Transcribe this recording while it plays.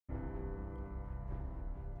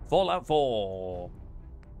Fallout 4.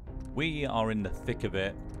 We are in the thick of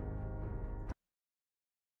it.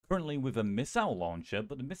 Currently with a missile launcher,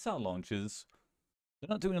 but the missile launchers, they're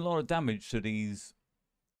not doing a lot of damage to these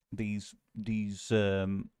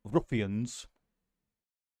ruffians,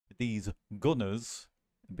 these gunners,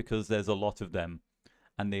 because there's a lot of them,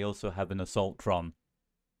 and they also have an assaultron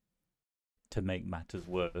to make matters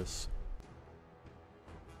worse.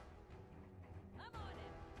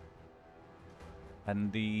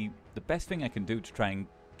 And the best thing I can do to try and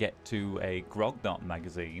get to a Grognard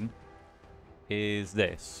magazine is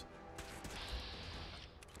this.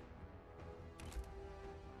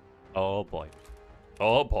 Oh boy.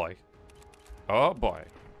 Oh boy. Oh boy.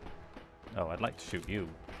 Oh, I'd like to shoot you.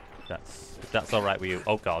 If that's alright with you.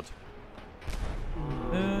 Oh god.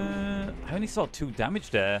 I only saw 2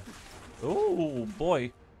 damage there. Oh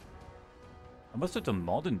boy. I must have done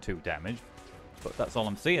more than 2 damage, but that's all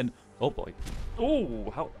I'm seeing. Oh boy.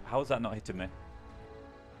 Oh, how is that not hitting me?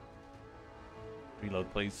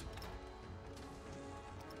 Reload, please.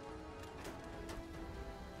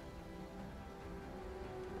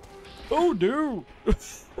 Oh no!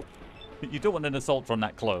 You don't want an assault from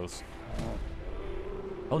that close.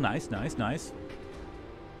 Oh, nice, nice, nice.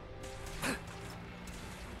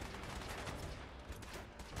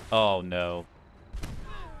 Oh no.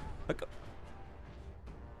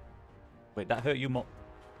 Wait, that hurt you more?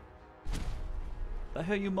 That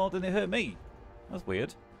hurt you more than it hurt me? That's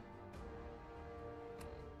weird.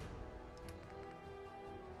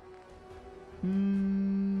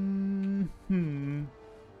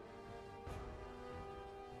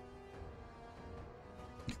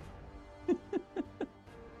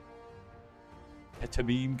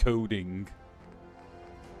 Petamine coding.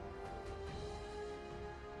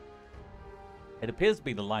 It appears to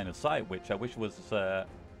be the line of sight, which I wish was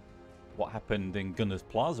what happened in Gunners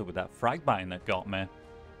Plaza with that frag mine that got me.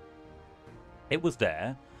 It was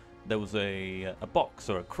there. There was a box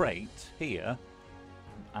or a crate here,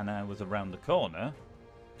 and I was around the corner.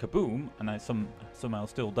 Kaboom! And I somehow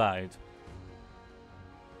still died.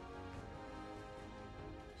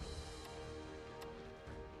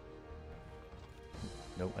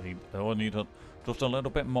 No, I need just a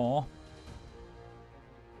little bit more.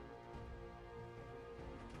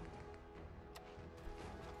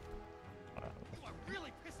 You are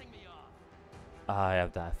really pissing me off. I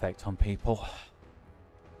have that effect on people.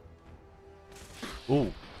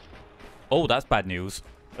 Ooh. Oh, that's bad news.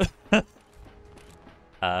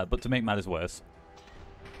 But to make matters worse.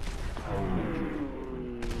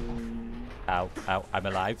 Ow, ow, I'm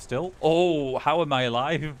alive still? Oh, how am I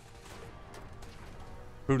alive?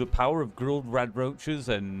 Through the power of grilled red roaches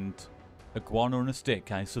and iguana on a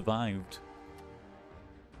stick, I survived.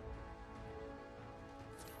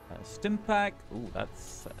 Stimpack. Ooh,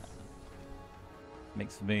 that's...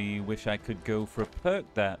 makes me wish I could go for a perk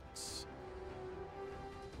that's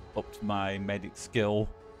upped my medic skill.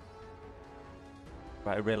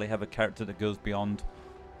 But I rarely have a character that goes beyond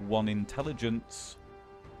 1 intelligence.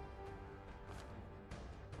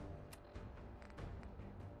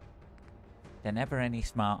 They're never any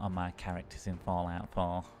smart on my characters in Fallout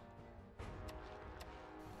 4.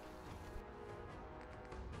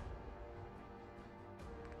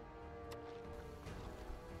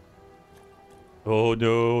 Oh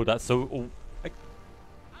no, that's so... Oh, I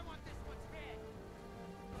want this one's head.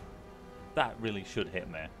 that really should hit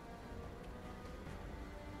me.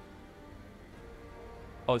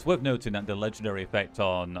 Oh, it's worth noting that the legendary effect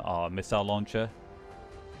on our missile launcher,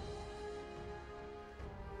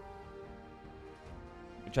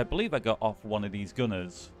 which I believe I got off one of these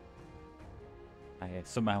gunners. I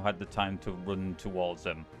somehow had the time to run towards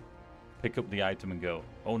them, pick up the item and go,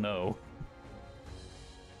 oh no.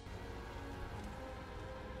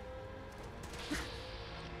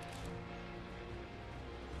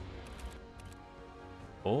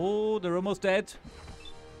 Oh, they're almost dead.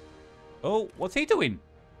 Oh, what's he doing?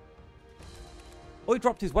 Oh, he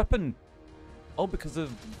dropped his weapon. Oh, because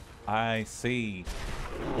of... I see.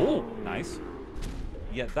 Oh, nice.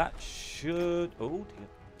 Yeah, that should... Oh, dear.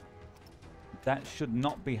 That should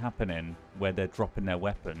not be happening where they're dropping their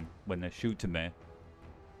weapon when they're shooting me.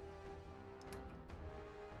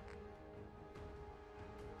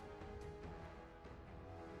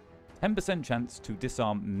 %10 chance to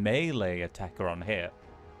disarm melee attacker on hit.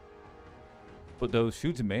 But those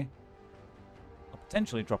shooting me are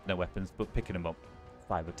potentially dropping their weapons, but picking them up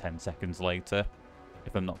 5 or 10 seconds later.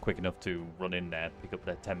 If I'm not quick enough to run in there, pick up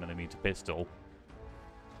their 10mm pistol.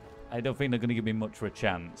 I don't think they're going to give me much of a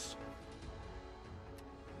chance.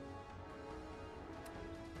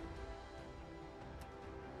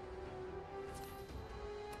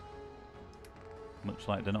 Much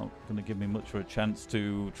like they're not going to give me much of a chance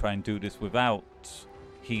to try and do this without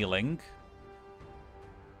healing.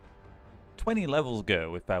 20 levels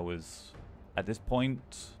ago, if I was at this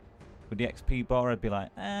point with the XP bar, I'd be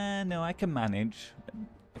like, no, I can manage.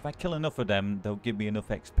 If I kill enough of them, they'll give me enough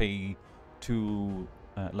XP to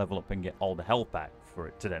level up and get all the health back for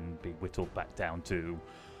it to then be whittled back down to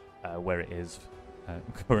where it is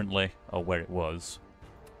currently, or where it was.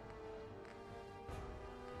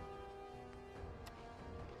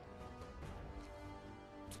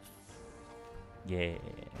 Yeah,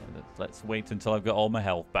 let's wait until I've got all my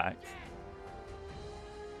health back.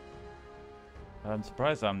 I'm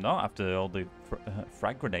surprised I'm not after all the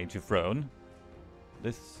frag grenades you've thrown.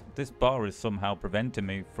 This bar is somehow preventing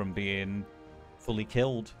me from being fully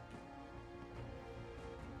killed.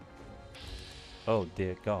 Oh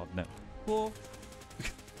dear God, no. Whoa.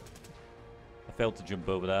 I failed to jump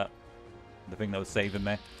over that. The thing that was saving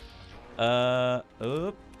me. Up.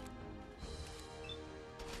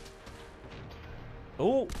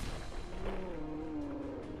 Oh!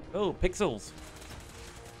 Oh, pixels!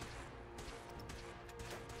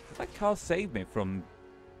 That car saved me from...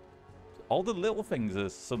 All the little things are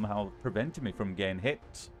somehow preventing me from getting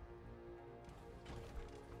hit.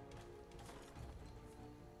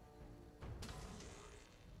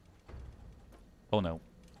 Oh no.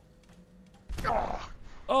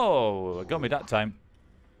 Oh, it got me that time.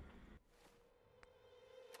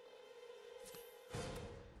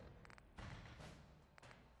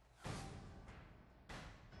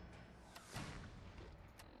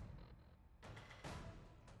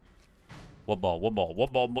 One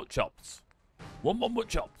more mutt chops. One more mutt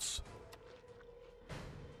chops.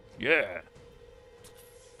 Yeah.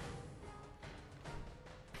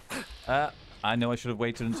 I know I should have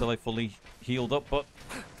waited until I fully healed up, but...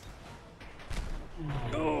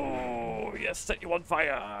 Oh, yes, set you on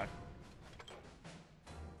fire.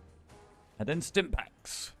 And then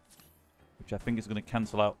Stimpaks, which I think is going to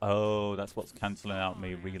cancel out... Oh, that's what's cancelling out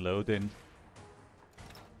me reloading.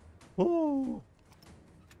 Oh.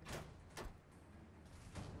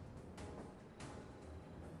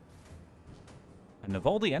 And of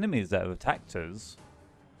all the enemies that have attacked us,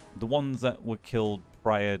 the ones that were killed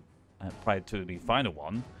prior to the final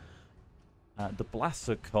one, the blasts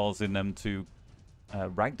are causing them to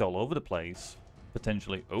ragdoll over the place,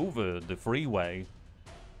 potentially over the freeway.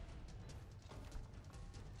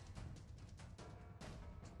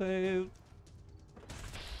 So,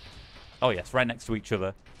 oh yes, right next to each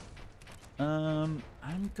other. I'm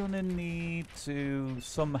gonna need to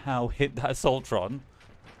somehow hit that Assaultron.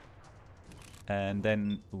 And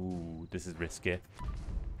then, ooh, this is risky.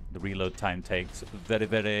 The reload time takes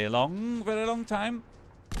very long time.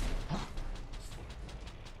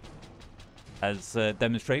 As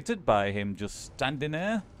demonstrated by him just standing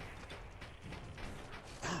there.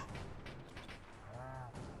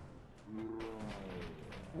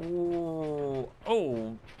 Ooh,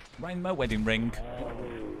 oh, right in my wedding ring.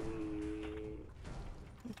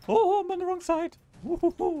 Oh, I'm on the wrong side.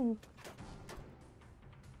 Woohoo.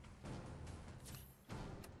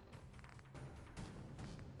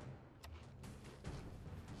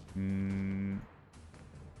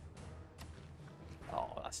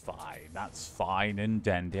 Oh, that's fine. That's fine and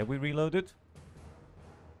dandy. Have we reloaded?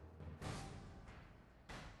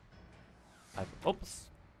 Oops.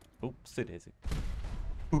 Oops, it is.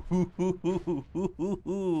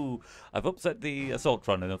 I've upset the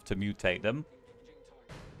Assaultron enough to mutate them.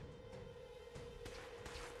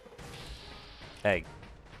 Hey.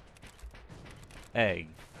 Hey.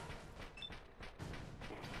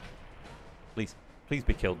 Please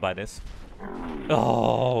be killed by this.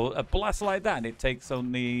 Oh, a blast like that and it takes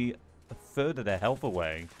only a third of their health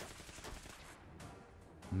away.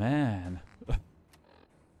 Man.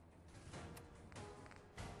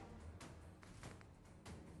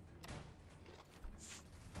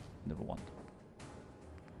 Another one.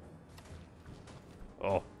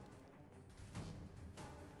 Oh.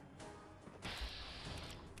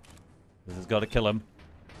 This has got to kill him.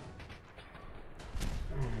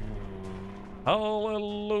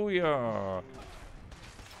 Hallelujah!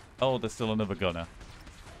 Oh, there's still another gunner.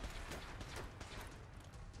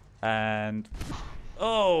 And...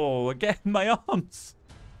 Oh, again, my arms!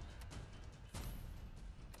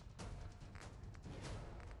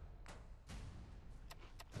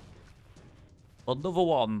 Another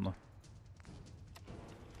one.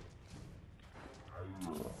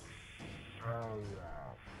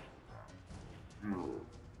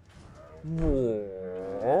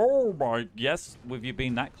 Oh my, yes, with you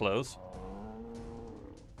being that close.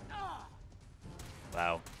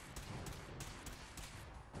 Wow.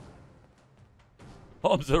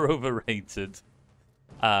 Bombs are overrated.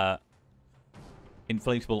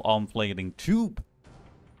 inflatable arm flailing tube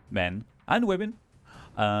men and women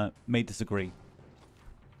may disagree.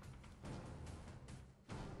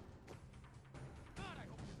 God, I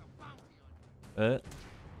hope there's a bounty on you.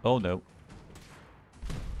 Oh no.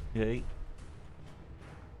 Yay.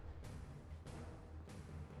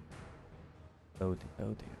 Oh dear,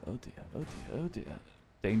 oh dear, oh dear, oh dear, oh dear.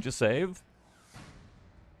 Danger save.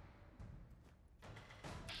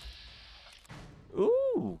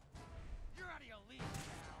 Ooh. You're out of your league,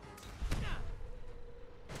 pal.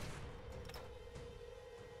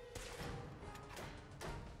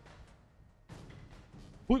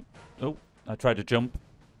 Whoop. Oh, I tried to jump.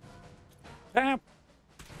 Ah.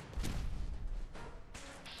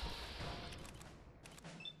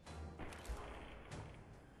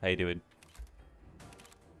 How you doing?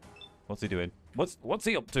 What's he doing? What's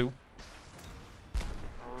he up to?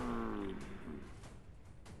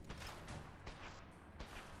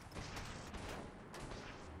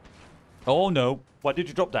 Oh no! Why did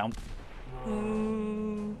you drop down?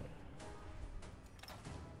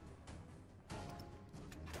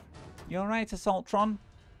 You alright, Assaultron?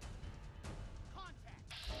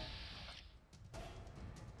 Contact.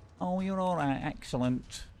 Oh, you're alright,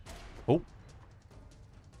 excellent. Oh.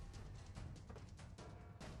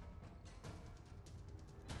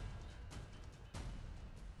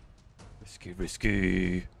 Risky,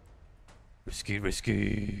 risky. Risky,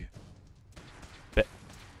 risky.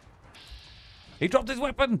 He dropped his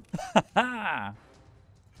weapon! I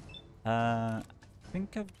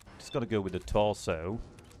think I've just got to go with the torso.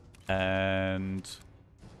 And...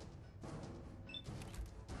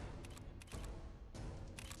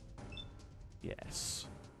 yes.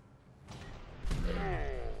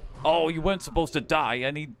 Oh, you weren't supposed to die. I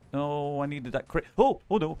needed that crit. Oh,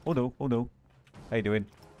 oh no, oh no, oh no. How you doing?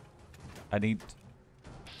 I need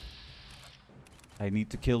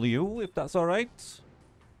to kill you, if that's alright.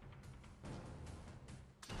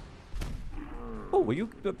 Oh, were you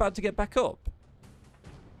about to get back up?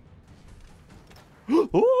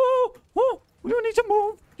 Oh, oh, you need to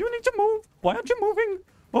move. You need to move. Why aren't you moving?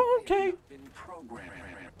 Oh, okay.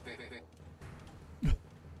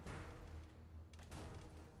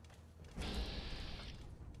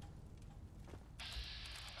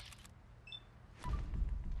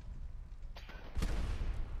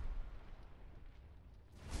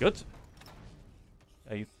 Good.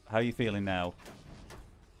 How are you feeling now?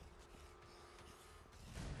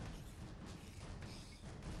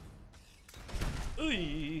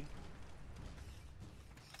 Oy.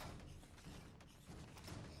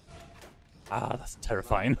 Ah, that's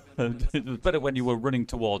terrifying. It was better when you were running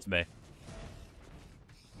towards me.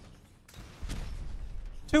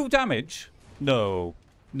 2 damage? No.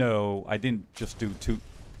 No, I didn't just do 2.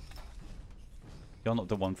 You're not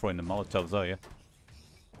the one throwing the Molotovs, are you?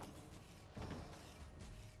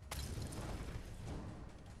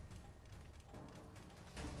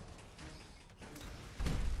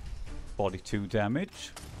 .42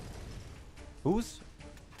 damage. Who's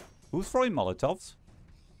throwing Molotovs?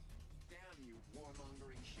 Damn you,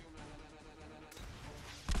 warmongering human.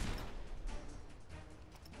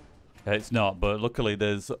 It's not, but luckily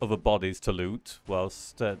there's other bodies to loot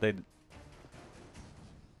whilst they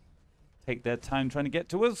take their time trying to get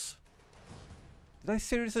to us. Did I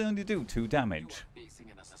seriously only do 2 damage?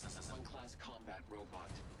 Facing an class combat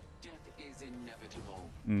robot. Death is inevitable.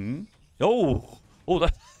 Hmm. Oh! Oh,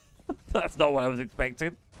 that, that's not what I was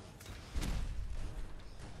expecting.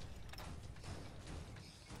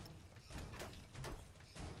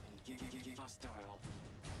 Hostile.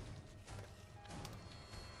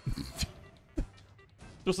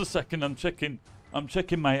 Just a second, I'm checking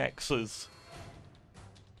my X's.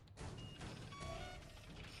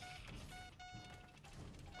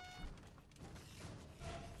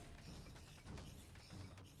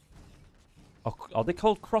 Oh, are they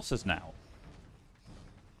called crosses now?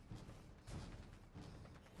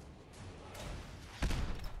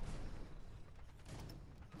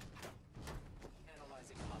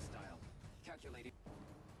 Analyzing hostile. Calculating.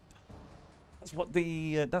 That's what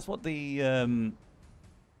the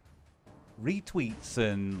retweets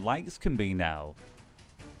and likes can be now.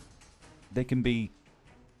 They can be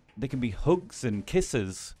hugs and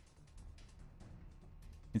kisses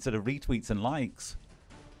instead of retweets and likes.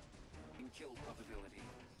 Kill probability.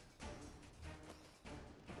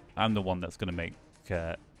 I'm the one that's going to make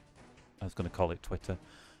I was going to call it Twitter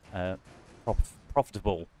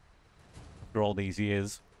profitable after all these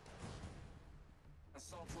years.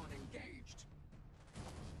 Assaultron engaged.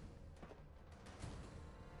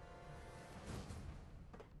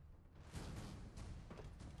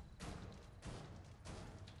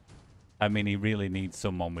 I mean, he really needs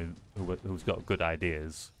someone who's got good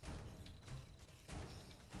ideas.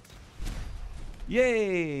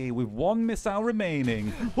 Yay! With one missile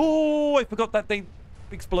remaining. Oh, I forgot that they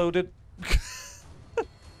exploded.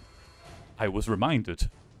 I was reminded.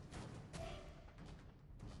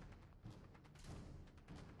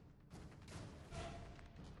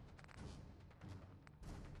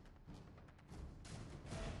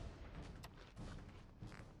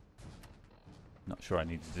 Not sure I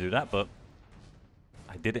needed to do that, but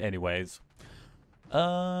I did it anyways.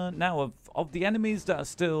 Now, of the enemies that are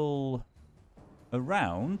still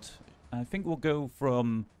around, I think we'll go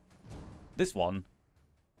from this one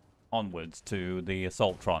onwards to the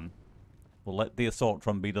Assaultron. We'll let the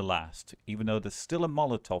Assaultron be the last, even though there's still a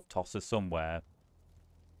Molotov tosser somewhere.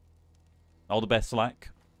 All the best, Slack.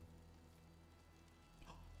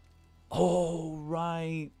 Oh,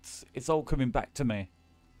 right. It's all coming back to me.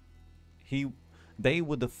 They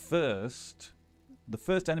were the first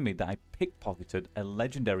enemy that I pickpocketed a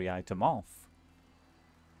legendary item off,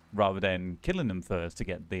 rather than killing them first to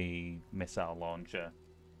get the missile launcher.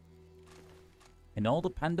 In all the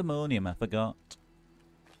pandemonium, I forgot.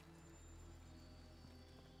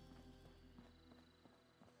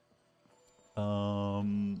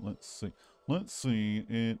 Let's see.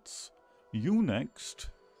 It's you next,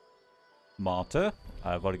 Marta.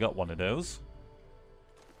 I've already got one of those.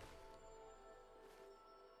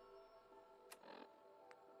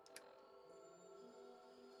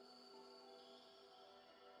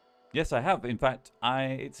 Yes, I have. In fact,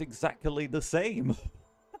 it's exactly the same.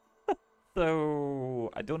 So,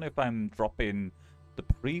 I don't know if I'm dropping the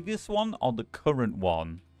previous one or the current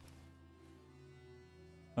one.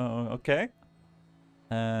 Okay.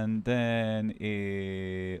 And then,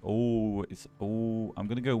 I'm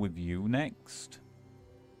going to go with you next.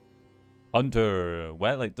 Hunter.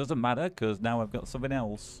 Well, it doesn't matter because now I've got something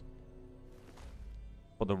else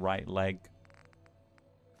for the right leg.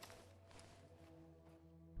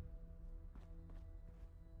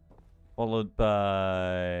 Followed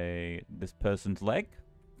by this person's leg.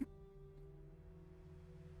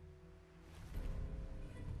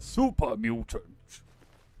 Super mutant.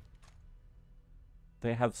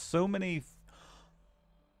 They have so many...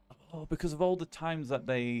 Oh, because of all the times that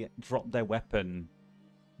they dropped their weapon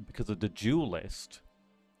because of the duelist.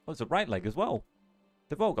 Oh, it's a right leg as well.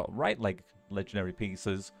 They've all got right leg legendary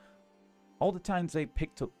pieces. All the times they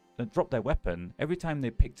picked up... dropped their weapon, every time they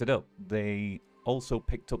picked it up, they also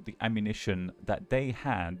picked up the ammunition that they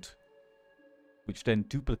had, which then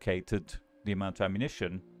duplicated the amount of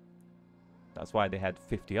ammunition. That's why they had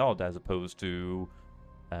 50 odd as opposed to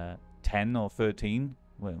 10 or 13.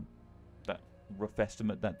 Well, that rough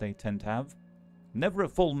estimate that they tend to have. Never a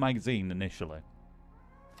full magazine initially.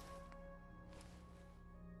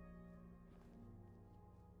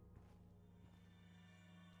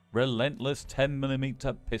 Relentless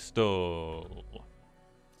 10mm pistol.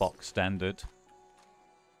 Box standard.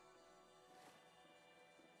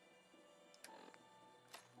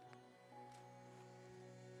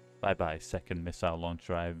 Bye-bye, second missile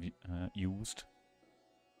launcher I've used.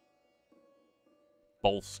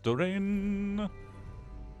 Bolstering.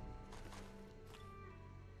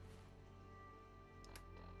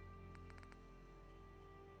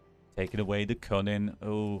 Taking away the cunning.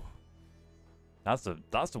 Oh, that's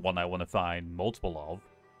the one I want to find multiple of,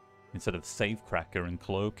 instead of Safecracker and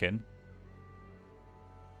Cloaking.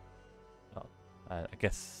 Oh, I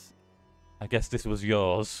guess this was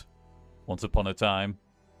yours once upon a time.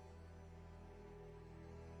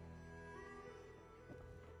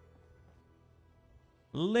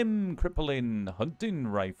 Limb crippling hunting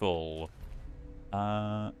rifle.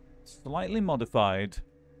 Slightly modified.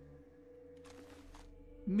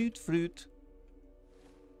 Mute fruit.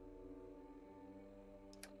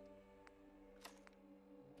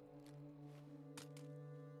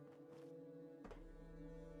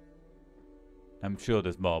 I'm sure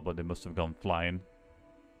there's more, but they must have gone flying.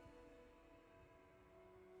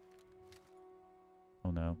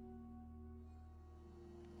 Oh no.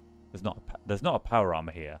 There's not a power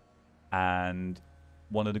armor here, and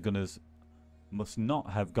one of the gunners must not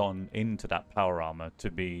have gone into that power armor to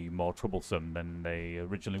be more troublesome than they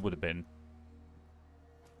originally would have been.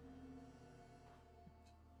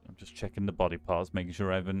 I'm just checking the body parts, making sure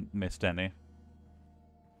I haven't missed any.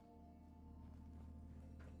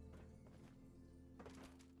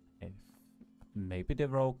 Maybe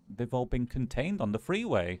they've all been contained on the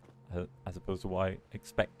freeway, as opposed to what I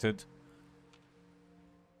expected.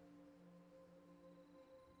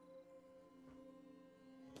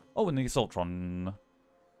 Oh, and the Assaultron.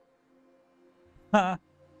 Ha!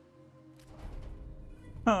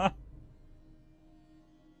 Ha!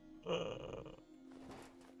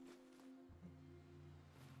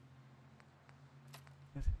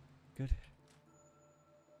 good.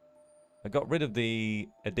 I got rid of the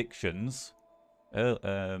addictions back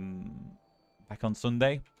on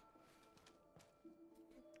Sunday.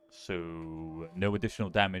 So, no additional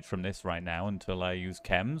damage from this right now until I use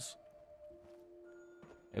chems.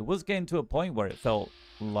 It was getting to a point where it felt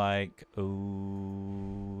like,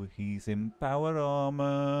 oh, he's in power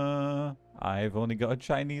armor. I've only got a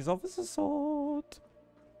Chinese officer sword.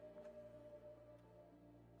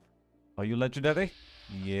 Are you legendary?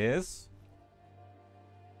 Yes.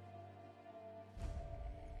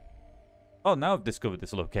 Oh, now I've discovered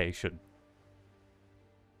this location.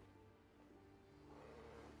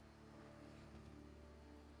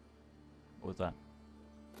 What was that?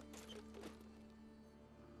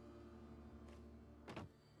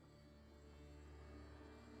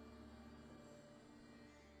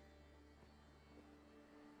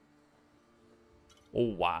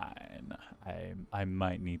 Or wine. I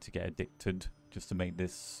might need to get addicted just to make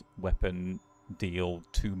this weapon deal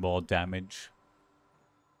 2 more damage.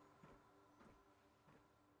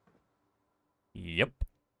 Yep.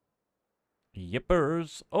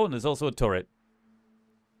 Yippers. Oh, and there's also a turret.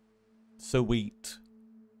 Sweet.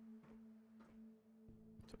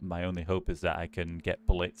 My only hope is that I can get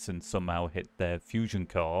bullets and somehow hit their fusion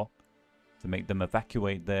core to make them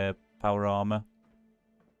evacuate their power armor.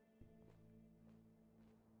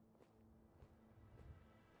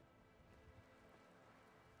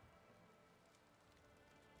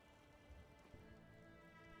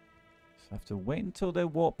 I have to wait until they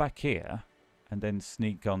walk back here and then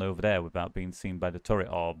sneak on over there without being seen by the turret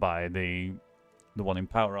or by the one in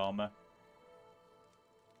power armor.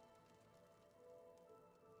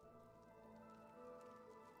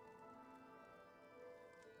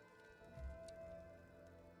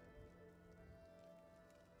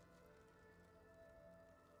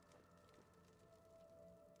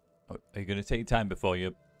 Oh, are you going to take time before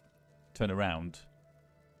you turn around?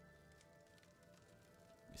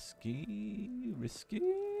 Risky, risky.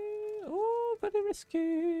 Oh, very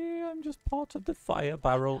risky. I'm just part of the fire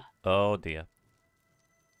barrel. Oh, dear.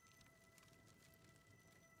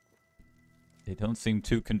 They don't seem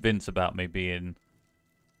too convinced about me being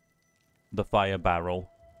the fire barrel.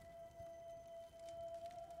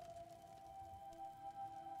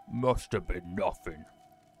 Must have been nothing.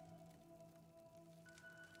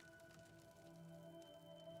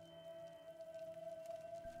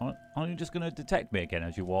 Aren't you just going to detect me again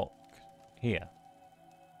as you walk here?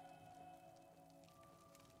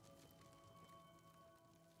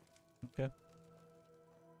 Okay.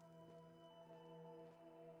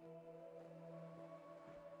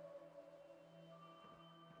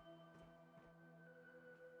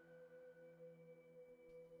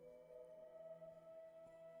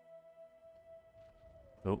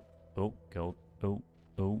 Oh, oh, go, oh,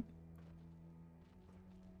 oh.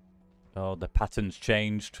 Oh, the pattern's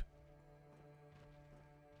changed.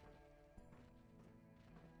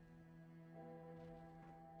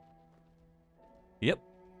 Yep.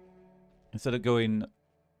 Instead of going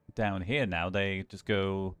down here now, they just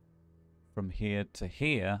go from here to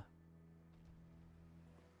here.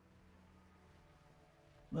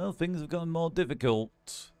 Well, things have gotten more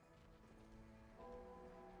difficult.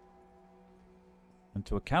 And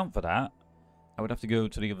to account for that, I would have to go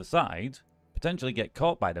to the other side, potentially get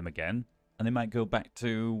caught by them again, and they might go back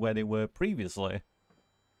to where they were previously.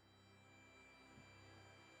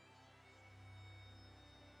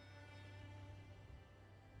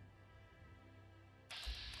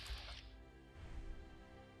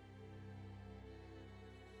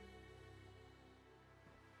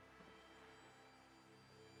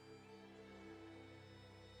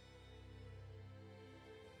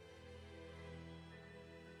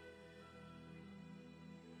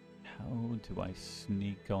 How do I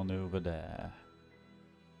sneak on over there?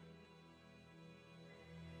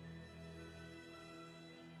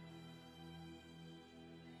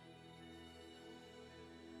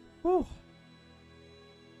 Whew.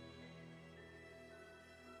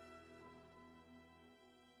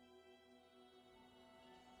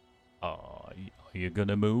 Are you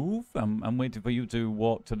gonna move? I'm waiting for you to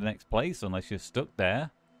walk to the next place unless you're stuck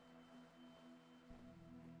there.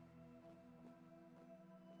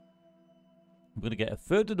 I'm gonna get a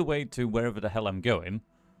third of the way to wherever the hell I'm going.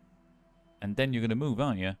 And then you're gonna move,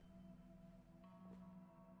 aren't you?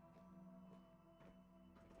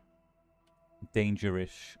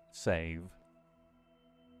 Dangerous save.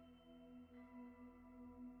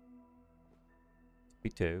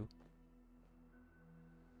 Tippy-toe.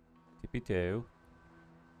 Tippy-toe.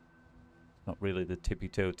 Not really the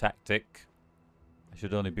tippy-toe tactic. I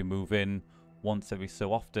should only be moving once every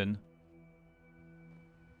so often.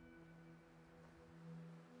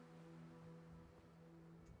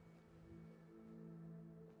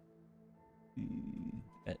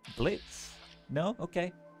 Blitz? No?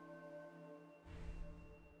 Okay.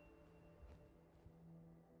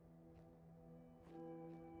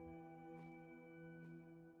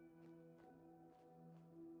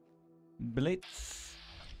 Blitz.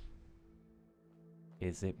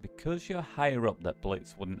 Is it because you're higher up that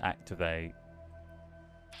Blitz wouldn't activate?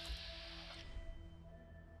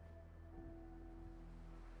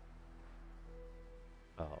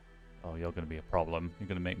 Oh, you're going to be a problem. You're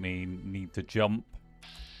going to make me need to jump.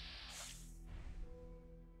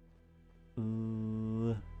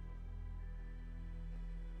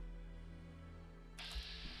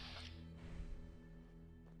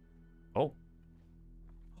 Oh.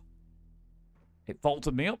 It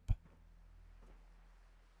vaulted me up.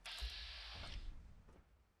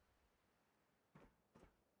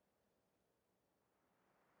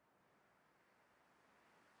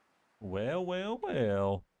 Well, well,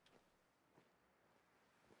 well.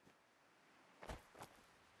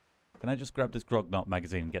 Can I just grab this Grognard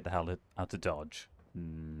magazine and get the hell out of Dodge?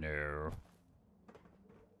 No.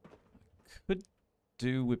 Could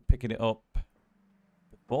do with picking it up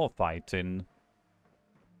before fighting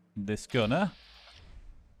this gunner.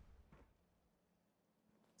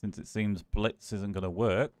 Since it seems Blitz isn't going to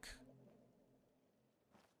work.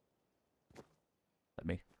 Let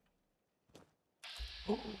me.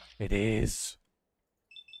 It is.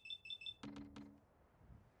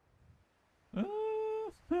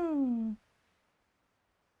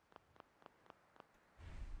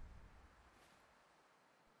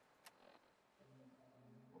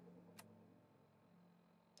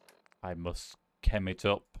 I must chem it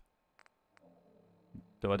up.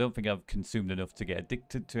 Though I don't think I've consumed enough to get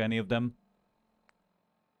addicted to any of them.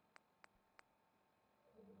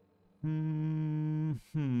 None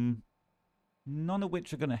of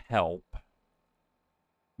which are going to help.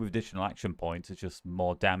 With additional action points, it's just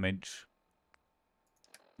more damage.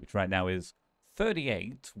 Which right now is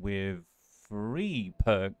 38 with 3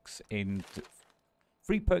 perks into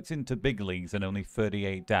big leagues and only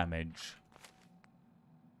 38 damage.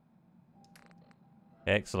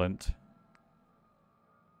 Excellent.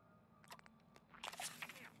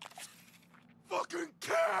 Fucking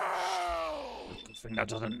kill! Good thing that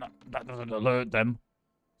doesn't alert them.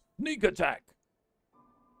 Sneak attack.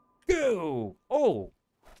 Go! Oh!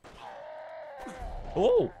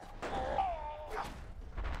 Oh!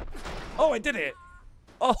 Oh, I did it!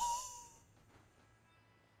 Oh!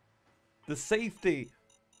 The safety!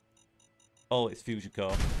 Oh, it's Fusion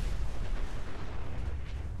Core.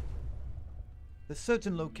 There's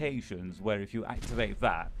certain locations where if you activate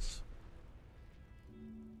that,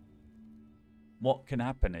 what can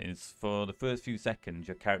happen is, for the first few seconds,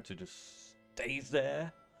 your character just stays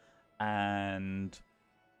there, and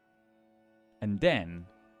then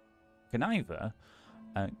can either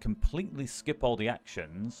completely skip all the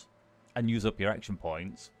actions and use up your action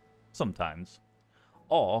points, sometimes,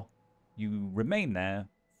 or you remain there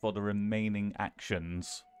for the remaining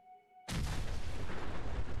actions.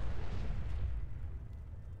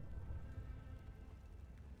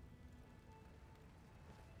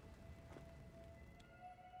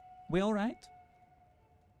 We all right?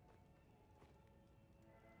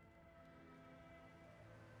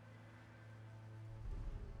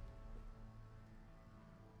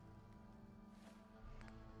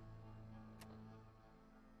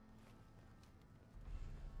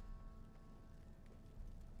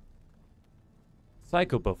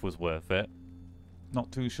 Psycho buff was worth it.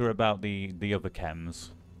 Not too sure about the other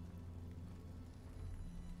chems.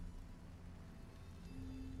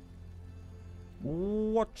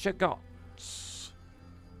 What you got?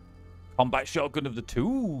 Combat shotgun of the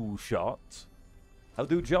 2-shot. How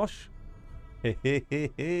do, Josh?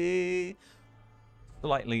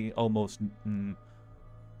 Slightly, almost... no,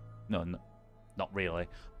 not really.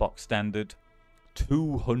 Box standard.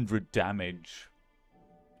 200 damage.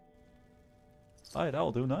 Aye,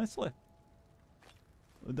 that'll do nicely.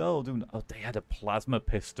 That'll do... Oh, they had a plasma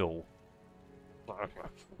pistol.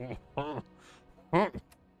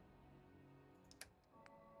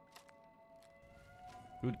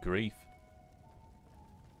 Good grief.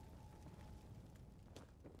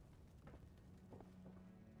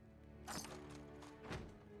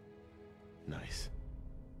 Nice.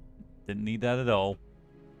 Didn't need that at all.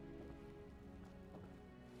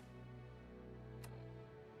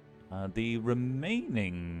 The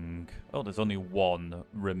remaining... Oh, there's only one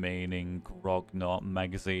remaining Grognard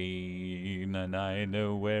magazine, and I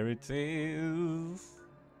know where it is.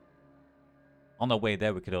 On our way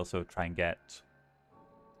there, we could also try and get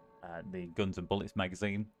the Guns and Bullets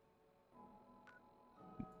magazine.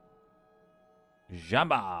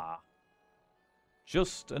 Jamba!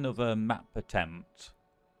 Just another map attempt.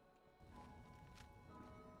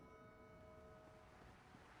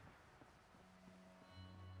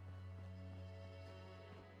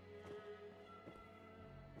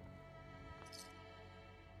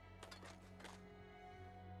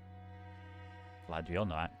 Glad you're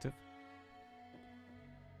not active.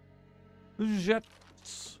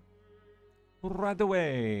 Jets. Right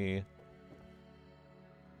away.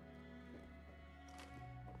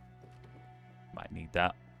 Might need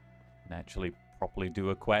that. And actually properly do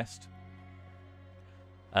a quest.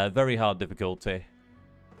 Very hard difficulty.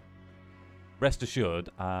 Rest assured,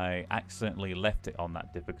 I accidentally left it on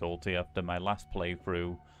that difficulty after my last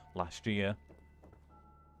playthrough last year.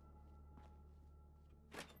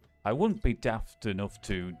 I wouldn't be daft enough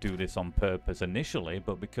to do this on purpose initially,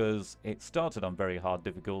 but because it started on very hard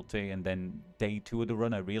difficulty and then day 2 of the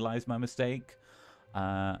run I realised my mistake,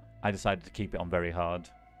 I decided to keep it on very hard.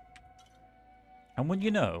 And when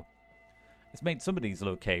you know, it's made some of these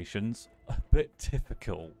locations a bit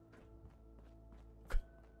difficult.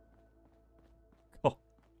 God,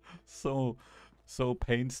 so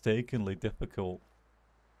painstakingly difficult.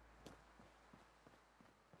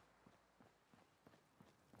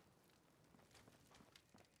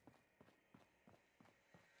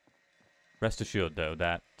 Rest assured, though,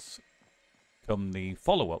 that come the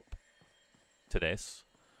follow-up to this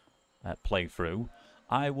playthrough,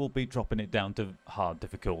 I will be dropping it down to hard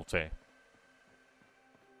difficulty.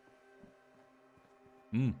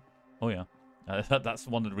 Oh yeah. That's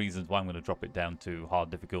one of the reasons why I'm going to drop it down to hard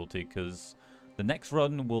difficulty, because the next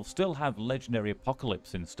run will still have Legendary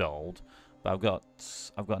Apocalypse installed, but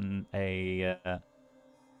I've gotten a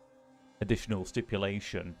additional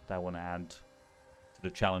stipulation that I want to add to the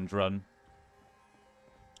challenge run.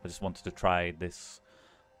 I just wanted to try this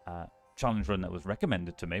challenge run that was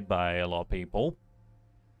recommended to me by a lot of people.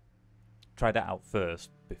 Try that out first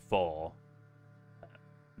before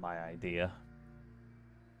my idea.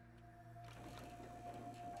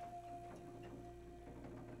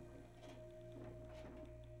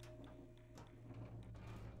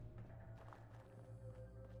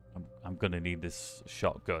 I'm gonna need this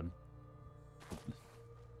shotgun.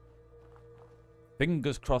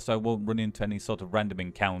 Fingers crossed I won't run into any sort of random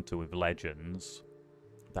encounter with legends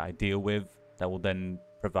that I deal with that will then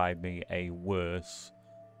provide me a worse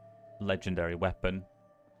legendary weapon.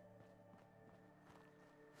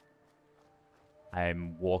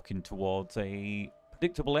 I'm walking towards a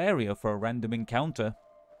predictable area for a random encounter.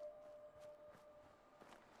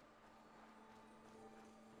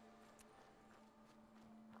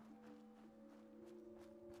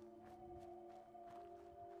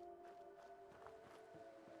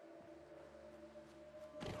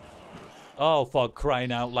 Oh, for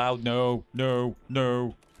crying out loud, no, no,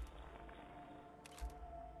 no.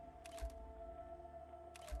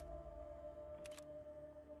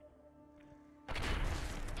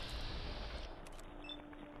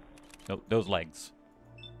 No, those legs.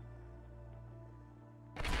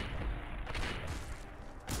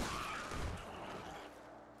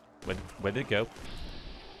 Where did it go?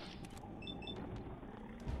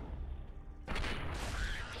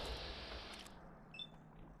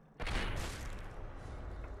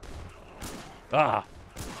 Ah!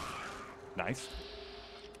 Nice.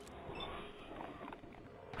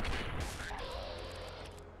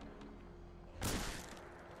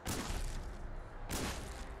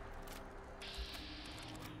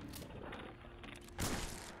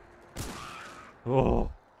 Oh.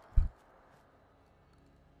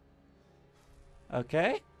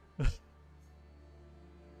 Okay. Well,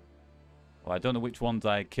 I don't know which ones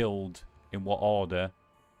I killed in what order.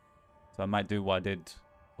 So I might do what I did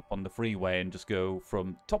up on the freeway and just go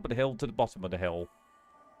from top of the hill to the bottom of the hill.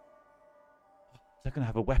 They're going to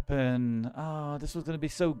have a weapon. Ah, this was going to be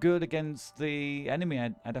so good against the enemy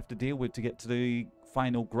I'd have to deal with to get to the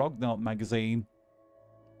final Grognard magazine.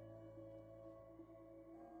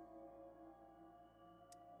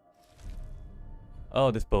 Oh,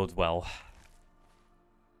 this bodes well.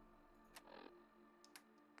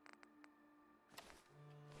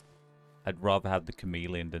 I'd rather have the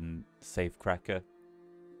chameleon than Safecracker.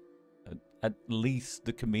 At least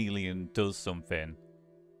the chameleon does something.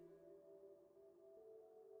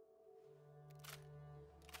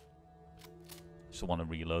 Just want to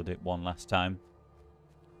reload it one last time.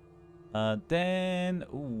 Then,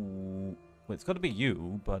 ooh, well, it's got to be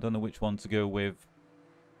you, but I don't know which one to go with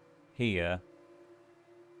here.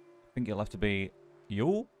 I think it'll have to be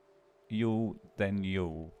you, then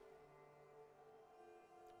you.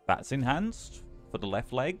 Bats enhanced for the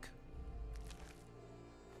left leg.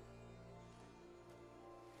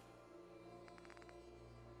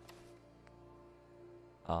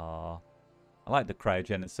 I like the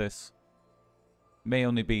cryogenesis. May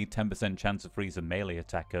only be 10% chance to freeze a melee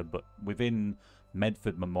attacker, but within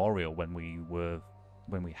Medford Memorial, when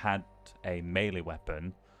we had a melee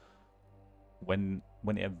weapon, when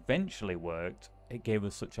it eventually worked, it gave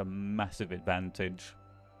us such a massive advantage.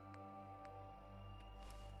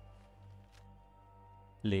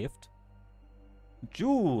 Lift.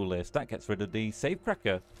 Duelist. That gets rid of the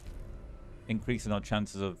safecracker, increasing our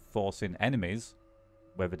chances of forcing enemies,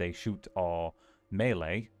 whether they shoot or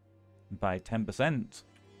melee, by 10%.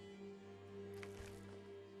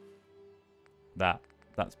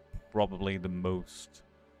 That's probably the most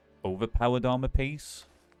overpowered armor piece.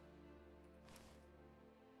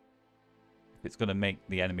 If it's going to make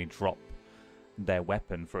the enemy drop their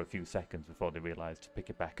weapon for a few seconds before they realize to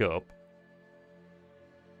pick it back up.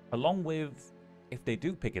 Along with, if they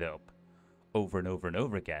do pick it up over and over and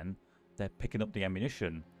over again, they're picking up the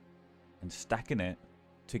ammunition and stacking it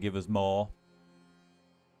to give us more.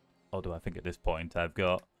 Although I think at this point I've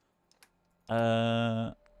got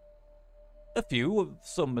a few of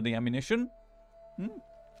some of the ammunition.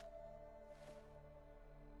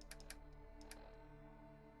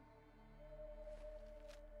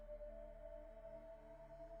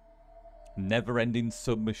 Never-ending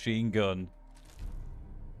submachine gun.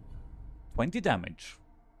 20 damage.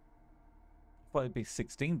 Thought it'd be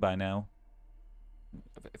 16 by now.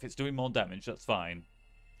 If it's doing more damage, that's fine.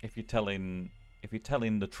 If you're telling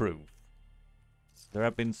the truth, there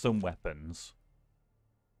have been some weapons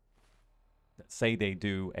that say they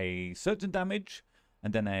do a certain damage,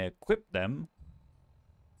 and then I equip them,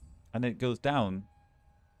 and it goes down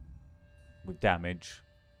with damage.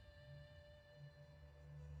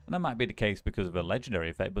 And that might be the case because of a legendary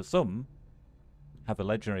effect, but some have a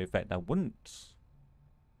legendary effect that wouldn't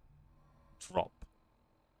drop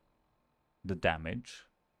the damage,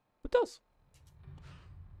 but does.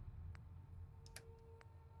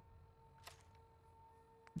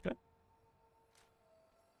 Okay.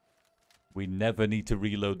 We never need to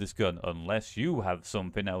reload this gun unless you have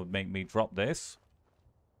something that would make me drop this.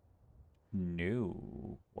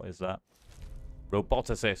 No. What is that?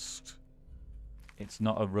 Roboticist. It's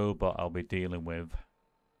not a robot I'll be dealing with.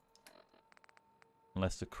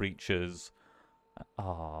 Unless the creatures...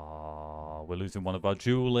 Ah, we're losing one of our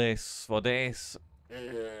duelists for this.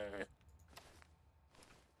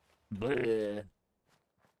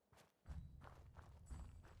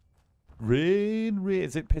 Rain, rain.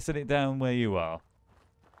 Is it pissing it down where you are?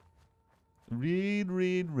 Rain,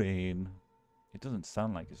 rain, rain. It doesn't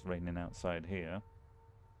sound like it's raining outside here.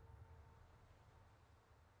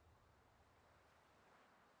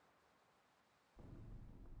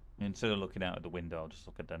 Instead of looking out of the window, I'll just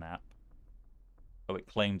look at the app. Oh, it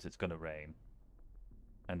claims it's going to rain.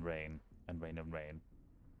 And rain. And rain and rain.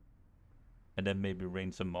 And then maybe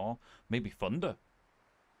rain some more. Maybe thunder.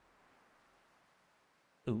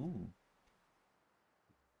 Ooh.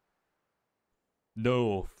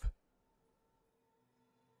 No.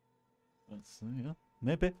 Let's see, yeah.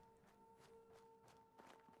 Maybe.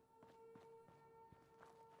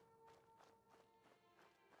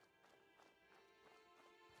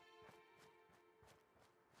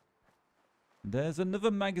 There's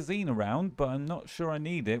another magazine around, but I'm not sure I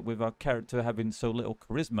need it with our character having so little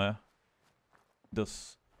charisma,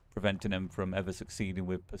 thus preventing him from ever succeeding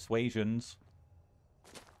with persuasions.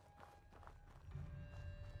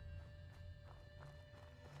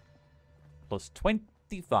 Plus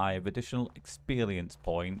 25 additional experience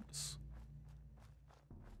points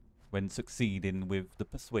when succeeding with the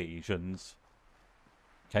persuasions.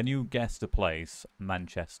 Can you guess the place?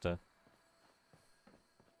 Manchester.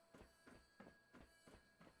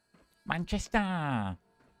 Manchester!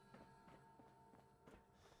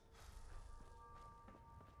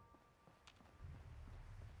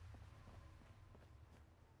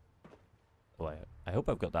 Oh, I hope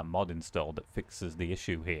I've got that mod installed that fixes the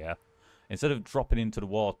issue here. Instead of dropping into the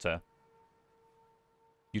water,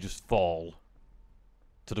 you just fall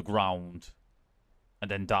to the ground and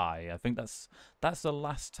then die. I think that's the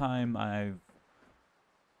last time I've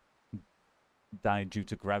died due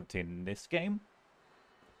to gravity in this game.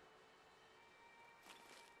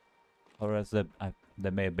 Or as there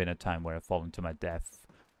may have been a time where I've fallen to my death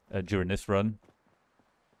during this run.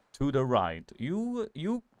 To the right. You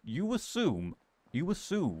assume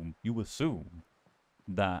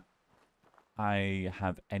that I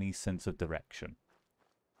have any sense of direction.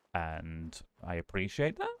 And I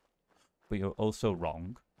appreciate that. But you're also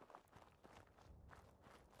wrong.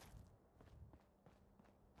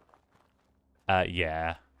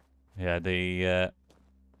 Yeah. Yeah, the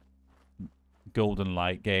Golden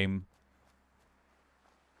Light game.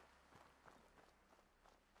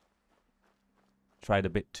 Tried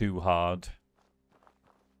a bit too hard.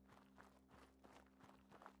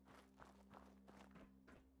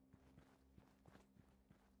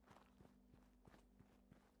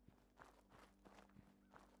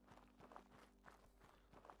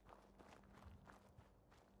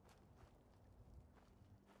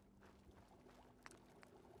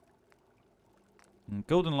 And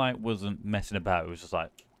Golden Light wasn't messing about. It was just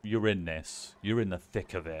like, you're in this. You're in the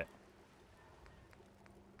thick of it.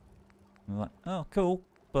 And I'm like, oh, cool.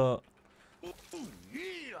 But... Ooh,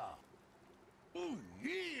 yeah. Ooh,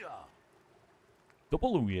 yeah.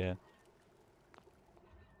 Double ooh, yeah.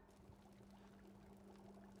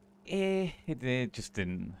 It just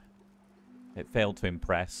didn't... It failed to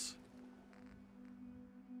impress.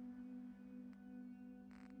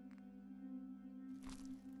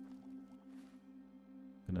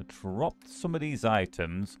 Gonna drop some of these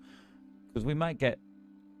items because we might get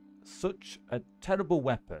such a terrible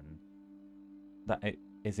weapon that it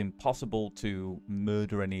is impossible to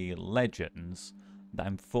murder any legends, that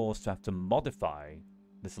I'm forced to have to modify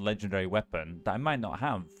this legendary weapon that I might not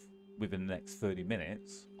have within the next 30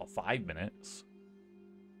 minutes or 5 minutes.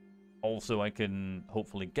 Also, I can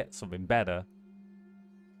hopefully get something better,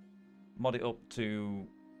 mod it up to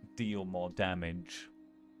deal more damage.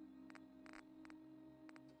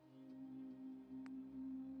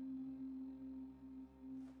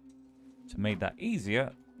 To make that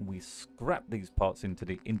easier, we scrap these parts into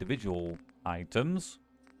the individual items.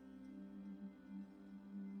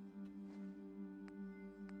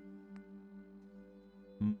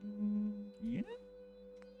 Yeah.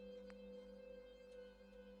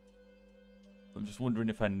 I'm just wondering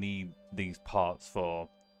if I need these parts for,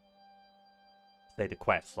 say, the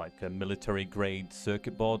quests, like a military grade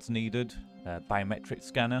circuit boards needed, biometric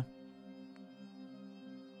scanner.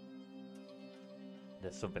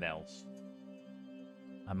 There's something else.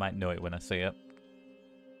 I might know it when I see it.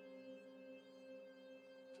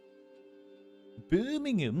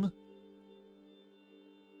 Birmingham?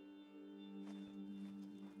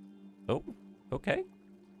 Oh, okay.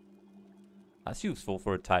 That's useful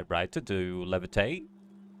for a typewriter to levitate.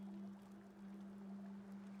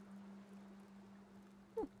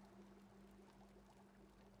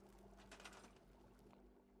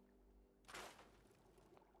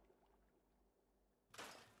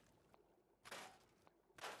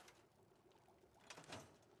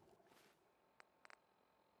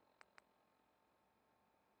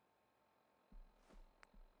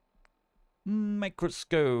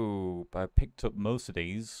 Microscope. I picked up most of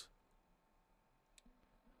these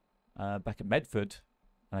back at Medford,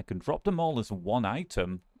 and I can drop them all as one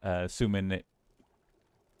item, assuming it...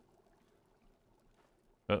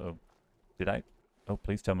 Uh-oh. Did I? Oh,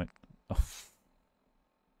 please tell me. Oh.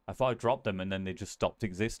 I thought I dropped them and then they just stopped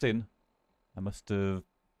existing. I must have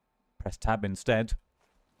pressed tab instead.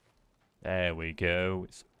 There we go.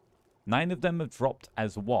 9 of them have dropped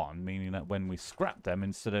as one, meaning that when we scrap them,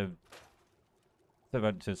 instead of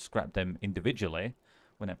having to scrap them individually,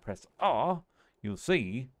 when I press R, you'll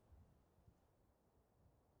see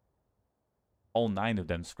all 9 of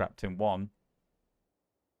them scrapped in one.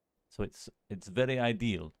 So it's very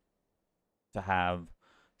ideal to have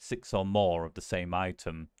 6 or more of the same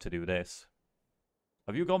item to do this.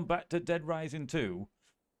 Have you gone back to Dead Rising 2?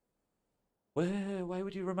 Why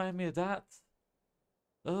would you remind me of that?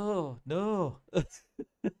 Oh, no.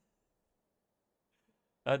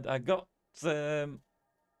 I got at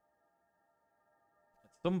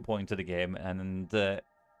some point of the game and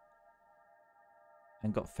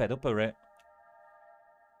got fed up of it.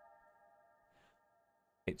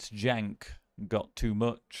 Its jank got too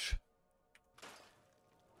much.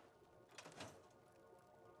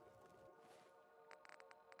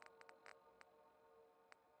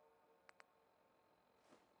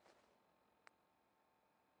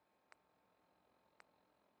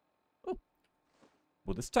 Oh.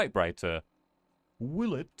 Will this typewriter,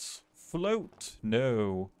 will it float?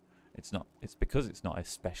 No, it's not. It's because it's not a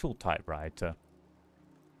special typewriter.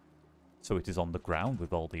 So it is on the ground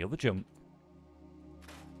with all the other junk.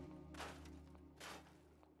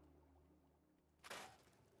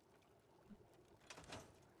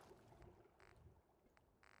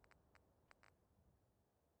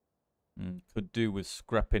 Could do with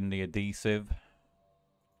scrapping the adhesive.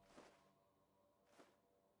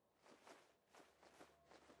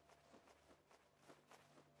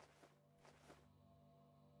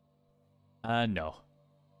 No.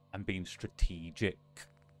 I'm being strategic.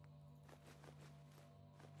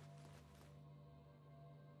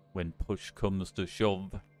 When push comes to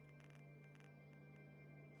shove.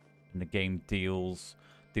 And the game deals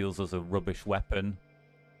us a rubbish weapon.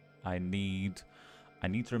 I need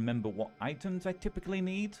to remember what items I typically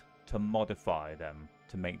need to modify them,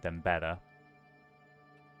 to make them better.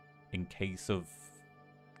 In case of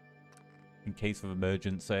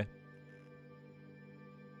emergency.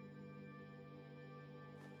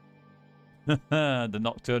 The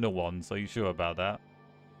nocturnal ones, are you sure about that?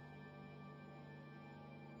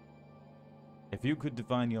 If you could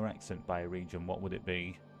define your accent by region, what would it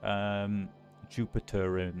be?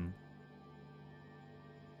 Jupiterim.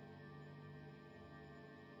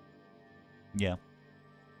 Yeah.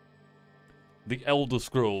 The Elder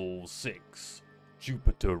Scrolls 6.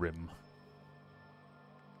 Jupiterim.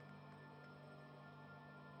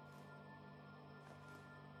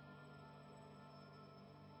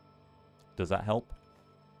 Does that help?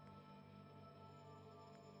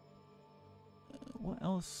 What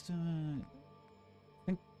else do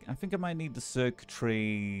I think I might need the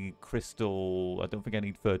circuitry, crystal. I don't think I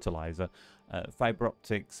need fertilizer. Fiber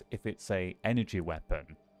optics if it's a energy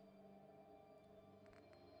weapon.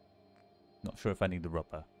 Not sure if I need the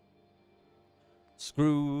rubber.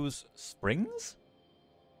 Screws, springs?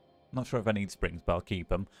 Not sure if I need springs, but I'll keep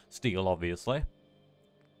them. Steel, obviously.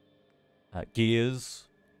 Gears.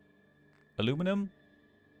 Aluminum.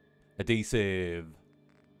 Adhesive.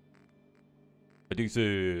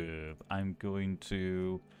 Adhesive. I'm going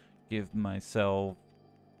to give myself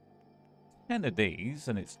 10 of these,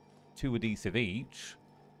 and it's 2 adhesive each.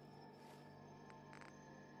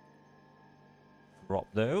 Drop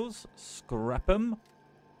those. Scrap them.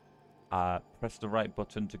 Press the right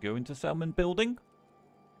button to go into settlement building.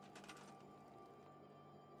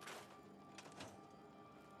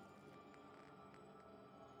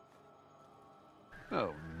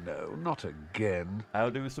 Oh no, not again. How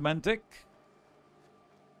do semantic?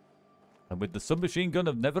 And with the submachine gun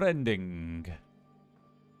of never ending,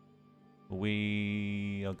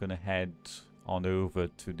 we are going to head on over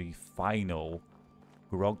to the final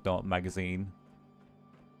Grognard magazine,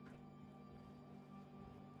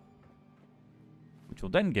 which will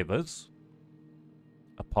then give us,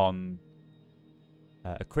 upon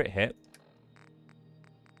a crit hit,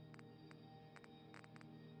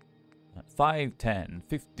 5, 10,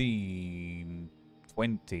 15,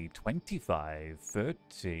 20, 25,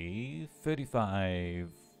 30,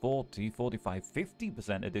 35, 40, 45,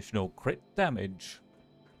 50% additional crit damage.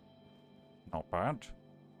 Not bad.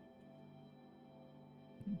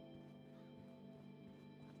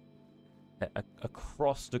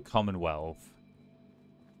 Across the Commonwealth,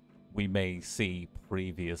 we may see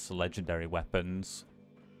previous legendary weapons.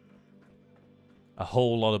 A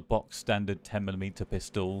whole lot of box standard 10mm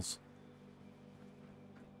pistols.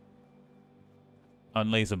 And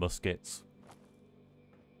laser muskets.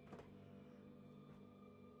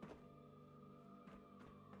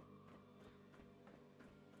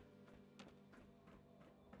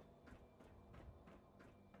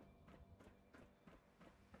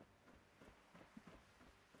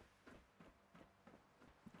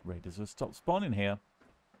 Raiders have stopped spawning here.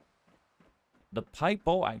 The pipe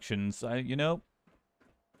bolt actions, you know,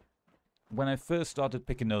 when I first started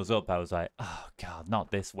picking those up, I was like, oh god,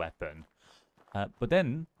 not this weapon. But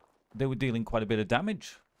then they were dealing quite a bit of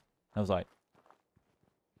damage. I was like,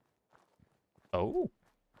 oh,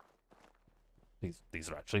 these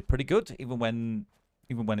are actually pretty good, even when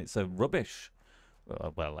it's a rubbish.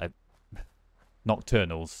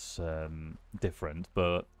 Nocturnal's different,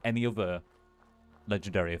 but any other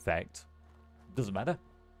legendary effect doesn't matter.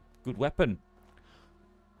 Good weapon.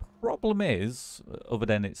 Problem is, other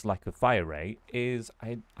than its lack of fire rate, is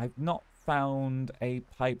I've not found a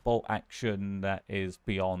pipe bolt action that is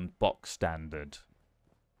beyond box standard.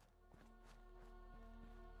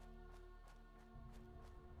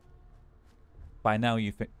 By now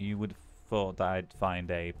you would have thought I'd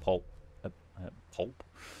find a pulp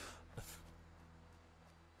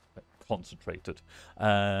concentrated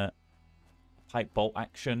pipe bolt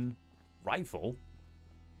action rifle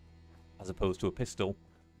as opposed to a pistol.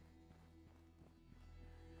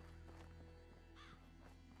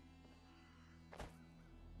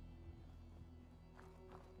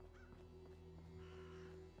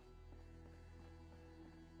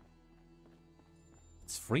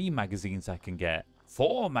 It's 3 magazines I can get.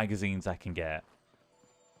 4 magazines I can get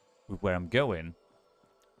with where I'm going.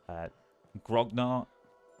 Grognard.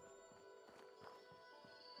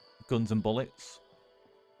 Guns and bullets.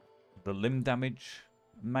 The limb damage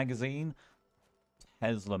magazine.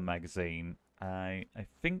 Tesla magazine. I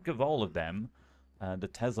think of all of them, the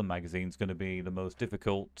Tesla magazine is going to be the most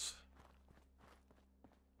difficult.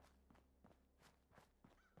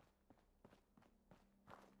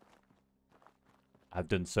 I've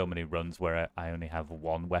done so many runs where I only have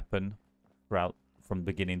one weapon throughout from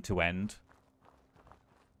beginning to end.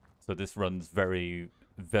 So this run's very,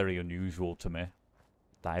 very unusual to me.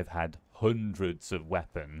 I've had hundreds of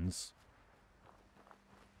weapons.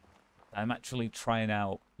 I'm actually trying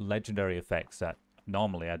out legendary effects that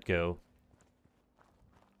normally I'd go,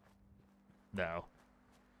 no.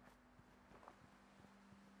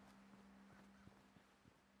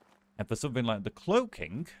 And for something like the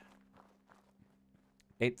cloaking,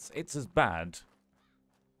 it's as bad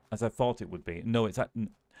as I thought it would be. No, it's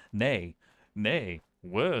nay,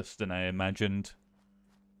 worse than I imagined.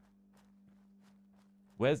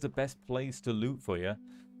 Where's the best place to loot for you?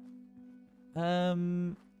 I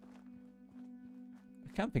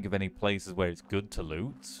can't think of any places where it's good to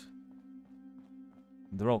loot.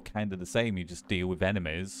 They're all kind of the same. You just deal with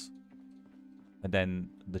enemies. And then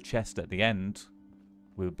the chest at the end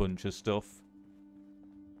with a bunch of stuff.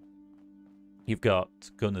 You've got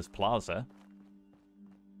Gunner's Plaza.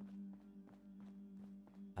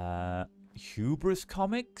 Hubris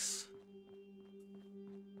Comics?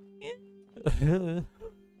 Yeah.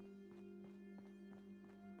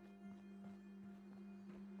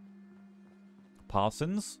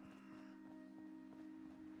 Parsons?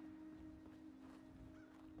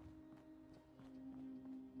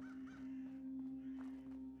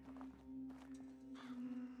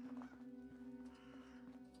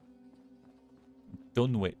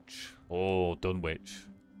 Dunwich. Oh, Dunwich.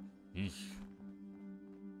 Eesh.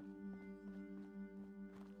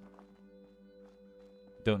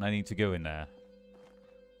 Don't I need to go in there?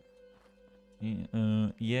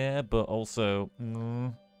 Yeah, but also...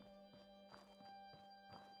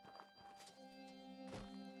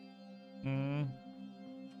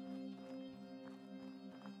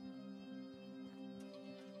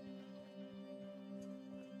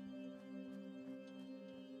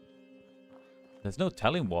 There's no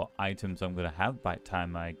telling what items I'm going to have by the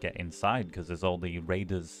time I get inside, because there's all the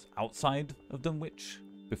raiders outside of Dunwich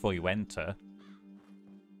before you enter.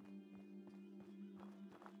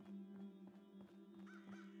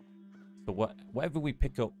 So whatever we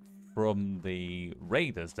pick up from the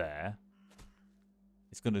raiders there,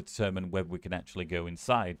 it's going to determine whether we can actually go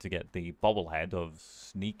inside to get the bobblehead of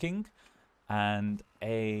sneaking and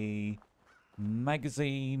a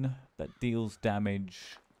magazine that deals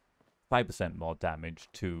damage, 5% more damage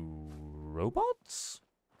to robots?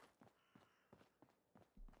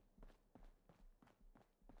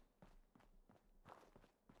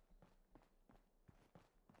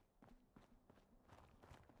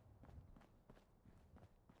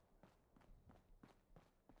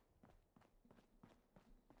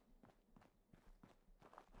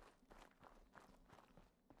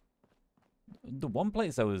 The one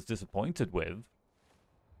place I was disappointed with,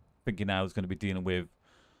 thinking I was going to be dealing with,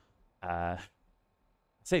 I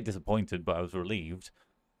say disappointed, but I was relieved,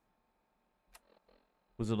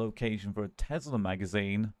 was a location for a Tesla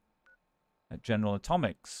magazine at General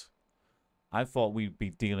Atomics. I thought we'd be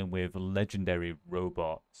dealing with legendary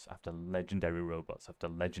robots after legendary robots after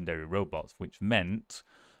legendary robots, which meant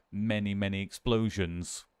many, many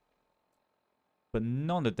explosions. But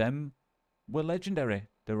none of them were legendary.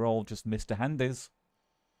 They were all just Mr. Handies.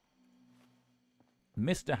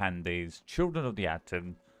 Mr. Handies, Children of the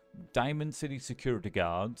Atom, Diamond City security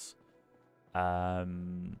guards. They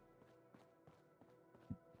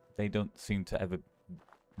don't seem to ever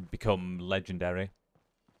become legendary.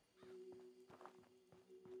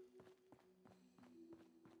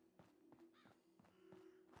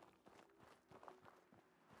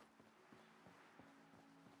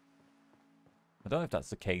 I don't know if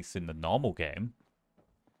that's the case in the normal game.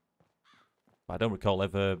 But I don't recall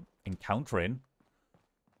ever encountering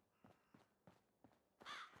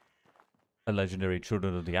a legendary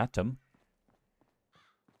Children of the Atom.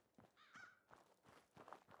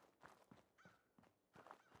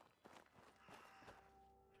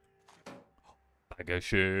 Bag of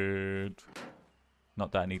shit.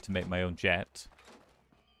 Not that I need to make my own jet.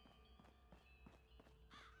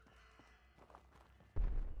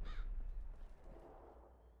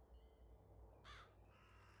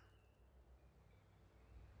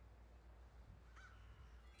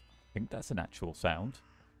 I think that's an actual sound.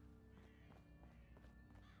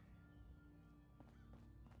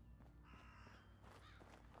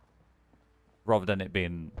 Rather than it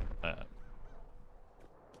being...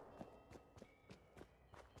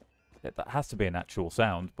 that has to be an actual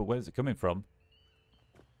sound, but where's it coming from?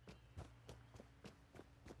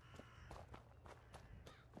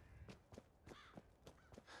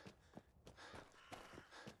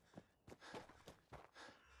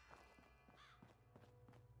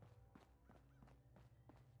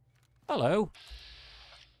 Hello.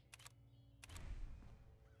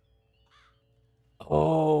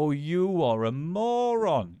 Oh, you are a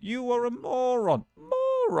moron. You are a moron.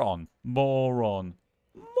 Moron. Moron.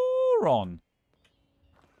 Moron.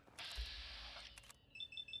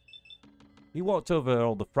 He walked over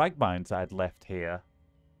all the frag mines I'd left here.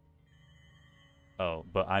 Oh,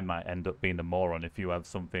 but I might end up being a moron if you have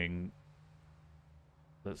something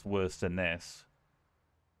that's worse than this.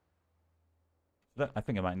 I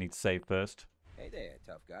think I might need to save first. Hey there,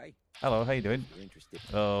 tough guy. Hello, how you doing? You're interested.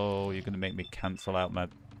 Oh, you're going to make me cancel out my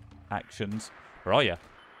actions. Where are you?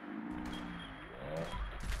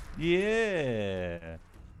 Yeah.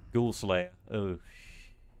 Ghoul Slayer. Oh,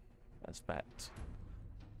 that's bad.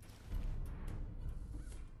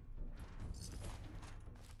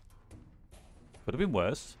 Could have been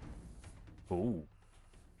worse. Ooh.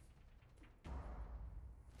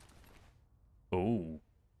 Ooh.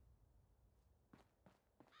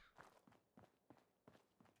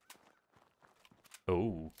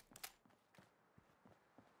 Ooh.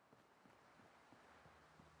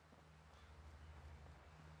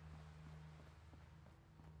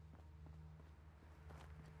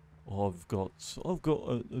 I've got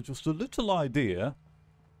just a little idea.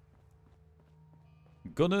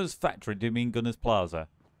 Gunner's Factory, do you mean Gunner's Plaza?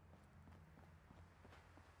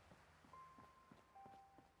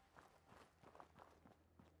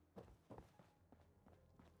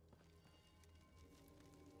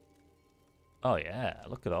 Oh yeah,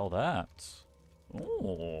 look at all that.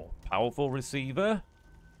 Oh, powerful receiver.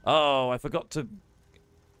 Oh, I forgot to...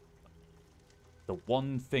 The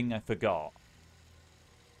one thing I forgot.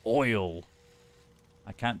 Oil.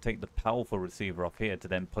 I can't take the powerful receiver off here to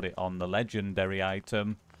then put it on the legendary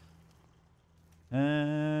item.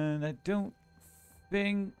 And I don't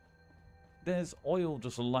think there's oil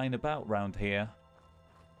just lying about round here.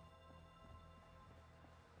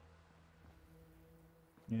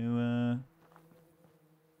 You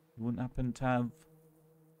wouldn't happen to have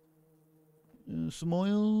some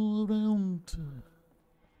oil around,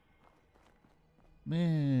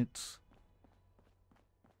 mate?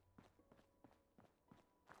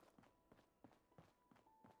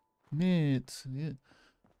 Mate, yeah.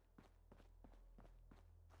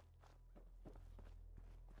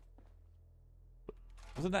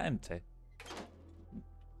 Wasn't that empty?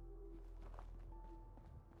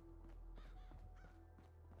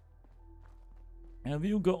 Have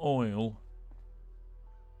you got oil?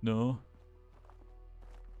 No.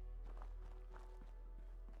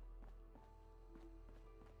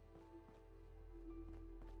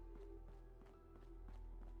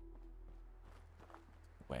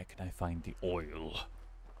 Where can I find the oil?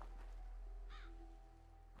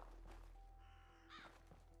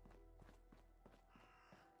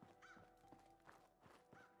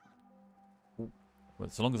 Well,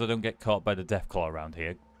 so long as I don't get caught by the Deathclaw around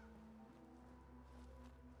here.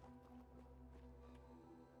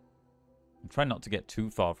 I'm trying not to get too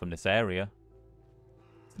far from this area,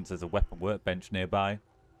 since there's a weapon workbench nearby.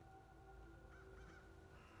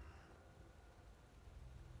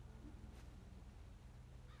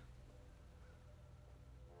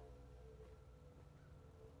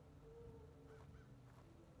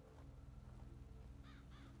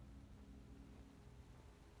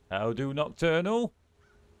 How do, Nocturnal?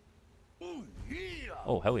 Oh, yeah.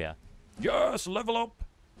 Oh, hell yeah. Yes, level up!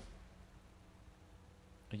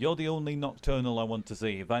 You're the only Nocturnal I want to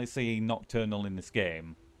see. If I see Nocturnal in this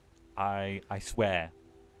game, I swear.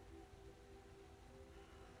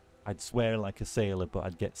 I'd swear like a sailor, but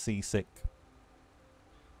I'd get seasick.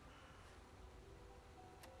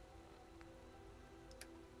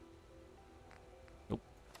 Oh,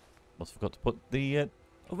 must have forgot to put the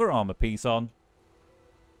other armor piece on.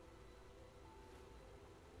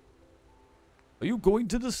 Are you going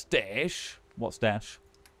to the stash? What stash?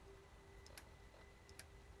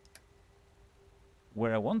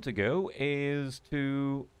 Where I want to go is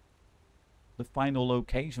to the final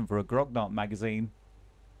location for a Grognard magazine.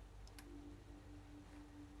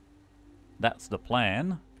 That's the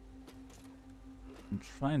plan. I'm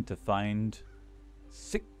trying to find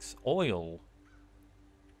 6 oil.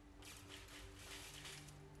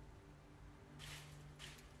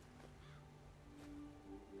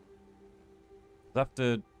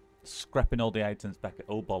 After scrapping all the items back at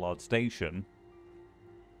Old Bollard Station,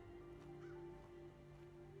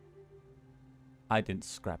 I didn't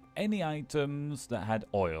scrap any items that had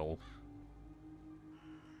oil.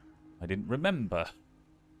 I didn't remember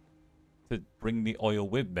to bring the oil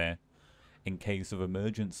with me in case of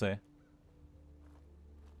emergency.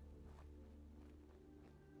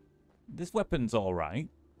 This weapon's alright.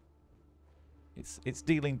 It's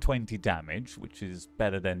dealing 20 damage, which is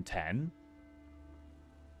better than 10.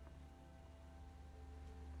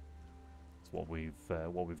 What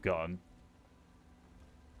we've gotten.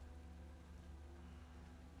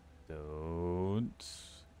 Don't.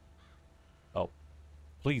 Oh,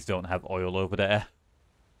 please don't have oil over there.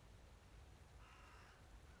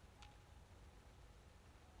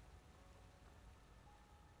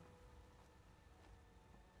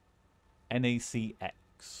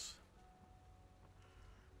 NACX.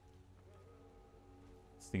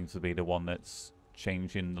 seems to be the one that's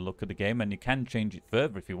changing the look of the game, and you can change it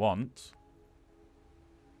further if you want.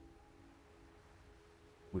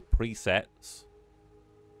 With presets.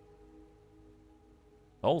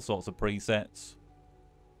 All sorts of presets.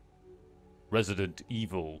 Resident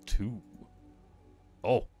Evil 2.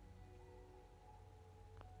 Oh.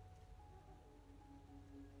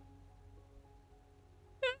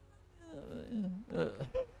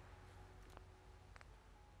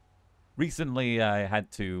 Recently, I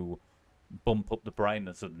had to bump up the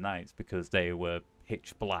brightness of the nights because they were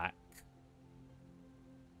pitch black.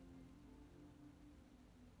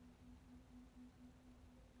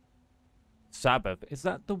 Sabbath. Is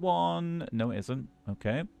that the one? No, it isn't.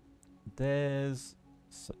 Okay. There's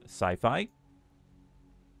Sci-Fi.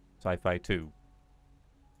 Sci-Fi 2.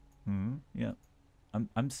 Yeah.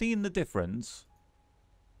 I'm seeing the difference.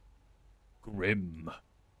 Grim.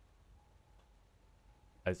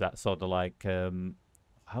 Is that sort of like, how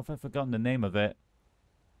have I forgotten the name of it?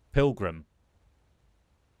 Pilgrim.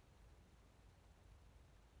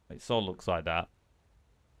 It sort of looks like that.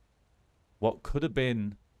 What could have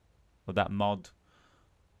been with that mod?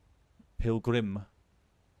 Pilgrim.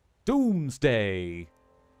 Doomsday.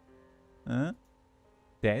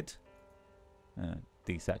 Dead.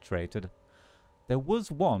 Desaturated. There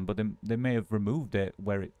was one, but they may have removed it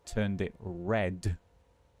where it turned it red.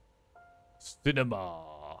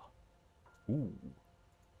 Cinema. Ooh.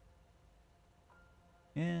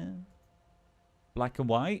 Yeah. Black and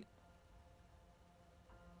white.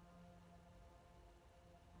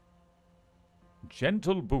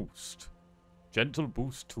 Gentle Boost. Gentle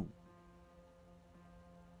Boost 2.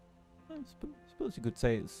 I suppose you could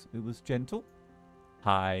say it was gentle.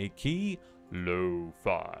 High key.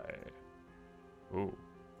 Lo-fi. Oh.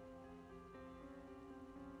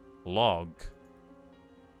 Log.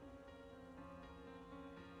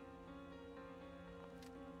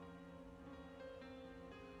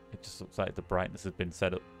 It just looks like the brightness has been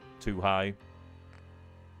set up too high.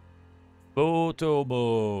 Photo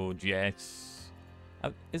mode, yes.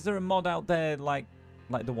 Is there a mod out there like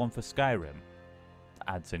the one for Skyrim that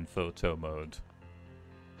adds in photo mode?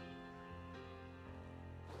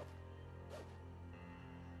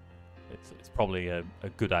 It's probably a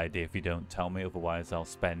good idea if you don't tell me, otherwise I'll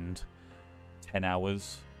spend 10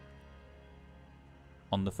 hours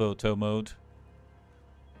on the photo mode.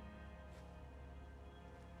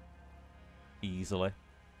 Easily.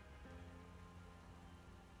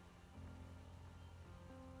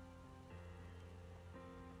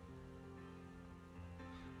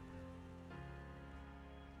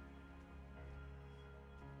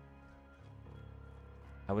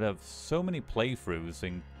 I would have so many playthroughs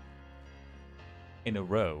in a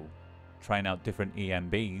row trying out different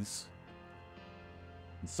EMBs.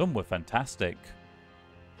 And some were fantastic.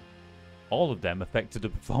 All of them affected the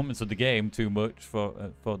performance of the game too much for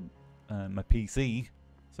my PC.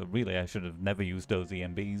 So really I should have never used those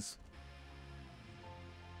EMBs.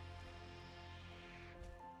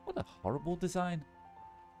 What a horrible design.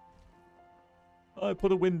 I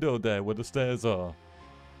put a window there where the stairs are.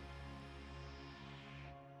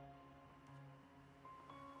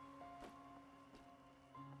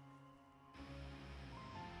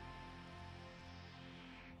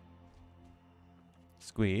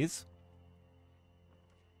 Squeeze.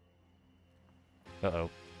 Uh-oh.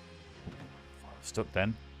 Stuck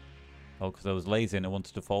then. Oh, because I was lazy and I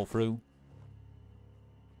wanted to fall through.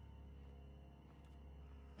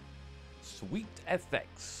 Sweet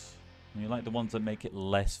FX. You like the ones that make it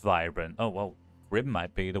less vibrant. Oh, well, Grim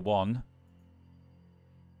might be the one.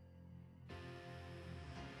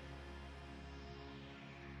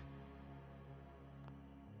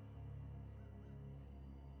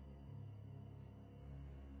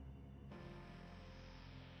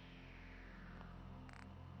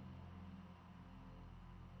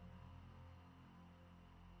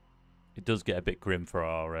 It does get a bit grim for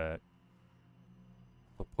our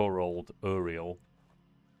for poor old Uriel.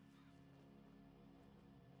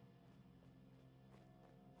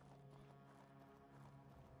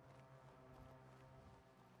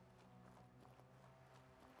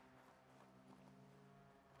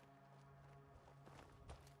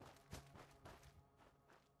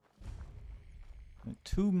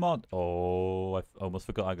 Two mod... Oh, I almost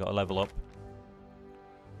forgot I got a level up.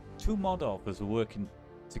 Two mod authors are working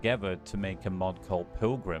together to make a mod called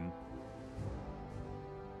Pilgrim,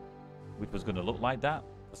 which was going to look like that,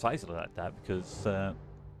 precisely like that, because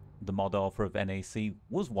the mod author of NAC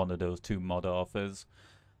was one of those two mod authors.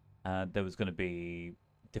 There was going to be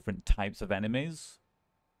different types of enemies.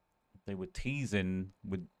 They were teasing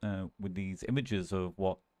with these images of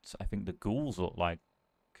what I think the ghouls look like.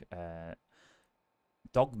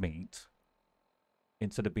 dog meat,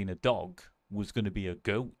 instead of being a dog, was going to be a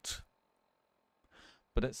goat.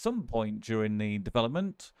 But at some point during the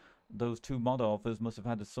development, those two mod authors must have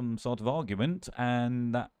had some sort of argument,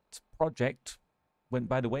 and that project went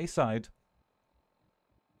by the wayside.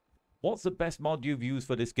 What's the best mod you've used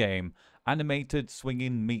for this game? Animated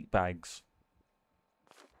swinging meat bags.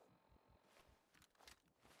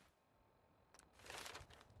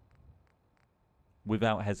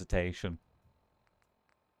 Without hesitation.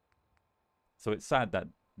 So it's sad that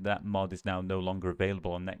that mod is now no longer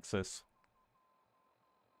available on Nexus.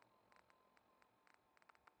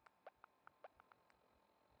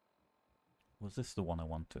 Was this the one I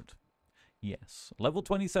wanted? Yes. Level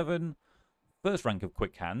 27, first rank of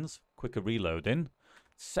quick hands, quicker reloading.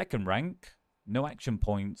 Second rank, no action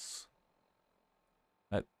points.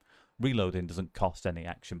 Reloading doesn't cost any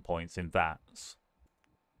action points in VATS.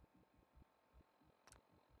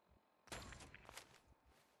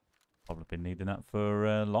 Probably been needing that for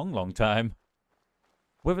a long, long time.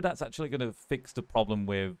 Whether that's actually going to fix the problem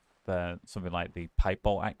with something like the pipe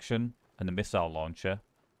ball action and the missile launcher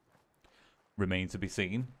remains to be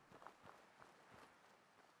seen.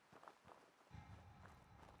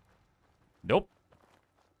 Nope.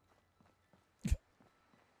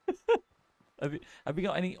 Have you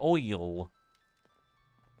got any oil?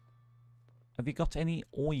 Have you got any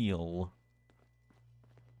oil?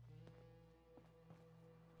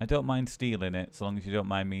 I don't mind stealing it, so long as you don't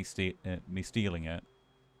mind me stealing it.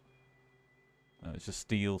 No, it's just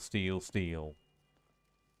steal, steal, steal.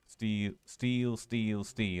 Steal, steal, steal,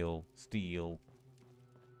 steal, steal.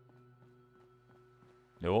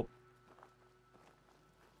 Nope.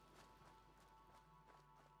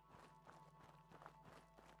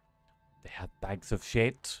 They have bags of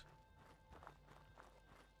shit.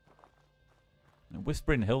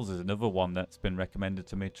 Whispering Hills is another one that's been recommended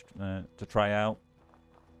to me to try out.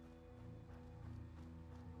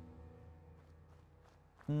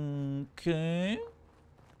 Okay.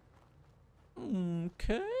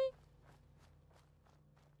 Okay.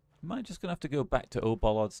 Am I just gonna have to go back to Old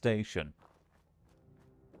Bollard Station?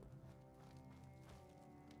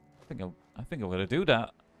 I think I'm gonna do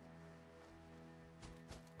that.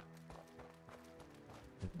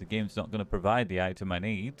 If the game's not gonna provide the item I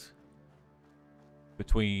need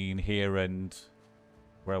between here and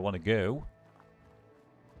where I want to go.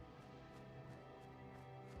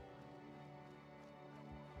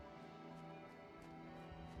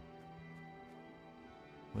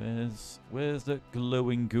 Where's the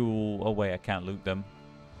glowing ghoul? Oh wait, I can't loot them.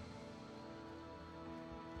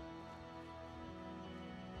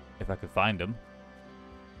 If I could find them.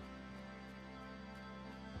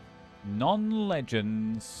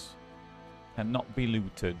 Non-legends cannot be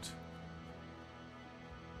looted.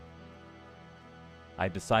 I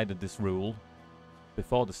decided this rule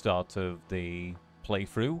before the start of the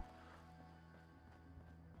playthrough.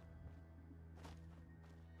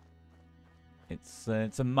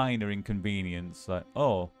 It's a minor inconvenience. Like,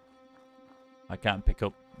 oh, I can't pick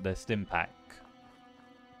up the stim pack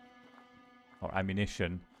or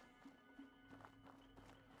ammunition.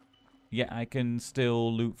 Yeah, I can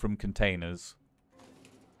still loot from containers.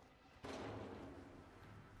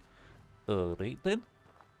 Alright then.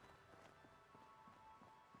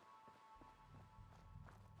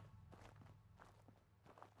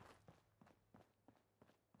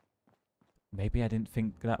 Maybe I didn't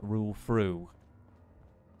think that rule through.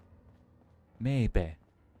 Maybe.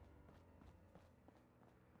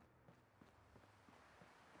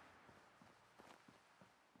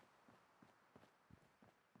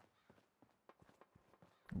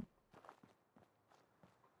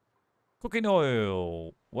 Cooking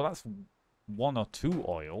oil. Well, that's 1 or 2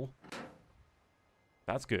 oil.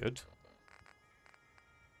 That's good.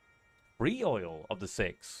 3 oil of the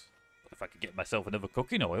 6. If I could get myself another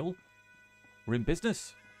cooking oil, we're in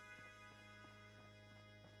business.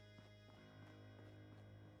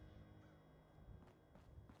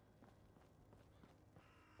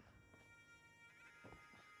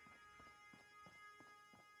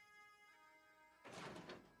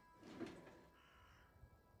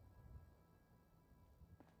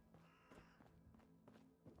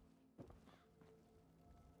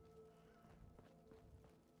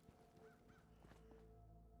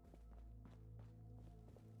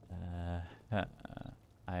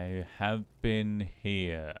 I have been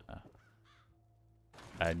here.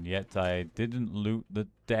 And yet I didn't loot the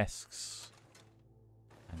desks.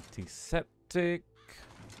 Antiseptic.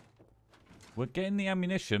 We're getting the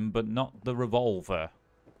ammunition, but not the revolver.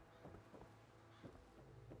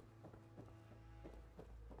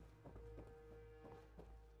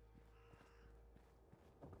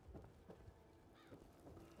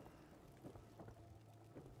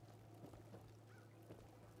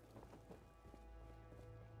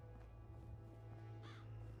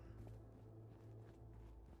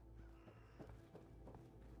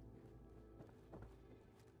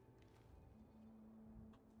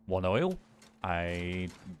 1 oil.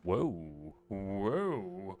 Whoa.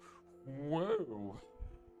 Whoa. Whoa.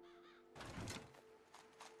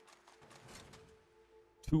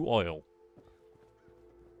 2 oil.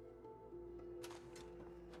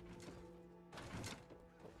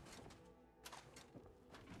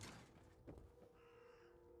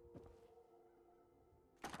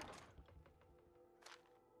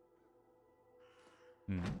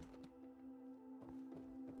 Hmm.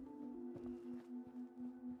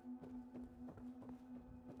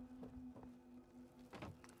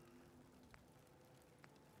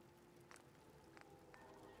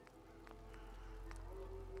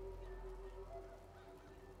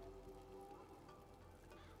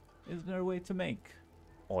 Is there a way to make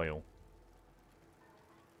oil?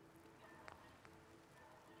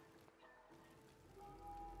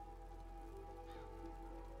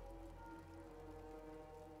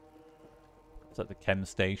 It's at the chem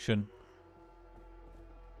station.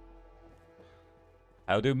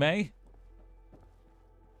 How do, May?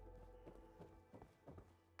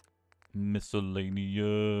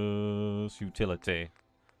 Miscellaneous utility.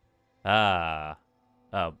 Ah.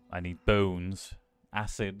 Oh, I need bones.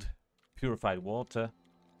 Acid. Purified water.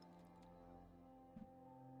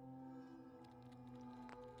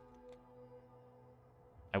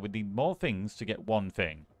 I would need more things to get one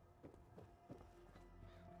thing.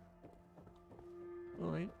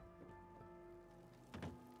 Alright.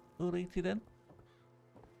 Alrighty then.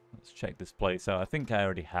 Let's check this place out. I think I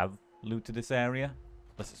already have looted this area.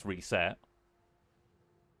 Unless it's reset.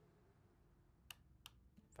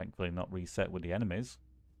 Thankfully not reset with the enemies.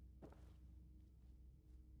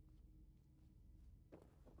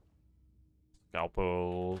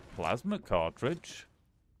 Scalpel plasma cartridge.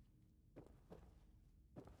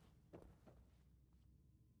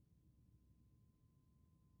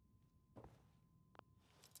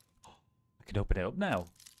 I can open it up now.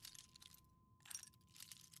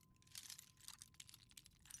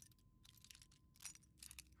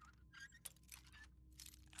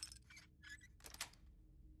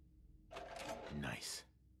 Nice.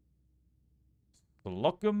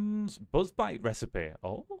 Slocum's Buzzbite recipe.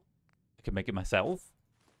 Oh, I can make it myself.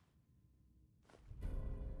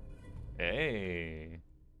 Hey.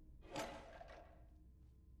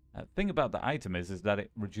 The thing about the item is that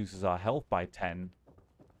it reduces our health by 10.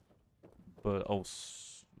 But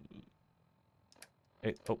also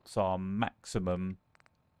it ups our maximum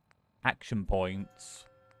action points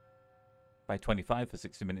by 25 for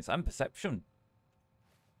 60 minutes and perception.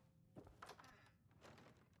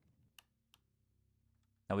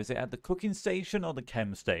 Now, is it at the cooking station or the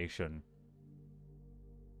chem station?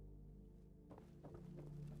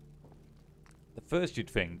 At first you'd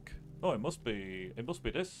think, oh, it must be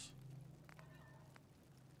this.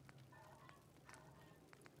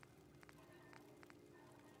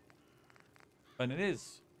 And it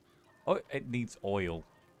is. Oh, it needs oil.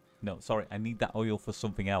 No, sorry, I need that oil for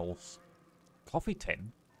something else. Coffee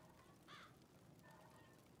tin?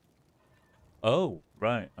 Oh,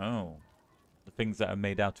 right, oh. The things that are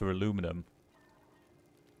made out of aluminum.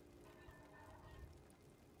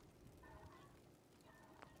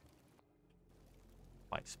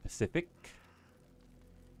 Quite specific.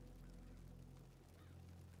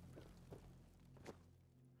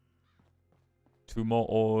 Two more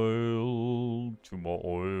oil. Two more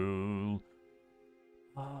oil.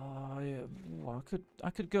 Yeah, well,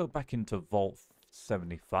 I could go back into Vault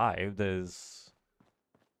 75. There's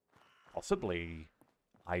possibly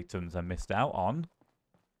items I missed out on.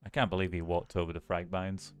 I can't believe he walked over the frag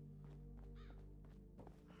mines.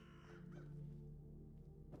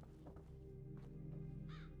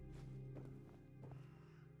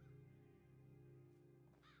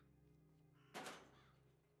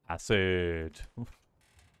 Acid.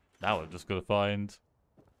 Now I'm just gonna find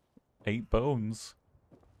 8 bones.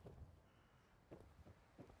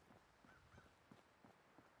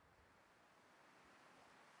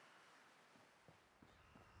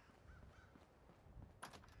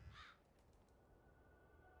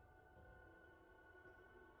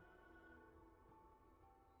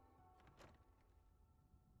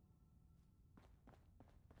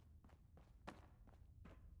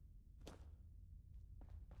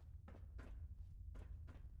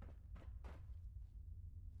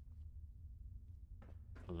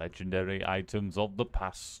 Legendary items of the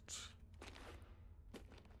past.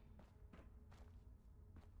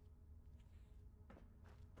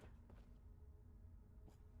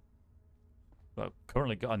 Well,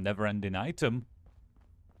 currently got a never-ending item.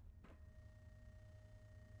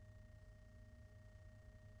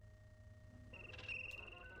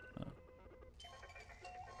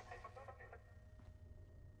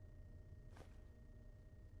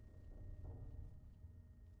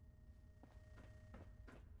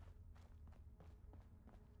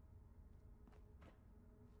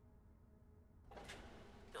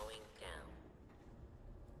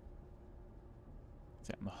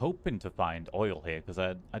 See, I'm hoping to find oil here because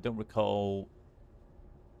I don't recall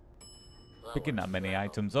picking that many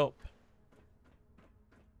items up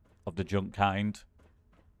of the junk kind.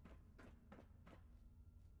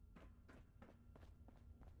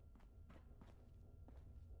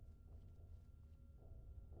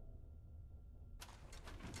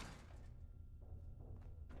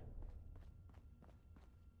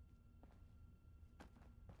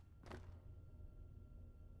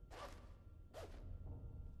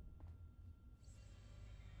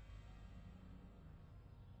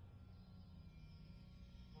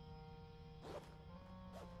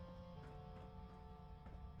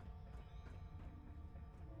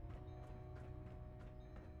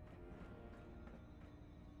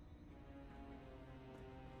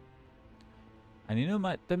 And you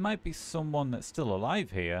know, there might be someone that's still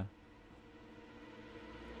alive here.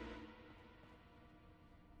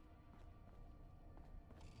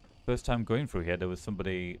 First time going through here, there was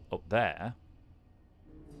somebody up there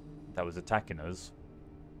that was attacking us.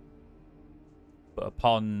 But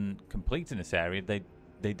upon completing this area,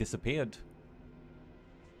 they disappeared.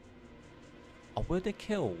 Or were they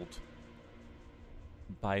killed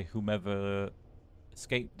by whomever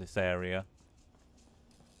escaped this area?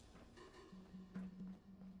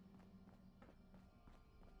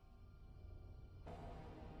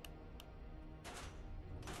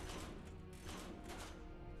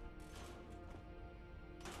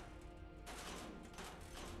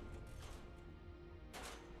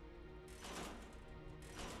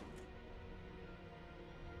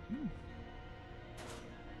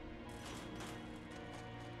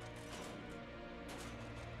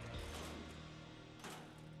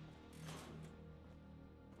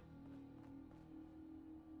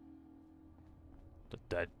 The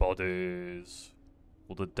dead bodies.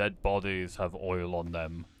 Will the dead bodies have oil on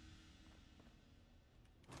them?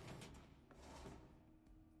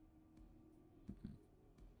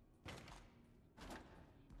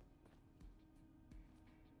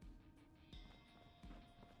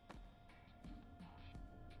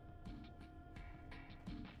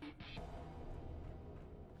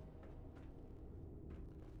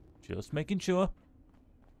 Just making sure.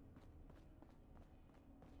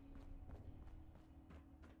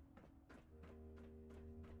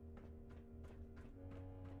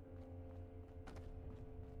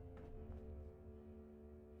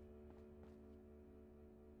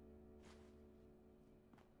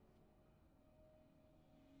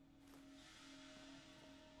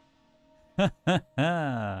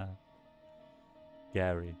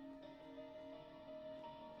 Gary.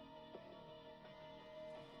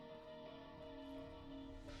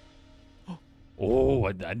 Oh,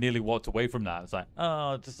 I nearly walked away from that. It's like,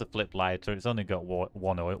 oh, just a flip lighter. It's only got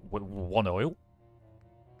one oil. One oil.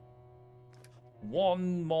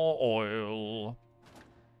 One more oil.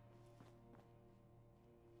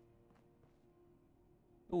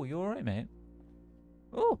 Oh, you alright, mate?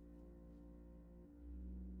 Oh.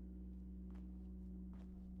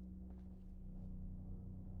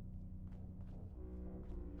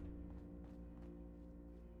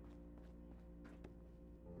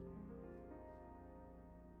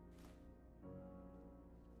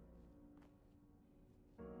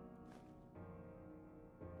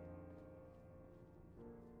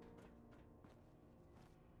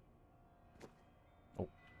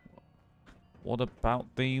 What about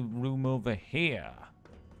the room over here?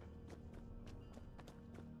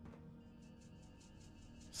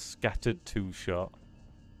 Scattered two-shot.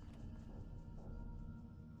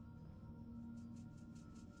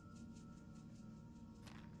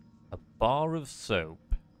 A bar of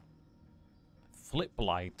soap. Flip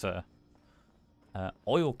lighter.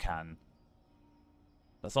 Oil can.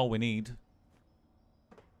 That's all we need.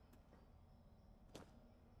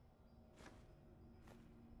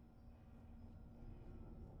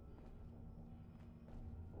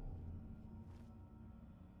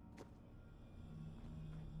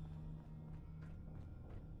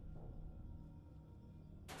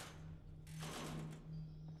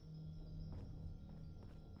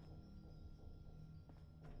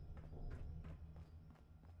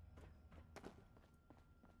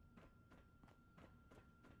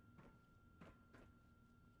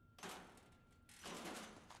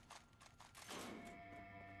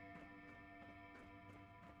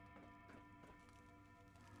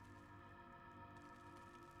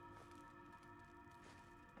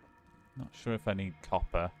 Not sure if I need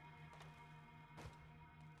copper.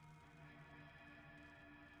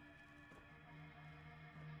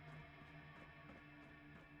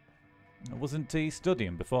 Wasn't he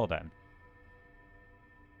studying before then?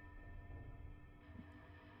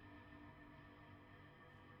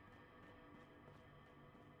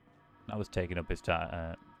 That was taking up his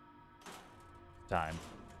time.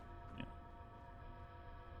 Yeah.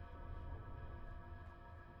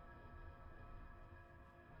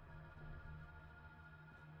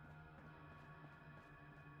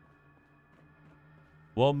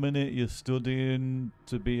 1 minute you're studying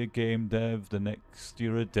to be a game dev, the next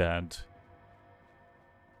you're a dad.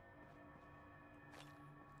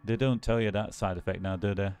 They don't tell you that side effect now,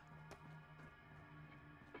 do they?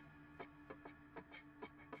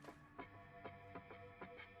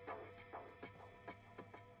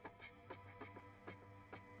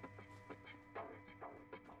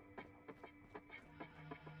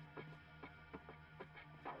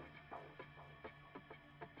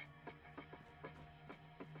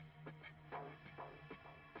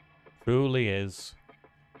 Truly is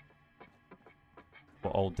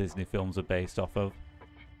what all Disney films are based off of.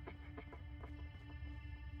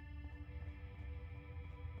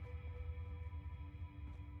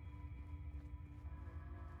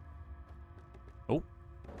 Oh.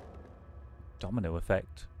 Domino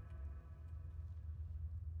effect.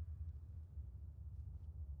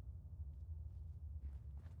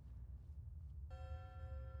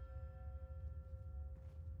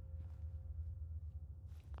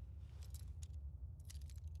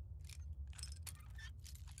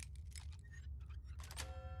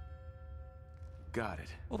 Got it.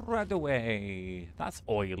 Right away. That's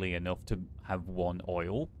oily enough to have one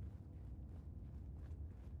oil.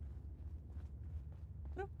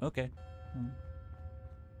 Oh, okay.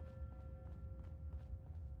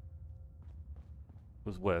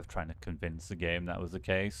 Was worth trying to convince the game that was the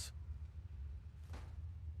case.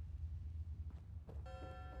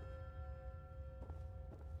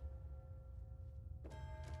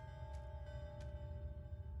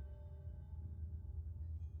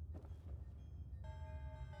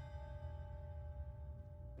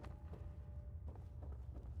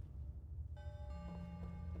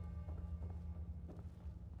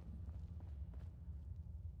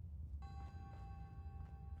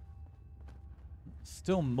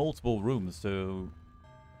 Still multiple rooms to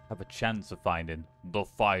have a chance of finding the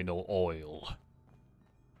final oil.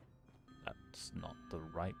 That's not the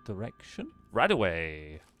right direction. Right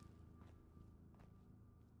away.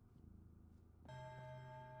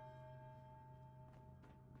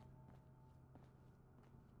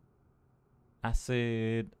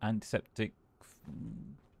 Acid, antiseptic.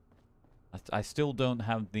 I still don't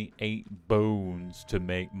have the 8 bones to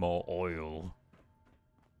make more oil.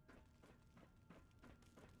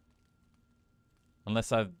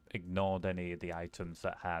 Unless I've ignored any of the items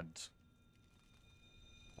that had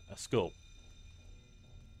a skull.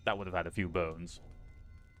 That would have had a few bones.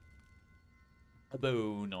 A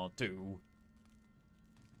bone or two.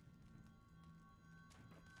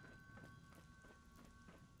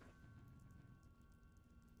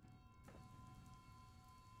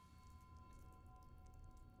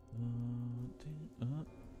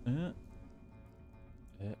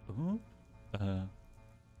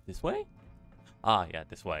 This way? Ah, yeah,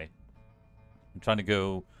 this way. I'm trying to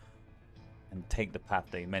go and take the path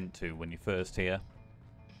they meant to when you first hear.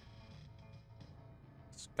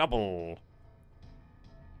 Scubble!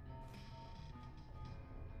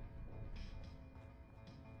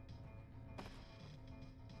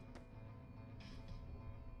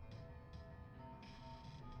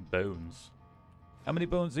 Bones. How many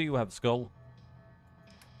bones do you have, Skull?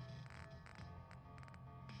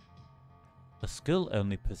 A skull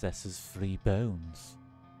only possesses 3 bones.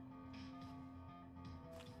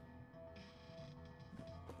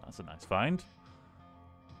 That's a nice find.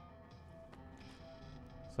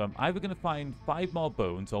 So I'm either going to find 5 more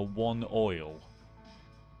bones or 1 oil.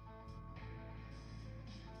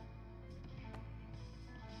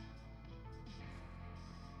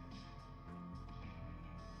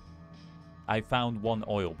 I found 1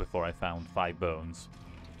 oil before I found 5 bones.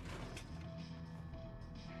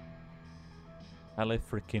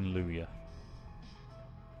 Hallelujah.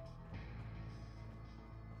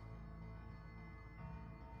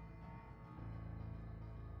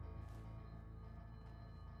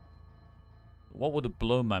 What would have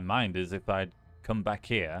blown my mind is if I'd come back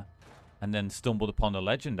here and then stumbled upon a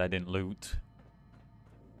legend I didn't loot.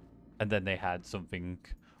 And then they had something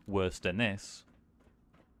worse than this.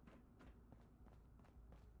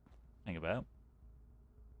 Think about.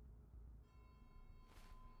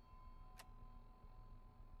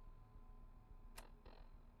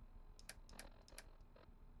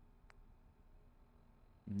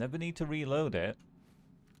 Never need to reload it.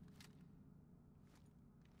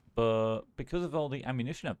 But because of all the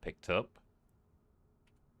ammunition I've picked up...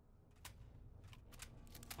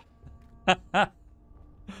 I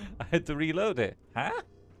had to reload it. Huh?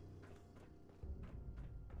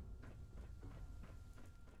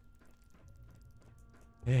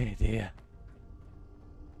 Hey dear.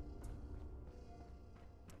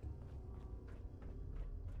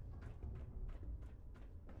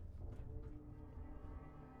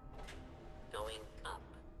 Going up.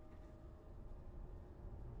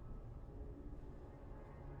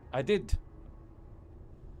 I did.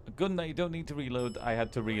 A gun that you don't need to reload, I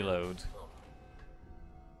had to reload.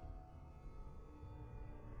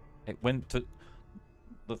 It went to...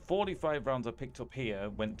 The 45 rounds I picked up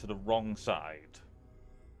here went to the wrong side.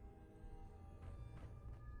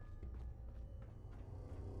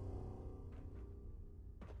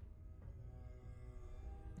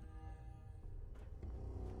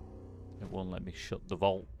 It won't let me shut the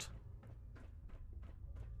vault.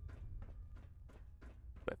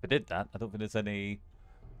 But if I did that, I don't think there's any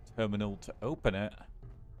terminal to open it.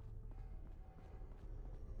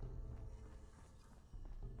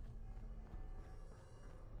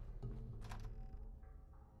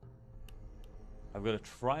 I'm going to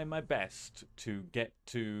try my best to get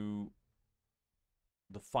to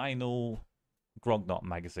the final Grognot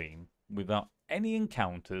magazine without any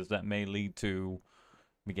encounters that may lead to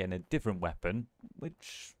me getting a different weapon,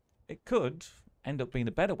 which it could end up being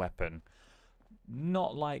a better weapon.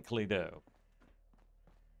 Not likely though.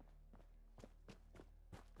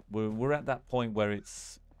 We're at that point where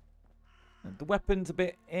it's... The weapon's a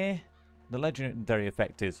bit eh. The legendary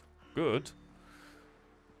effect is good.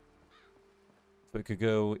 So it could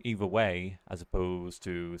go either way, as opposed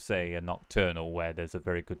to, say, a Nocturnal, where there's a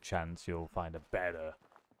very good chance you'll find a better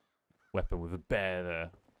weapon with a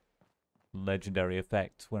better legendary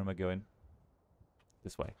effect. Where am I going?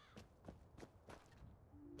 This way.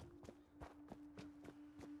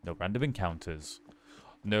 No random encounters.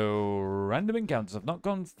 No random encounters. I've not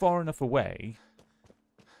gone far enough away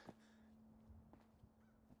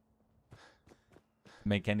to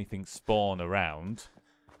make anything spawn around.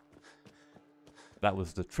 That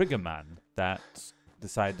was the Trigger Man that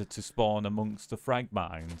decided to spawn amongst the frag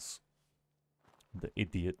mines. The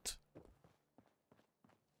idiot.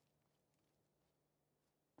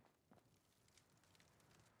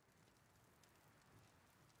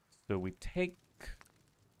 So we take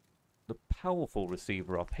the powerful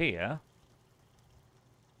receiver up here.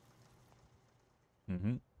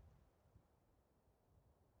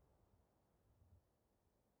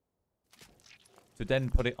 To then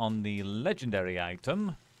put it on the legendary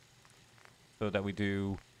item. So that we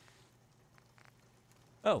do...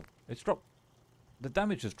 Oh, it's dropped. The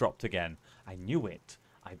damage has dropped again. I knew it.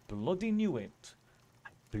 I bloody knew it. I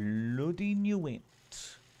bloody knew it.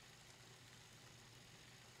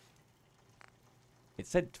 It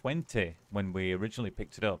said 20 when we originally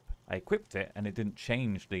picked it up. I equipped it and it didn't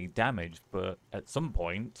change the damage, but at some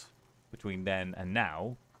point between then and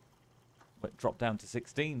now, it dropped down to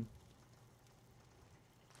 16.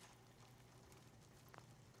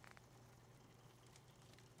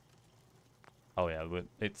 Oh yeah,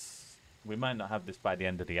 we might not have this by the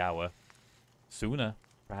end of the hour. Sooner,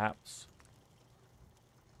 perhaps.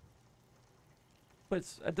 But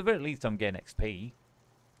at the very least I'm getting XP.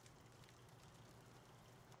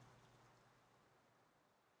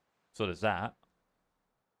 So there's that.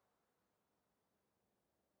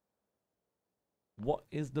 What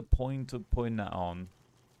is the point of putting that on?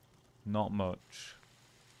 Not much.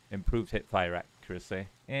 Improved hipfire accuracy.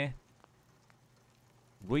 Eh.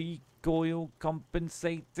 Recoil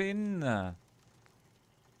compensating? Nah.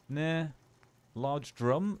 Large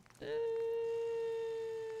drum?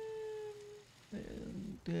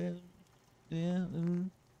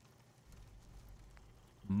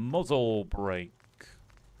 Muzzle brake.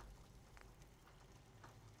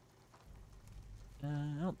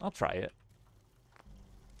 I'll try it.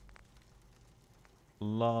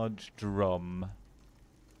 Large drum.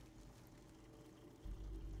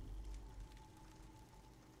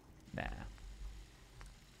 Nah.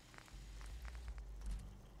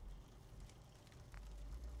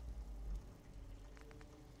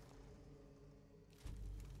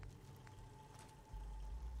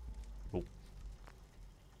 Oh.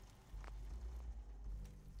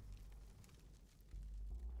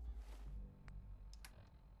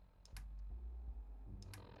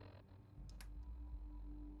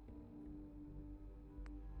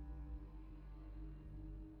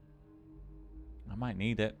 I might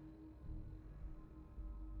need it.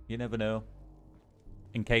 You never know.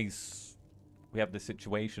 In case we have this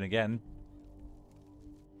situation again.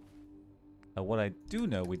 Now what I do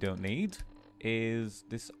know we don't need is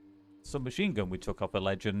this submachine gun we took off a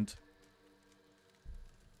legend.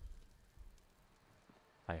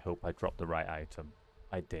 I hope I dropped the right item.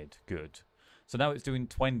 I did. Good. So now it's doing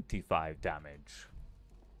 25 damage.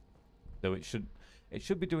 Though it should... It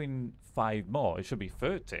should be doing 5 more. It should be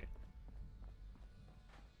 30.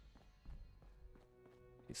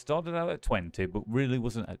 It started out at 20, but really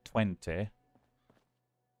wasn't at 20.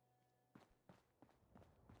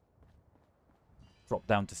 Drop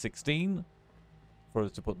down to 16 for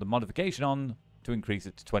us to put the modification on to increase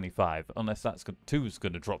it to 25. Unless that's 2's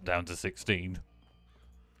going to drop down to 16.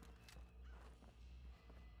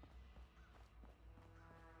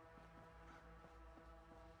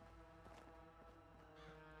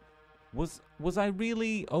 Was I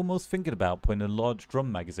really almost thinking about putting a large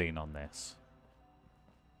drum magazine on this?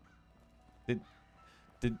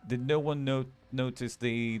 Did no one notice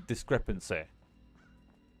the discrepancy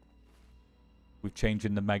with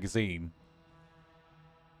changing the magazine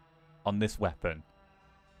on this weapon?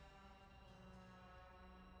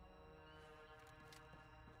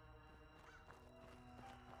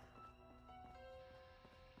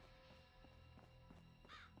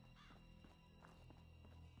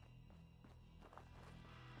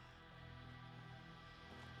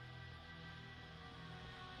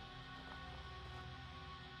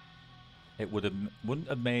 It wouldn't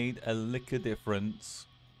have made a lick of difference.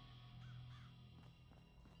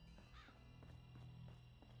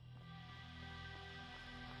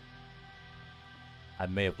 I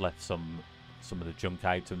may have left some of the junk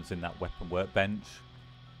items in that weapon workbench.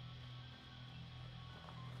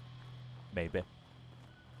 Maybe.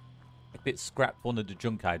 If it scrapped one of the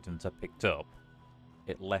junk items I picked up,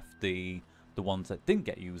 it left the ones that didn't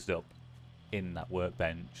get used up in that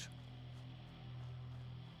workbench.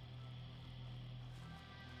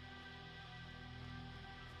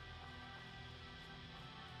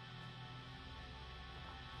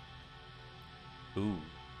 Ooh.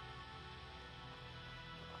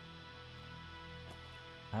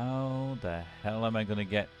 How the hell am I going to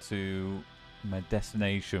get to my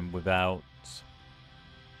destination without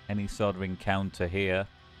any sort of encounter here?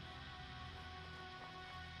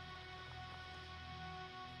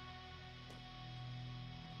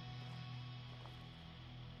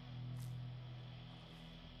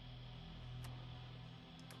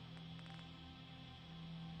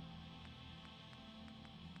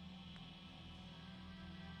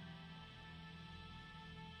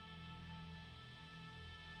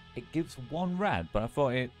 It gives 1 rad, but I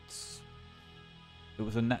thought it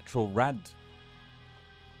was a natural rad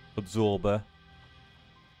absorber.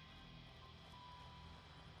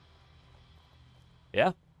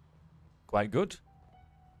 Yeah, quite good.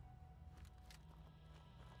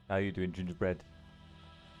 How are you doing, Gingerbread?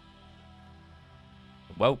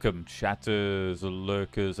 Welcome, chatters,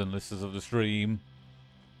 lurkers, and listeners of the stream.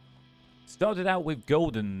 Started out with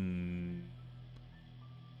golden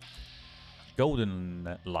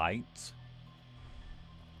light.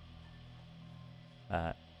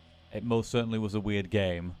 It most certainly was a weird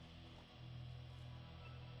game.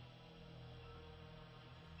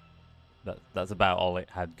 That's about all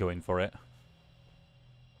it had going for it.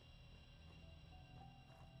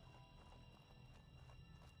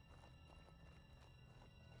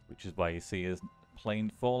 Which is why you see us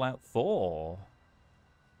playing Fallout 4.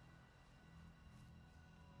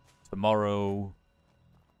 Tomorrow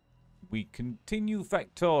we continue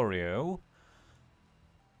Factorio,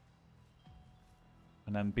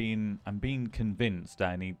 and I'm being convinced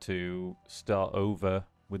I need to start over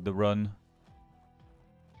with the run.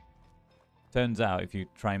 Turns out if you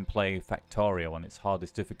try and play Factorio on its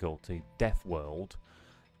hardest difficulty, Death World,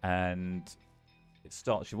 and it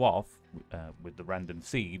starts you off with the random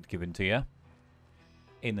seed given to you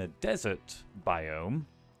in a desert biome,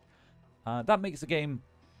 that makes the game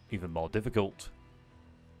even more difficult,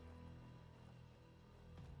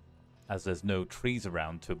 as there's no trees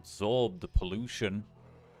around to absorb the pollution.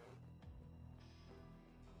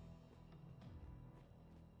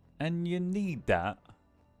 And you need that.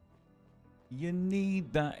 You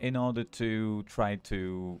need that in order to try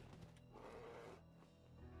to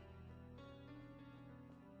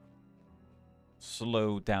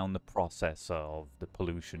slow down the process of the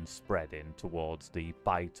pollution spreading towards the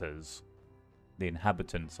biters, the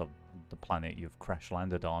inhabitants of the planet you've crash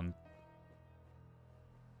landed on.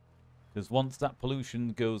 Because once that pollution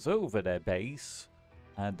goes over their base,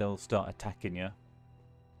 they'll start attacking you.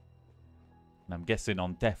 And I'm guessing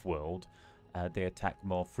on Death World, they attack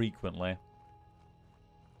more frequently.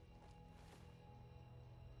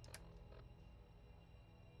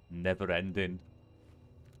 Never ending.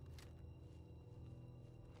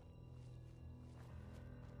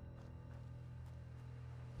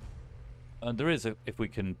 And there is, if we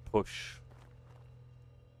can push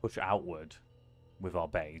outward with our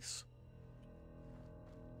base.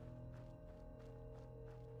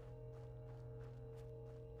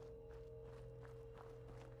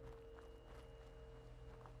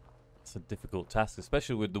 That's a difficult task,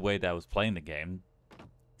 especially with the way that I was playing the game.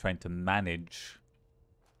 Trying to manage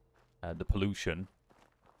the pollution.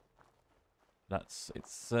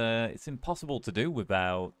 It's impossible to do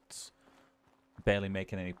without barely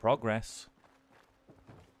making any progress.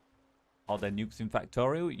 Are there nukes in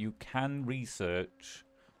Factorio? You can research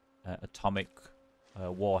atomic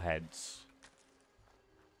warheads.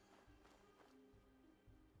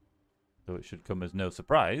 So it should come as no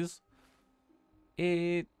surprise.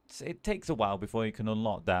 It takes a while before you can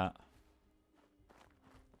unlock that.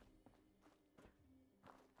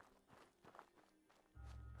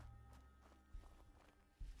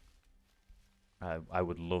 I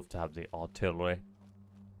would love to have the artillery.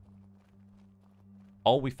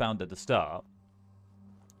 All we found at the start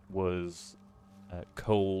was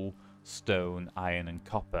coal, stone, iron, and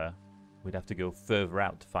copper. We'd have to go further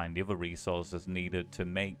out to find the other resources needed to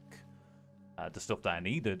make the stuff that I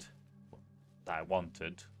needed, that I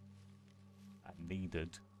wanted, I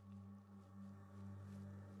needed.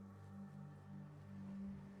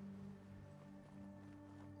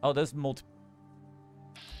 Oh, there's multiplayer.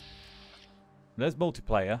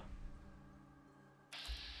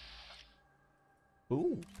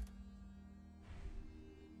 Ooh.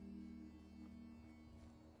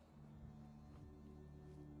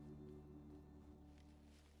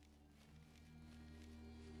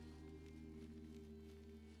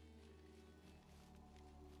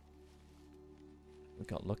 We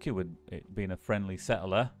got lucky with it being a friendly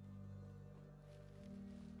settler.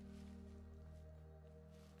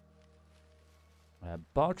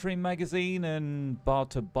 Bartering magazine and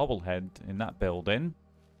barter bobblehead in that building.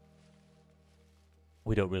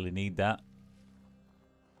 We don't really need that.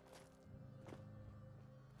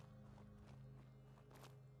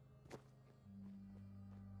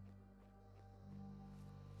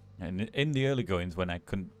 And in the early goings, when I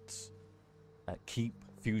couldn't keep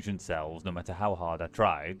fusion cells, no matter how hard I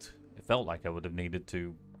tried, it felt like I would have needed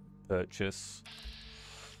to purchase.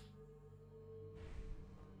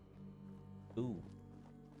 Ooh.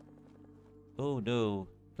 Oh no.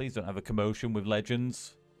 Please don't have a commotion with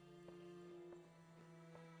legends.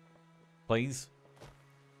 Please.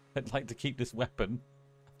 I'd like to keep this weapon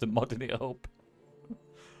after modding it up.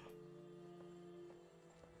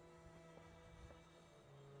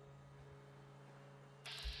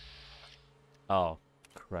 Oh,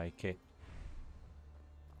 crikey.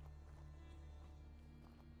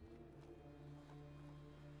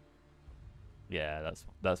 Yeah,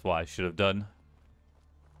 that's what I should have done.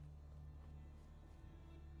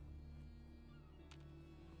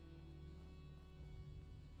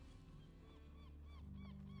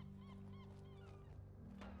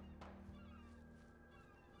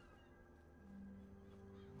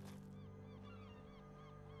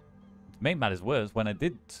 To make matters worse, when I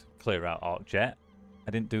did clear out ArcJet,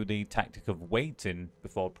 I didn't do the tactic of waiting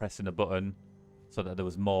before pressing a button so that there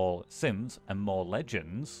was more sims and more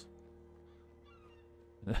legends.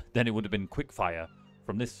 Then it would have been quickfire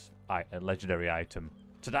from this legendary item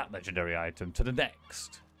to that legendary item to the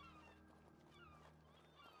next.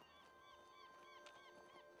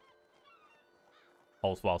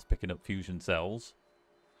 Also whilst picking up fusion cells.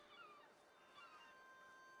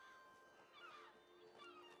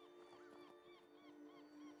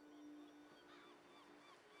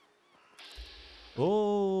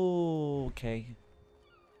 Oh, okay.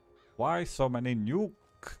 Why so many nuke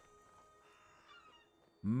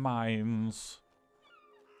mines?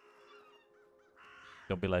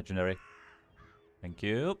 Don't be legendary. Thank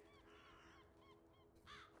you.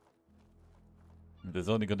 There's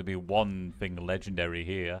only going to be one thing legendary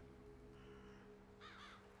here.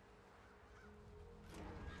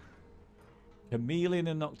 Chameleon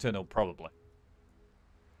and Nocturnal, probably.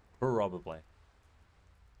 Probably.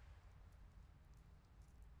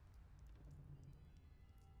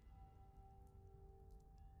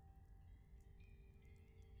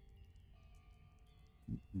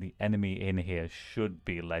 The enemy in here should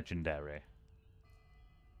be legendary.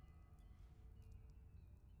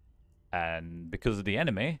 And because of the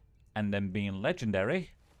enemy, and them being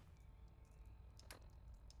legendary,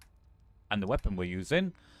 and the weapon we're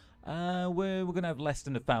using, we're going to have less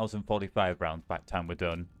than 1,045 rounds by the time we're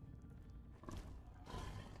done.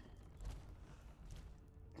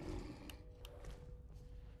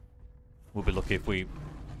 We'll be lucky if we...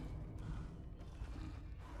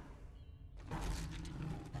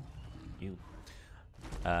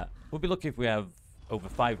 we'll be lucky if we have over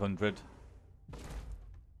 500.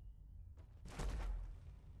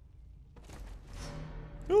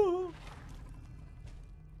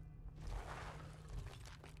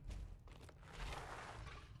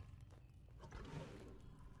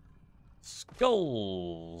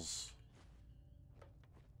 Skulls.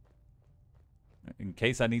 in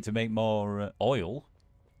case I need to make more oil,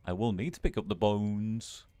 I will need to pick up the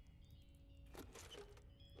bones.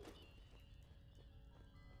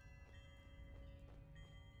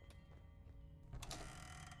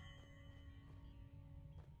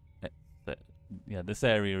 Yeah, this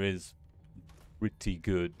area is pretty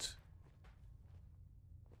good.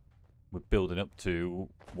 We're building up to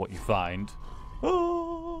what you find.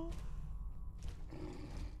 Oh!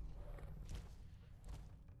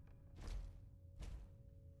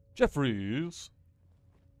 Jeffries.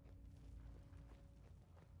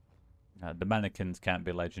 The mannequins can't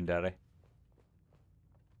be legendary.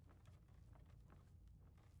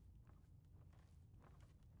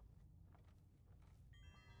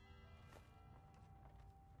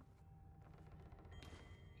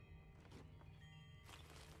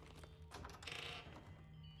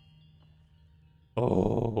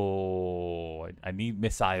 Oh, I need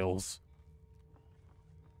missiles.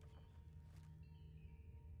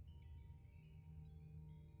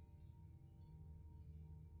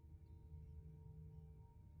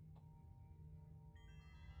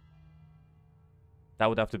 That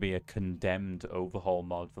would have to be a condemned overhaul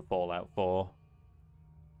mod for Fallout 4.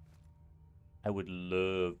 I would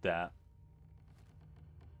love that.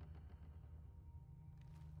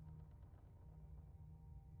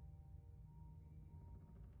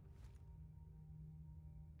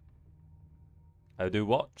 I do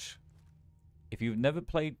watch. If you've never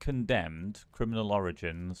played Condemned, Criminal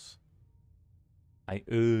Origins, I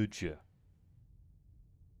urge you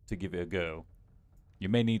to give it a go. You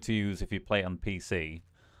may need to use, if you play on PC,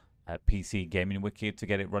 PC Gaming Wiki to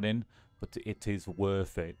get it running, but it is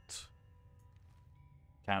worth it.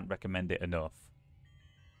 Can't recommend it enough.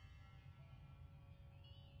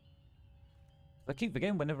 I keep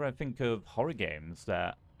forgetting whenever I think of horror games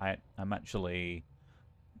that I'm actually...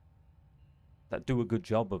 that do a good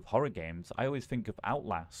job of horror games. I always think of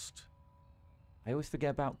Outlast. I always forget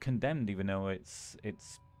about Condemned, even though it's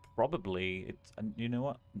probably, and you know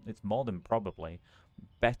what? It's more than probably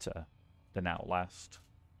better than Outlast.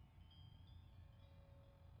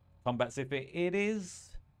 Combat's iffy. It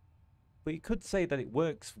is, but you could say that it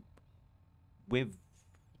works with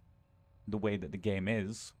the way that the game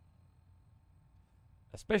is.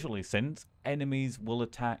 Especially since enemies will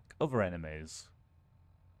attack other enemies.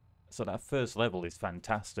 So that first level is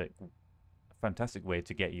fantastic. A fantastic way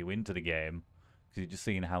to get you into the game. Because you're just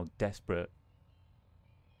seeing how desperate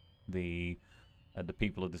the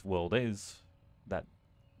people of this world is. That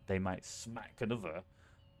they might smack another,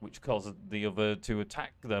 which causes the other to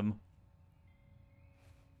attack them.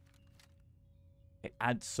 It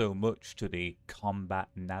adds so much to the combat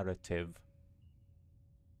narrative.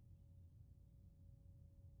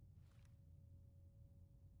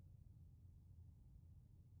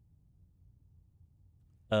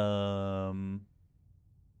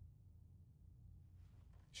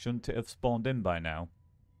 Shouldn't it have spawned in by now?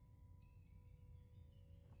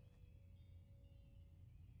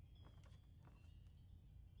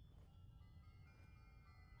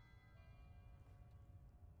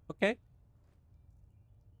 Okay.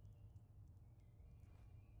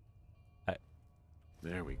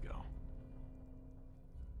 There we go.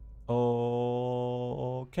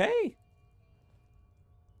 Okay.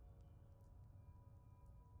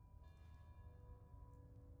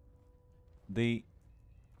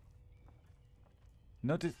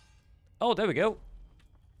 Notice. Oh, there we go.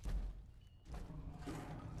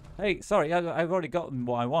 Hey, sorry, I've already gotten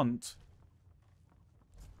what I want.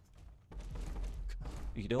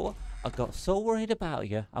 You know what? I got so worried about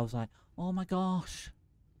you. I was like, oh my gosh.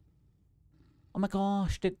 Oh my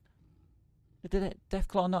gosh, did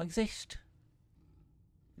Deathclaw not exist?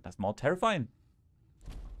 That's more terrifying.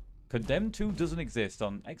 Condemned 2 doesn't exist.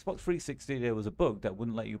 On Xbox 360, there was a bug that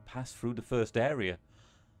wouldn't let you pass through the first area.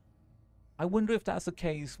 I wonder if that's the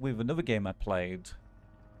case with another game I played,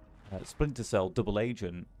 Splinter Cell Double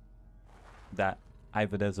Agent, that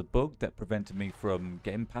either there's a bug that prevented me from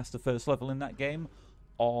getting past the first level in that game,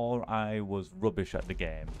 or I was rubbish at the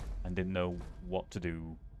game and didn't know what to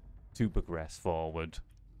do to progress forward.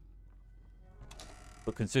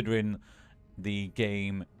 But considering the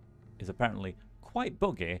game is apparently quite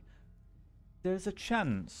buggy, there's a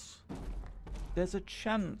chance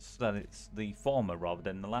that it's the former rather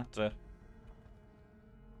than the latter.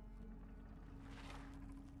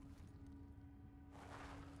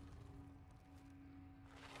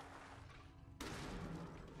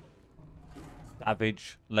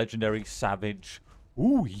 Savage, legendary Savage.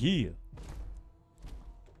 Ooh, yeah.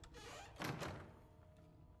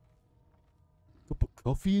 Cup of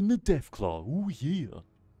coffee in the Deathclaw. Ooh, yeah.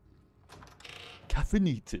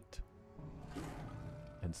 Caffeinated.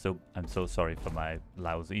 I'm so sorry for my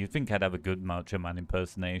lousy. You'd think I'd have a good Macho Man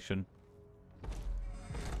impersonation.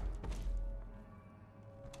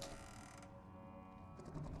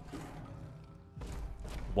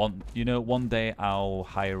 One day I'll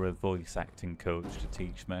hire a voice acting coach to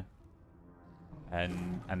teach me,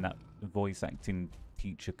 and that voice acting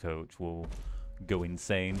teacher coach will go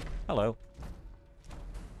insane. Hello.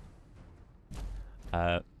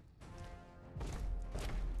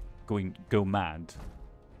 Go mad,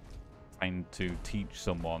 trying to teach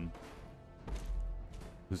someone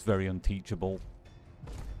who's very unteachable.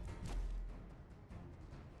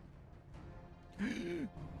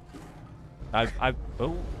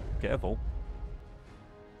 Oh, careful.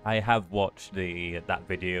 I have watched that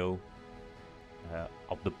video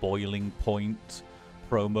of the boiling point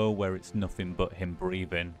promo where it's nothing but him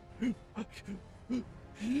breathing.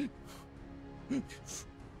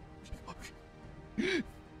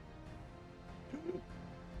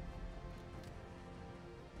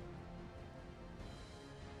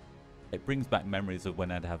 It brings back memories of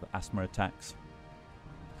when I'd have asthma attacks.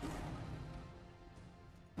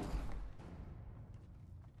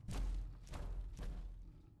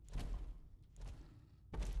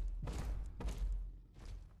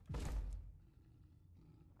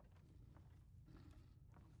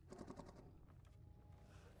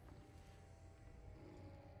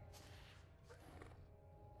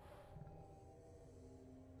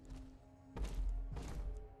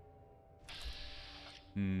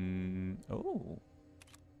 Oh.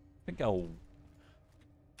 I think I'll...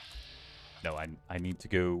 No, I need to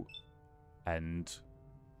go and...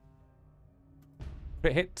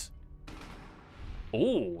 Crit hit.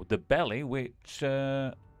 Oh, the belly, which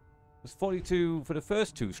was 42 for the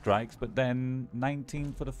first 2 strikes, but then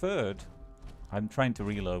 19 for the third. I'm trying to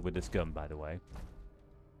reload with this gun, by the way.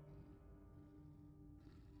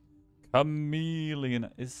 Chameleon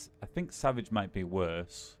is... I think Savage might be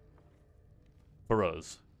worse. For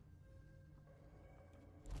us.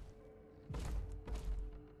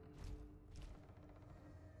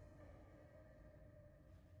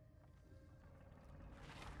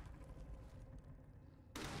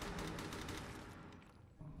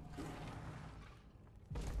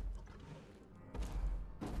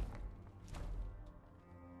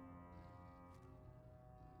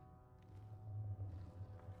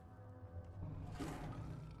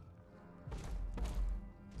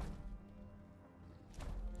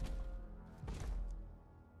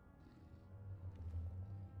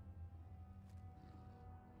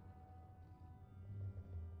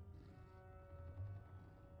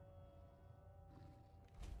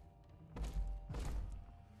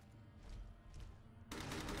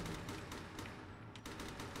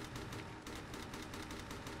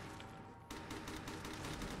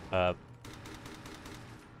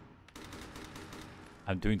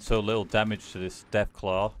 I'm doing so little damage to this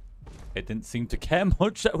Deathclaw. It didn't seem to care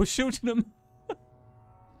much that I was shooting him.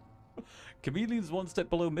 Chameleon's 1 step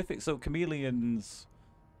below Mythic, so Chameleon's...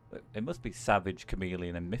 It must be Savage,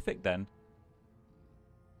 Chameleon, and Mythic then.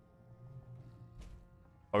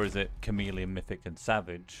 Or is it Chameleon, Mythic, and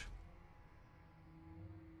Savage?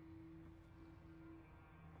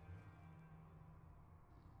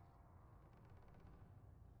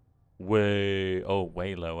 Way... Oh,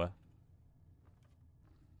 way lower.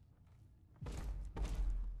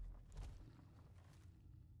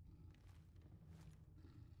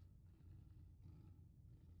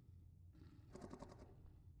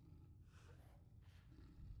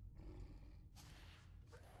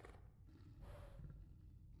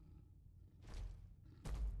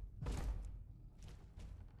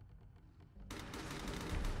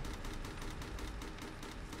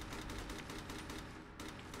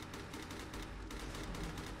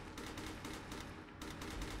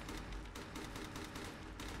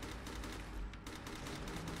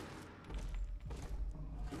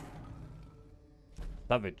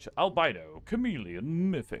 Savage, Albino,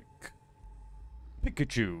 Chameleon, Mythic,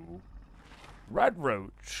 Pikachu,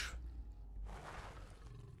 Radroach.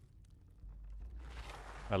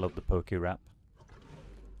 I love the Poke Rap.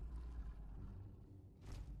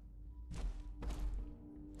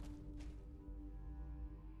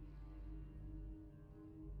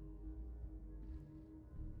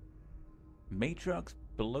 Matriarchs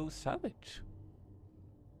below Savage.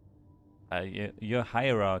 Your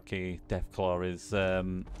hierarchy, Deathclaw, is a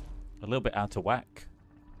little bit out of whack.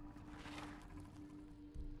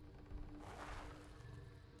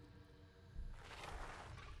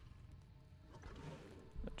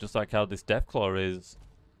 Just like how this Deathclaw is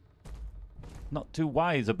not too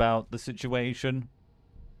wise about the situation.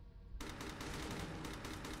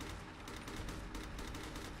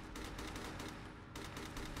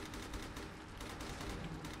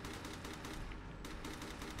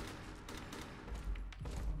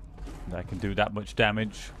 I can do that much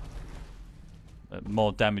damage.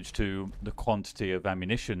 More damage to the quantity of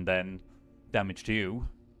ammunition than damage to you.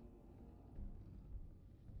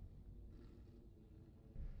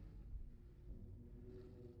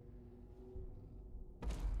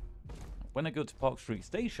 When I go to Park Street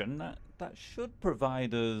Station, that should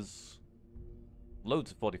provide us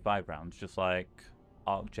loads of 45 rounds, just like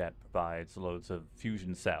ArcJet provides loads of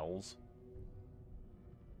fusion cells.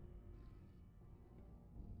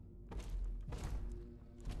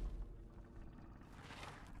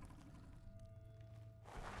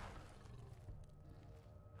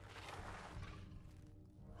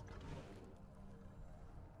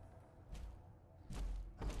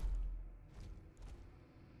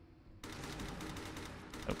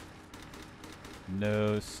 Oh.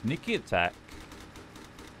 No sneaky attack.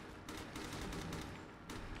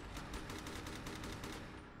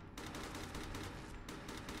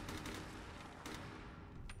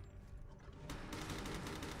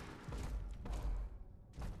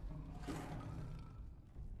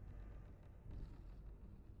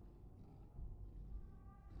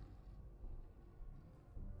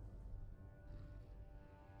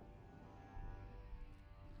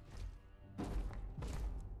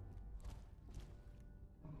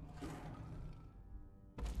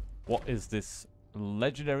 What is this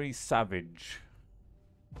legendary savage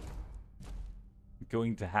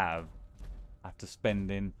going to have after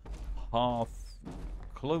spending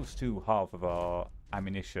close to half of our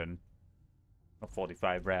ammunition of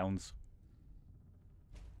 45 rounds?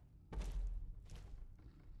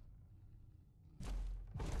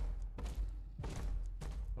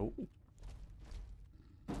 Oh.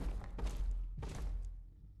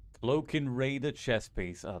 Cloaking Raider chest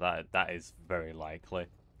piece. Oh, that is very likely.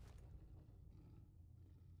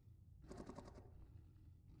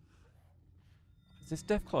 Is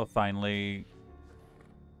this Deathclaw finally...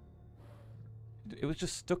 It was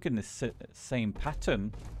just stuck in this same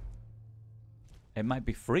pattern. It might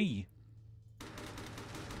be free.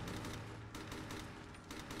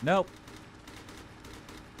 Nope.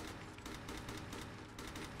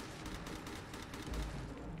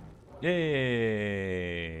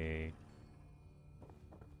 Yay!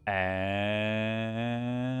 And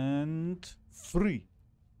 3,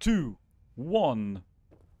 2, 1.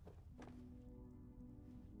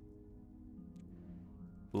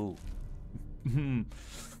 Ooh.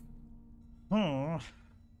 Well,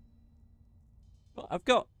 I've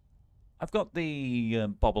got the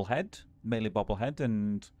bobblehead, melee bobblehead,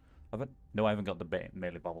 and I haven't got the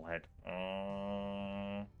melee bobblehead.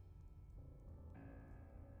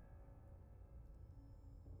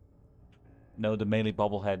 No, the melee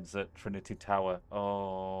bobblehead's at Trinity Tower.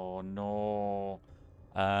 Oh no.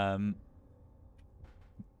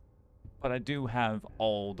 But I do have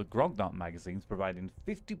all the Grognard magazines providing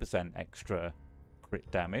 50% extra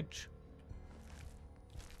crit damage.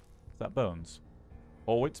 Is that bones?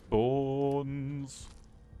 Oh, it's bones.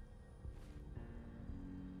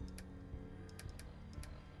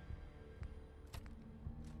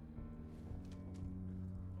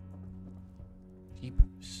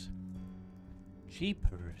 Jeepers.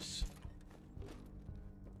 Jeepers.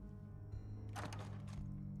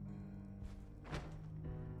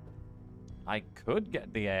 I could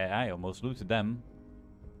get the AI. I almost looted them.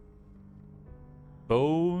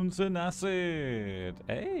 Bones and acid.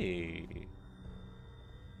 Hey.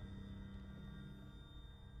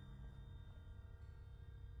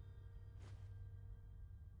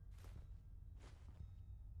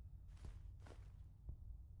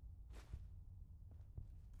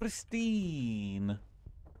 Pristine.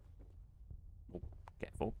 Oh,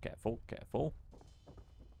 careful, careful, careful.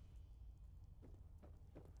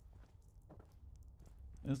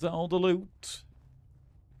 Is that all the loot?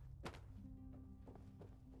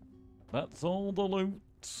 That's all the loot.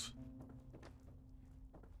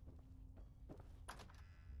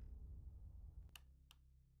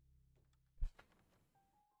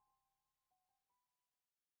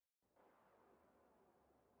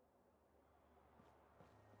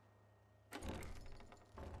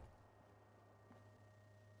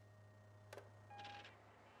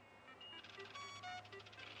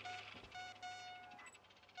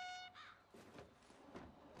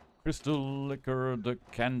 Crystal liquor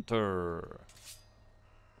decanter.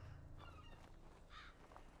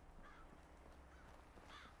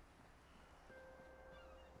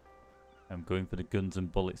 I'm going for the Guns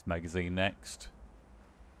and Bullets magazine next.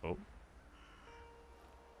 Oh.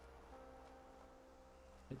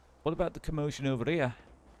 What about the commotion over here?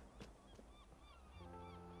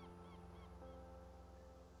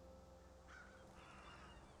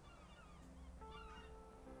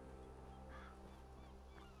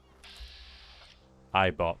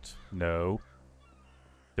 iBot. No.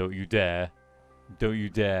 Don't you dare. Don't you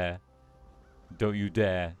dare. Don't you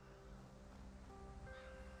dare.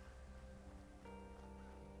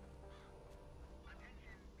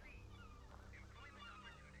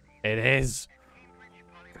 It is.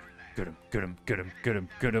 Get him, get him, get him, get him,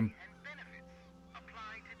 get him.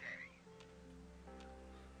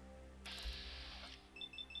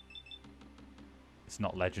 It's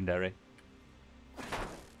not legendary.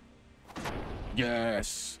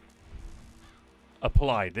 Yes.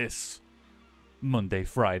 Apply this. Monday,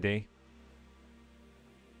 Friday.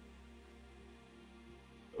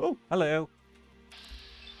 Oh, hello.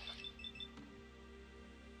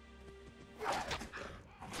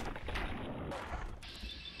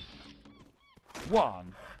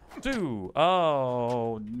 One, two.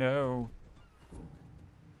 Oh, no.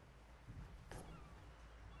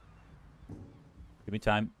 Give me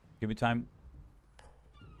time. Give me time.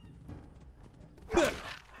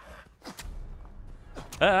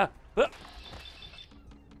 Ah!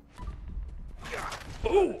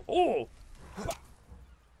 Oh! Oh!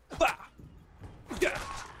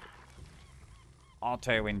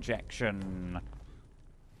 Auto injection.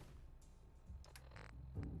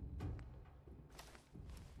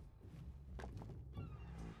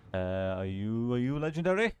 Are you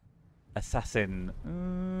legendary? Assassin.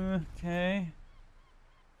 Okay.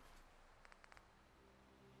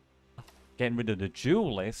 Getting rid of the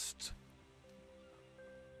duelist.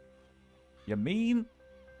 You mean?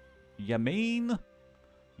 You mean?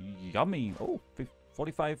 Yummy. Oh,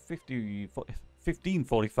 45, 50, 15,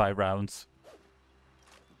 45 rounds.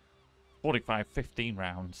 45, 15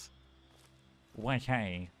 rounds. Why,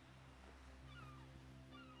 hey.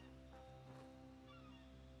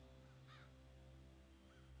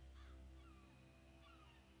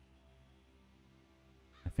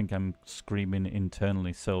 I think I'm screaming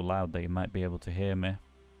internally so loud that you might be able to hear me.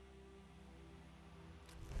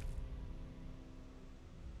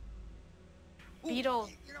 Beetle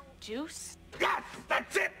juice? Yes,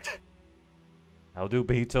 that's it! How do,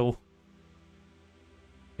 Beetle?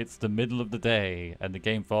 It's the middle of the day, and the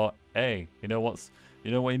game thought, hey, you know what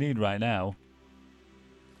you need right now?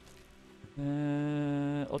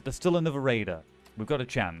 Oh, there's still another raider. We've got a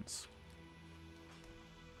chance.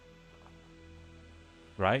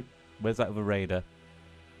 Right? Where's that other raider?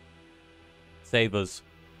 Save us.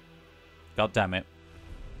 God damn it.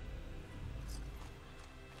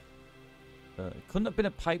 It couldn't have been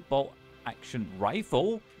a pipe bolt action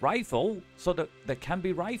rifle. Rifle? So that there can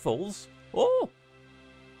be rifles. Oh!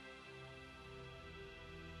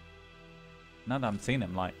 Now that I'm seeing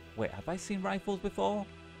him, like, wait, have I seen rifles before?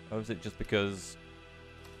 Or is it just because...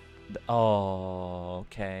 Oh,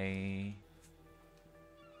 okay.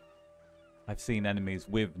 I've seen enemies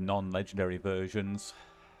with non-legendary versions.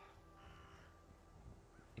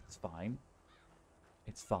 It's fine.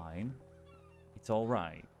 It's fine. It's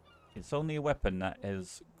alright. It's only a weapon that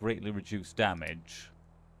has greatly reduced damage.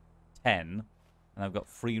 10. And I've got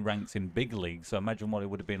 3 ranks in big league, so imagine what it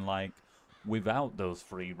would have been like without those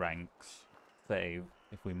 3 ranks. Save,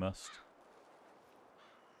 if we must.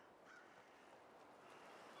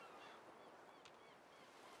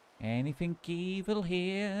 Anything evil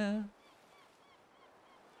here?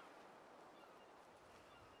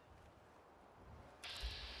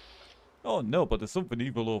 Oh no, but there's something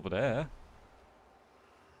evil over there.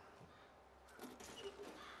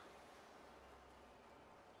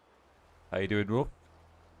 How you doing, Ruff?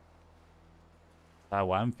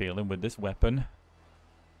 How I'm feeling with this weapon.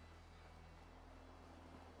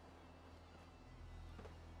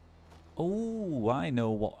 Oh, I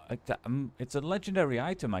know what... it's a legendary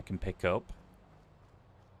item I can pick up.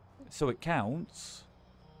 So it counts.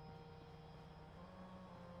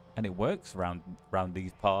 And it works around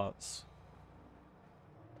these parts.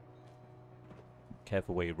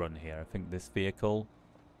 Careful where you run here. I think this vehicle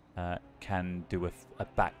can do a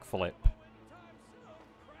backflip.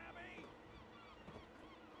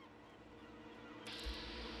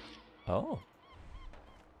 Oh.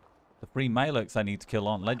 The 3 Milex I need to kill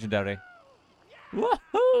aren't legendary.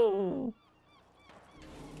 Woohoo!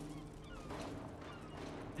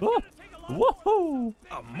 Woohoo!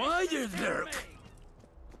 A mother!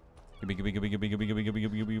 Gimme, gimme, gimme, gimme, gimme, gimme, gimme,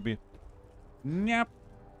 gimme, gimme. Nyap.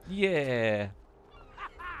 Yeah.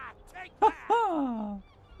 Ha ha!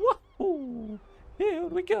 Woohoo! Here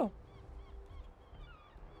we go.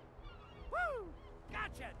 Woo!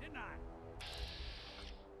 Gotcha, didn't I?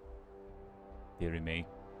 Dearie me.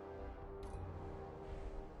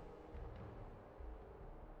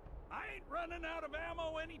 I ain't running out of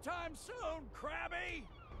ammo anytime soon, Krabby!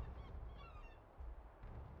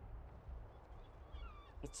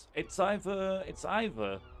 It's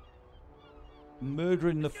either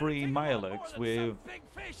murdering the three Mirelurks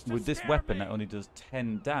with this weapon that only does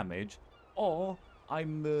 10 damage, or I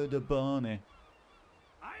murder Barney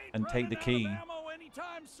and take the key.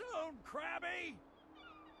 Anytime soon, Krabby.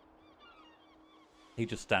 He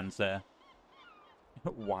just stands there.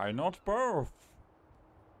 Why not both?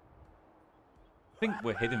 I think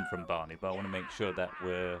we're hidden from Barney, but I want to make sure that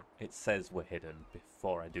it says we're hidden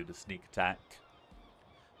before I do the sneak attack.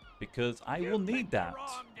 Because I will need that.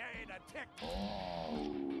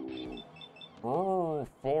 Oh,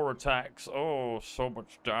 4 attacks. Oh, so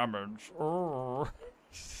much damage. Oh,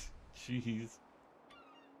 jeez.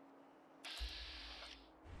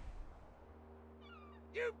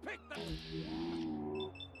 You picked the...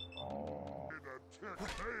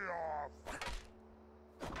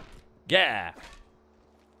 Yeah.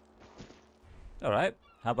 All right.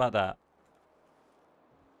 How about that?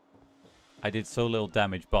 I did so little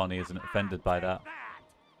damage, Barney isn't offended by that.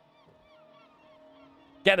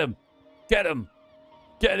 Get him! Get him!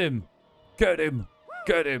 Get him! Get him!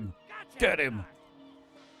 Get him! Get him!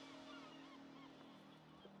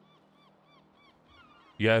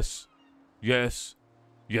 Yes. Yes.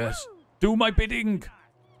 Yes. Do my bidding!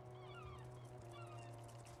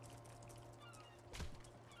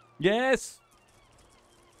 Yes!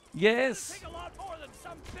 Yes! Take a lot more than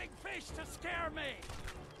some big fish to scare me.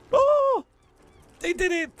 Oh! They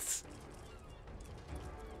did it!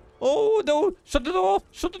 Oh no! Shut the door!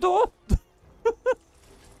 Shut the door!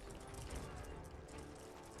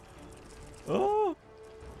 Oh!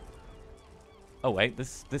 Oh wait,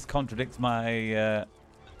 this contradicts my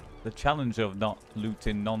the challenge of not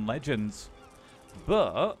looting non-legends,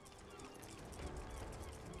 but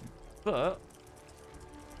the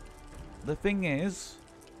thing is,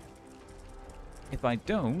 if I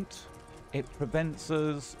don't, it prevents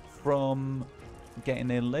us from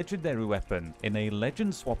getting a legendary weapon in a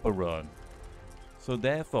legend swapper run. So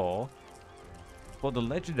therefore, for the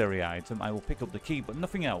legendary item, I will pick up the key, but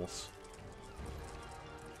nothing else.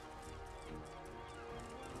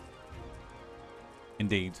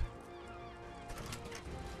 Indeed.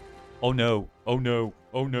 Oh no, oh no,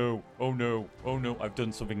 oh no, oh no, oh no, I've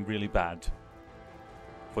done something really bad.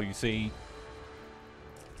 For you see,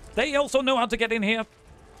 they also know how to get in here.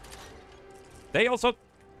 They also...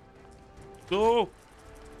 Oh!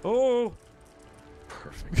 Oh!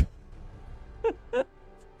 Perfect.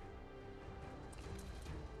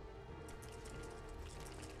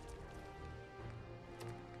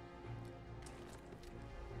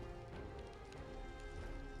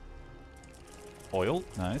 Oil,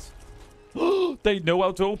 nice. They know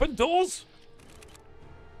how to open doors!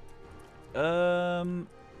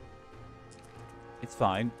 It's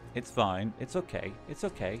fine. It's fine. It's okay. It's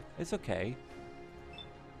okay. It's okay.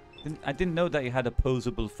 I didn't know that you had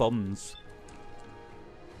opposable thumbs.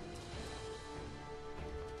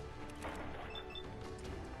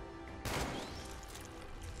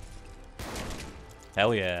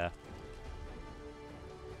 Hell yeah.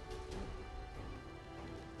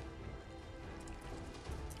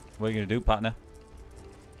 What are you gonna do, partner?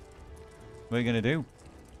 What are you gonna do?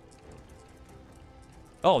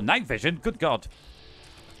 Oh, night vision? Good God.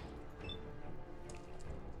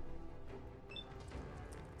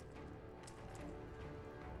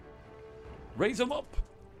 Raise them up.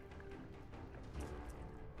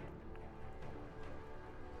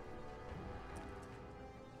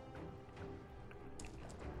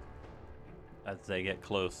 As they get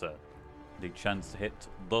closer, the chance to hit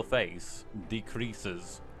the face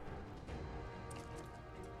decreases.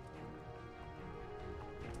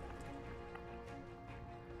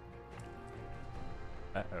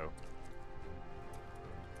 Uh-oh.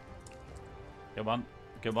 Come on.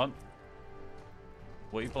 Come on.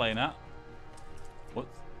 What are you playing at?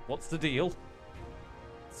 What's the deal?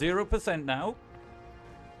 0% now.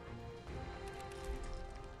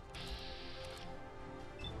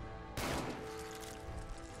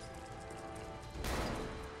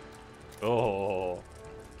 Oh.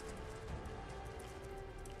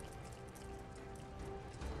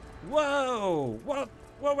 Whoa! What?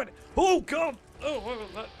 Oh God!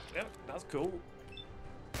 Oh, yeah, that's cool.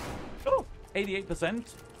 Oh,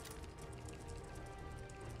 88%.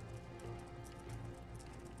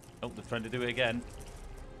 Oh, they're trying to do it again.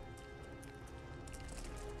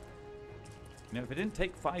 You know, if it didn't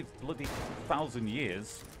take 5,000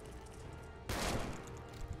 years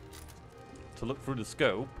to look through the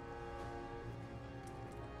scope.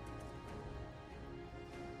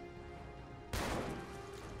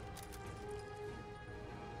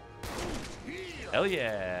 Hell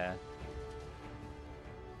yeah.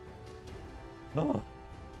 Oh.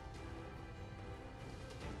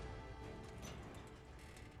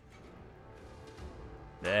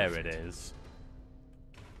 There it is.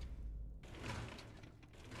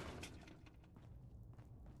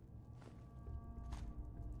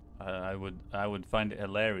 I would find it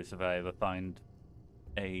hilarious if I ever find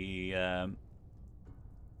a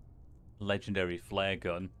legendary flare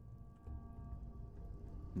gun.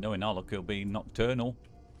 Knowing our luck, it'll be nocturnal.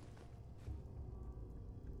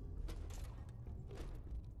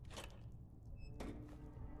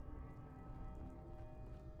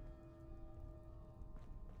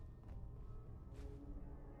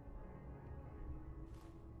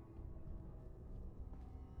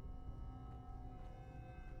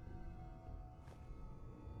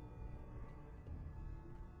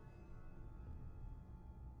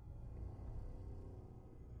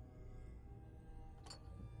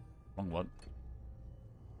 Wrong one.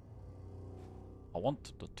 I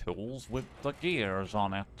want the tools with the gears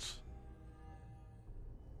on it.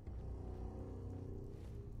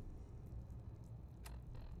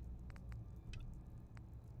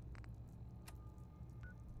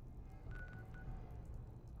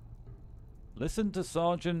 Listen to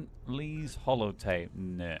Sergeant Lee's holotape.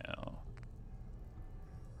 No.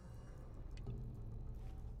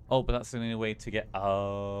 Oh, but that's the only way to get...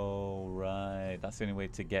 Oh, right. That's the only way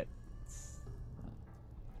to get...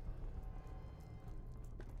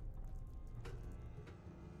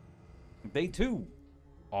 They too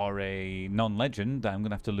are a non-legend I'm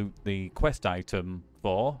going to have to loot the quest item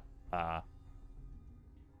for.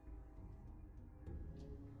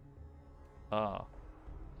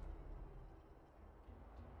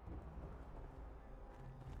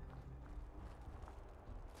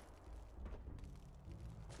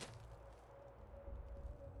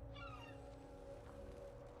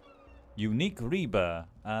 Unique Reaper.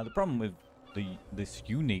 The problem with this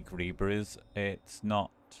unique Reaper is it's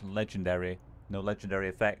not legendary. No legendary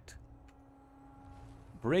effect.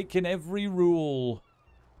 Breaking every rule.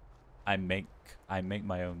 I make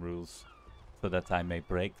my own rules so that I may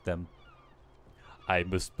break them. I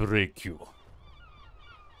must break you.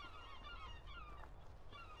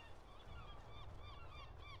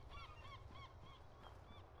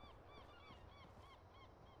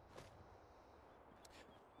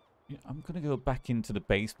 Yeah, I'm gonna go back into the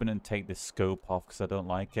basement and take this scope off because I don't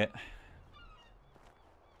like it.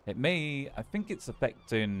 It may... I think it's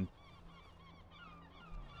affecting...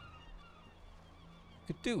 I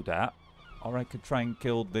could do that. Or I could try and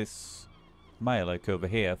kill this Mirelurk over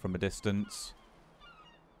here from a distance.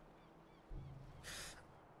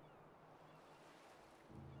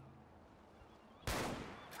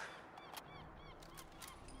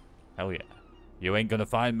 Hell yeah. You ain't gonna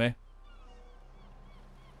find me.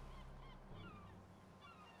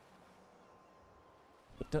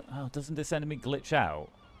 But doesn't this enemy glitch out?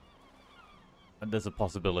 And there's a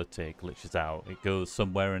possibility it glitches out. It goes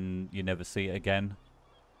somewhere and you never see it again.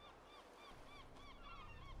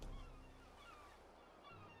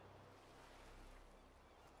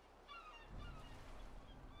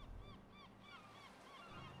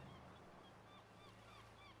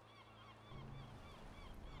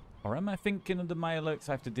 Or am I thinking of the Mirelurks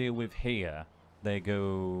I have to deal with here? They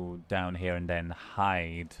go down here and then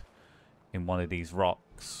hide in one of these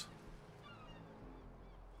rocks.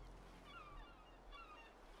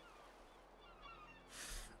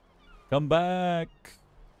 Come back!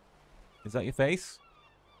 Is that your face?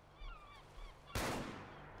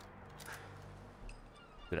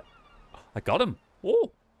 I got him!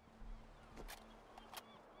 Oh!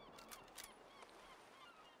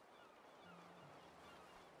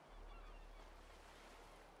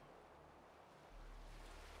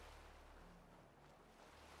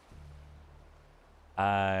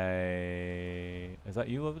 Is that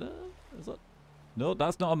you over there? Is that... No,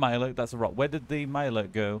 that's not a Mirelurk, that's a rock. Where did the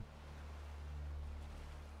Mirelurk go?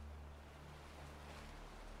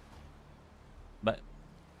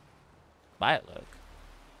 Mirelurk?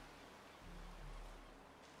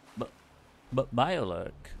 But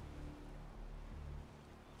Mirelurk?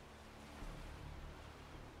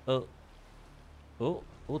 Oh. Oh,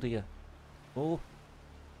 oh dear. Oh.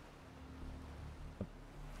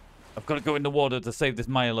 I've got to go in the water to save this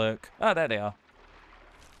Mirelurk. Ah, there they are.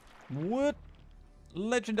 What?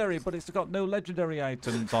 Legendary, but it's got no legendary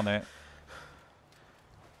items on it.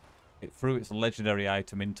 It threw its legendary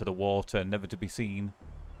item into the water, never to be seen.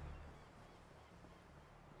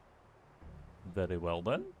 Very well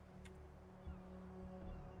then.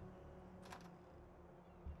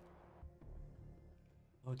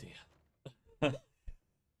 Oh dear.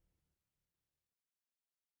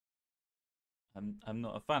 I'm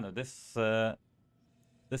not a fan of this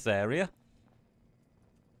this area.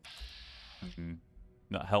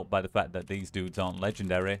 Not helped by the fact that these dudes aren't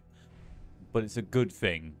legendary. But it's a good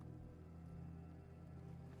thing.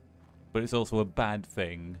 But it's also a bad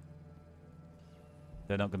thing.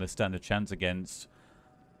 They're not going to stand a chance against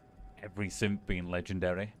every synth being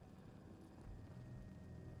legendary.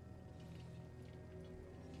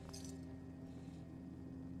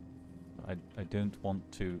 I don't want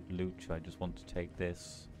to loot you, I just want to take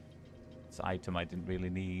this. This item I didn't really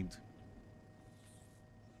need.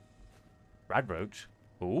 Radroach?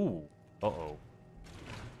 Ooh. Uh-oh.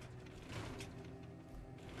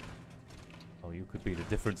 Oh, you could be the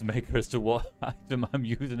difference maker as to what item I'm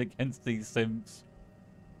using against these synths.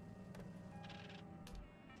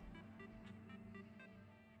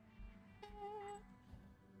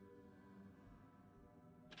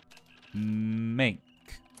 Make.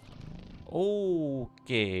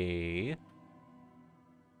 Okay.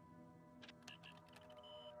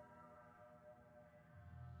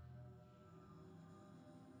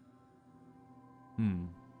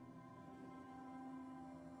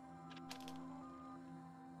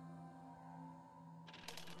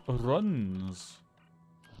 Runs.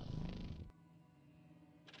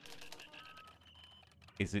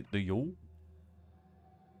 Is it the yo?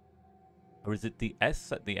 Or is it the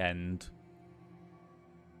S at the end?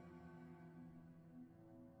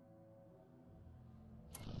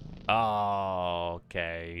 Oh,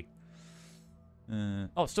 okay.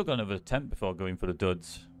 Oh, still got another attempt before going for the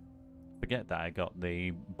duds. Forget that I got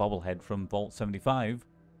the bobblehead from Vault 75.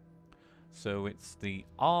 So it's the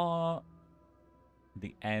R,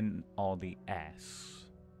 the N, or the S.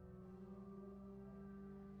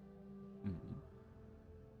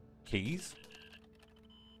 Keys.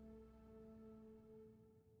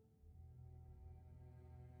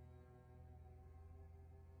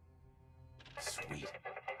 Sweet.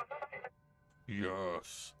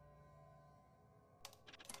 Yes.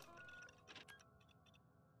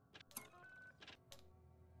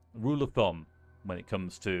 Rule of thumb when it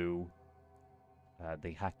comes to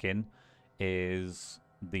the hacking is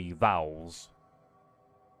the vowels.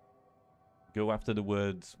 Go after the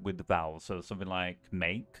words with the vowels. So something like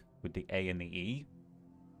make with the A and the E.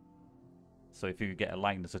 So if you get a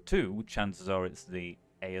likeness of 2, chances are it's the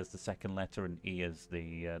A as the second letter and E as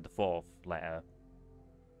the fourth letter.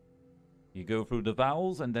 You go through the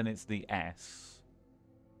vowels and then it's the S.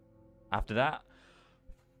 After that,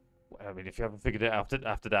 I mean, if you haven't figured it out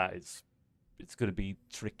after that, it's going to be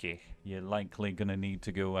tricky. You're likely going to need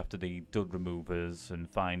to go after the dud removers and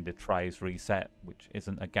find a tries reset, which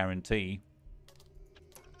isn't a guarantee.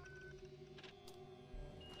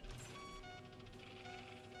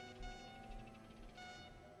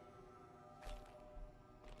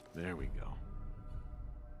 There we go.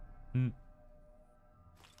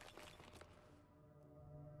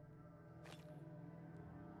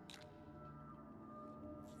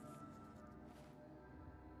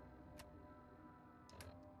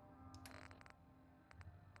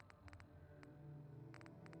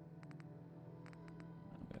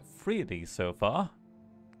 Three of these so far.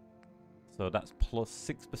 So that's plus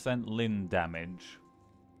 6% Lin damage.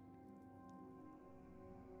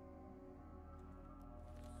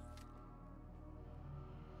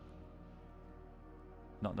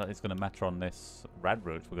 Not that it's going to matter on this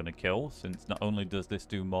Radroach we're going to kill, since not only does this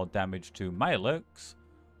do more damage to Mirelurks,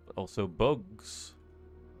 but also bugs.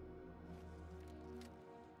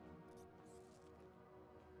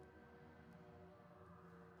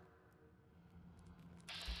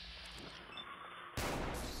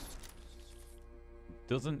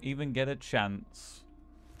 Doesn't even get a chance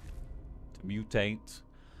to mutate.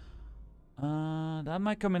 That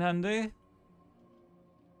might come in handy.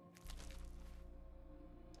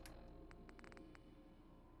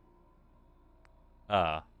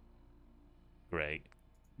 Ah. Great.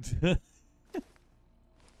 I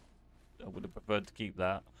would have preferred to keep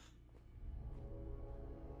that.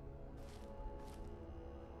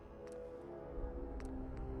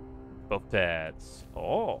 Buff pads.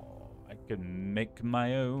 Oh, I can make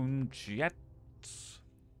my own jets.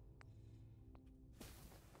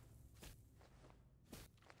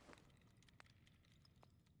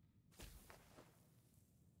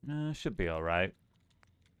 Should be alright.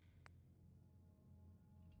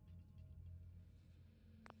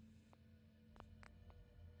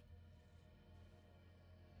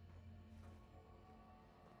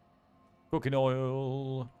 Cooking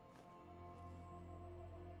oil.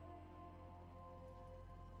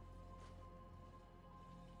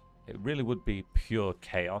 It really would be pure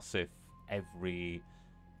chaos if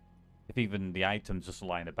even the items just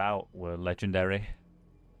lying about were legendary.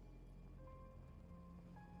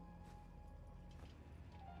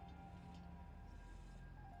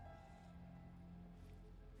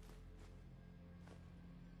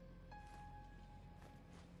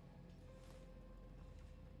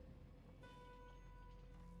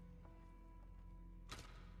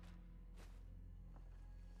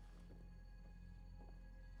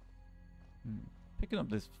 Picking up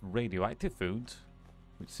this radioactive food,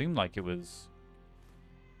 which seemed like it was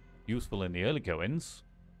useful in the early goings.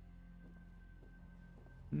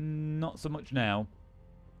 Not so much now.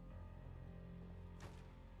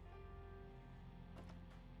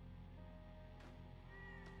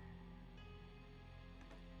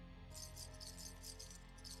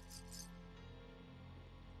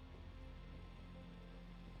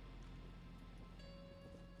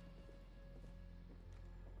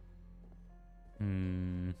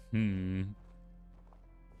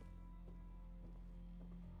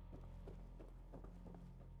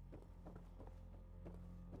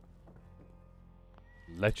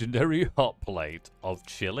 Legendary hot plate of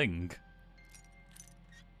chilling.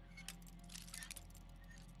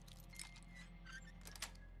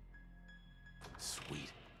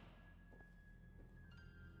 Sweet.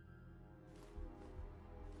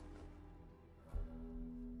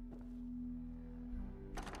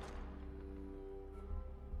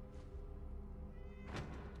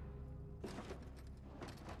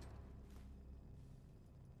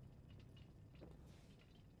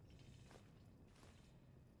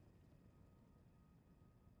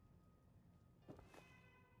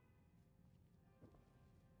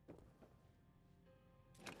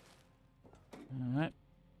 Alright.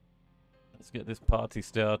 Let's get this party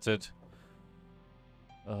started.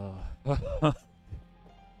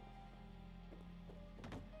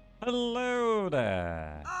 Hello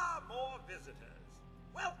there. Ah, more visitors.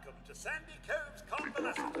 Welcome to Sandy Cove's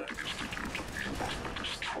convalescent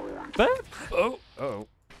home. Oh.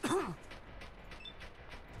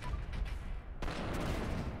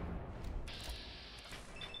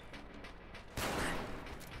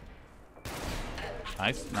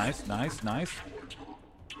 Nice.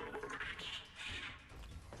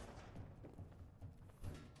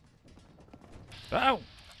 Ow!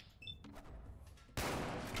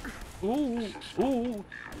 Ooh.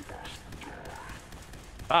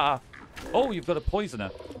 Ah. Oh, you've got a poisoner.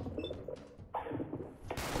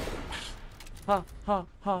 Ha.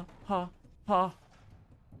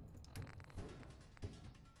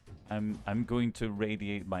 I'm going to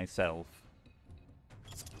radiate myself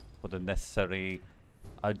for the necessary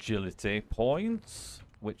agility points,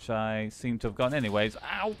 which I seem to have gotten anyways.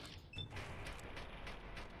 Ow!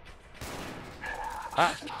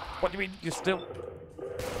 Ah! What do you mean? You're still...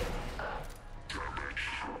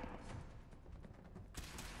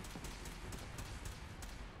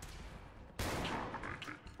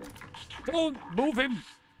 Don't move him!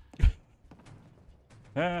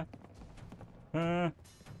 Yeah.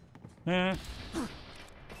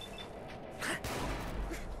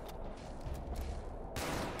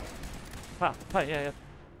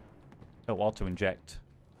 Oh, auto inject.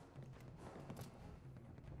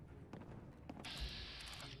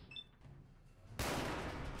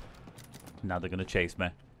 Now they're gonna chase me.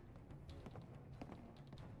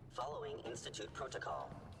 Following Institute protocol,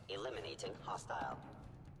 eliminating hostile.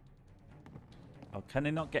 Oh, can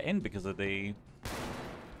they not get in because of the...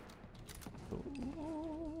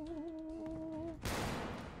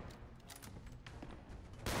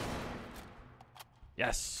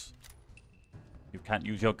 Yes! You can't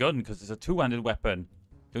use your gun because it's a two-handed weapon.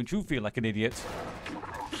 Don't you feel like an idiot?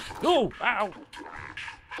 Oh! Ow!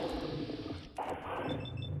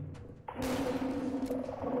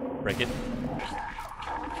 Break it.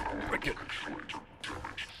 Break it.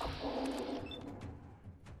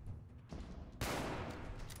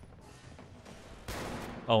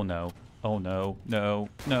 Oh no. Oh no.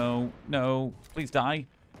 No. Please die.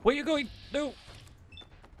 Where are you going? No.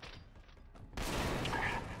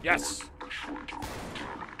 Yes.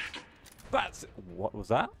 That's... What was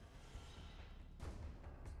that?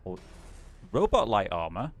 Oh, robot light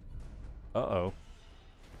armor? Uh-oh.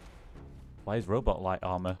 Why is robot light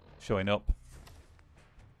armor showing up?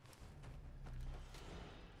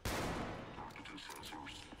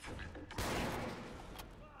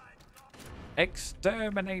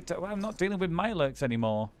 Exterminator. Well, I'm not dealing with Mirelurks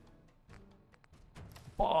anymore.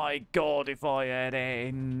 By God, if I had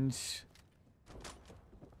ends.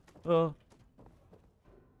 Oh.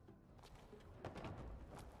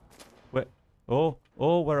 Where? Oh,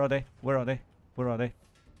 where are they? Where are they?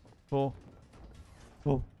 Oh.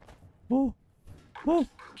 Are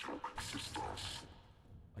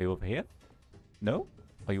you over here? No?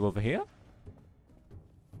 Are you over here?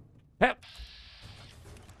 Help!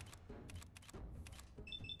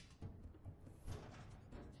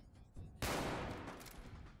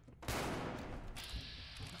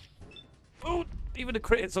 Oh, even the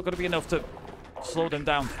crits are going to be enough to slow them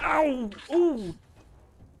down. Ow! Ooh!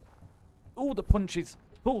 Ooh, the punches.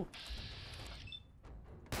 Ooh.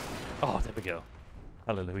 Oh, there we go.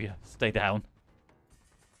 Hallelujah. Stay down.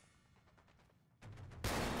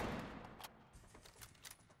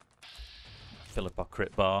 Fill up our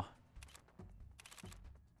crit bar.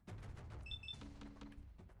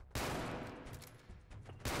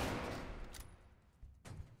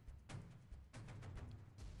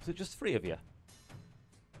 Is it just 3 of you?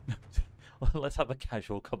 Well, let's have a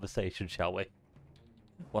casual conversation, shall we?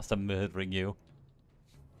 Whilst I'm murdering you.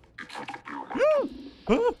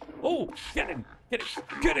 Oh, get him! Get him!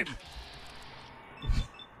 Get him!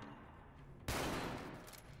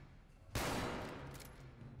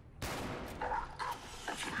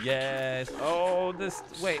 Yes. Oh, this.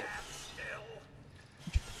 Wait.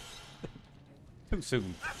 Too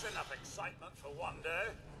soon. That's enough excitement for one day.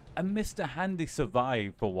 And Mr. Handy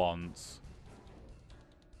survived for once.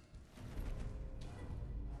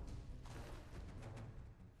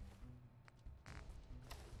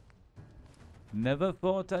 Never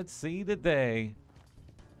thought I'd see the day.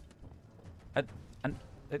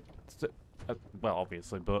 Well,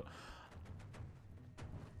 obviously, but...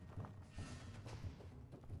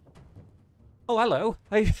 Oh, hello.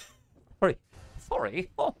 Hey, sorry. Sorry.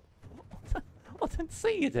 Oh, I didn't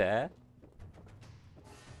see you there.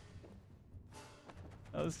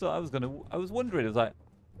 I was wondering. I was like,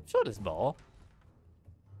 I'm sure there's more.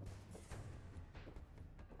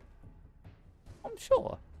 I'm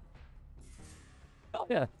sure. Oh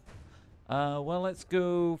yeah. Well, let's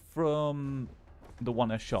go from the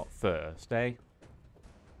one I shot first, eh?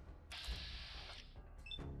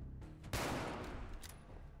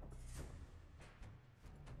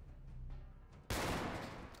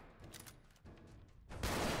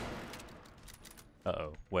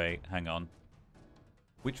 Uh-oh. Wait, hang on.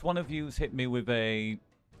 Which one of you's hit me with a...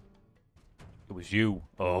 It was you.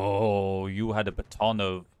 Oh, you had a baton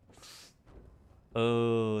of...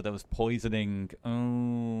 Oh, that was poisoning.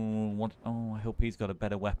 Oh, what? Oh, I hope he's got a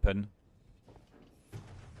better weapon.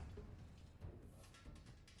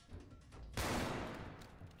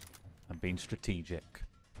 I'm being strategic.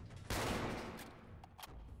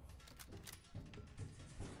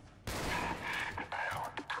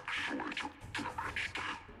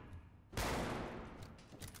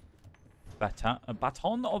 A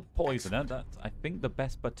baton of poisoner. That's, I think, the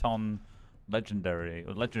best baton legendary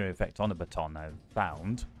effect on a baton I've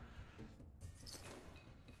found.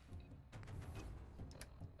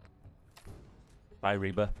 Bye,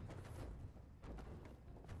 Reba.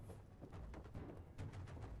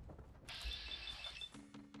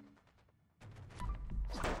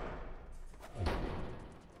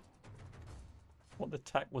 One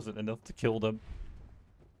attack wasn't enough to kill them.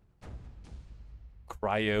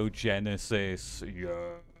 Cryogenesis.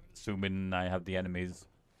 Yeah. Assuming I have the enemies.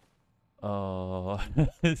 Oh.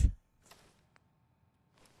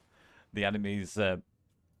 The enemies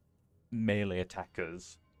melee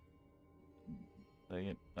attackers.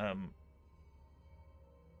 I'm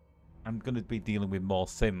going to be dealing with more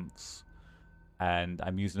synths. And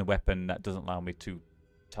I'm using a weapon that doesn't allow me to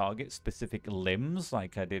target specific limbs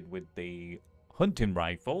like I did with the hunting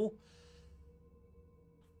rifle.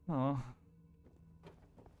 Oh.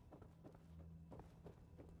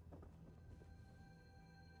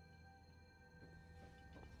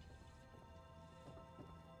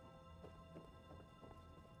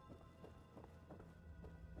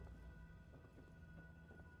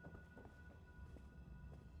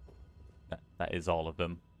 That is all of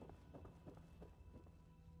them.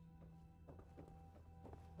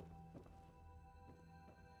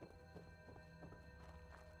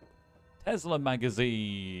 Tesla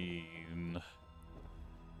magazine.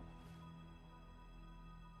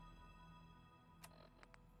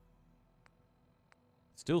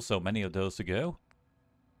 Still so many of those to go.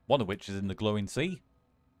 One of which is in the glowing sea.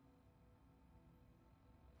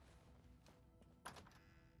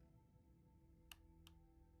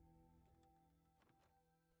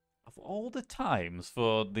 Of all the times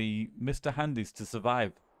for the Mr. Handys to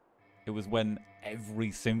survive, it was when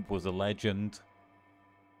every synth was a legend.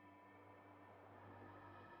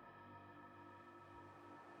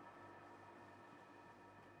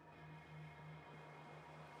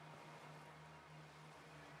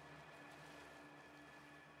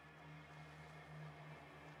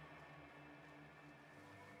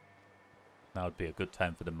 Now would be a good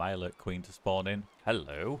time for the Milet Queen to spawn in.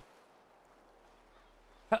 Hello.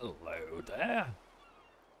 Hello there.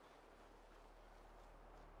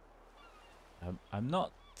 I'm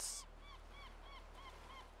not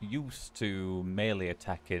used to melee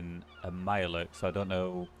attacking a Milet, so I don't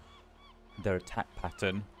know their attack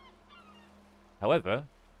pattern. However,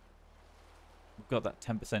 we've got that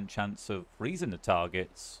 10% chance of freezing the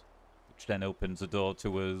targets, which then opens the door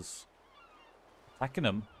to us Attacking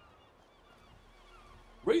them.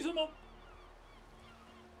 Raise them up.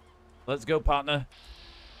 Let's go, partner.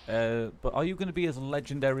 But are you going to be as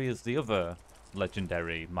legendary as the other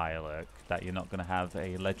legendary Mirelurk? That you're not going to have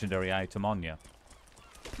a legendary item on you?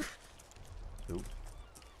 Ooh.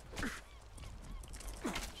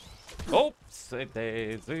 Oops,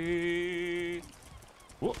 daisy.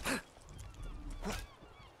 Whoop.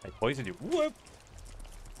 I poisoned you. Whoop.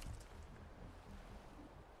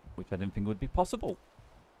 Which I didn't think would be possible.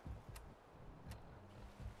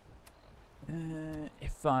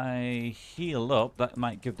 If I heal up, that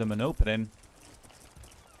might give them an opening.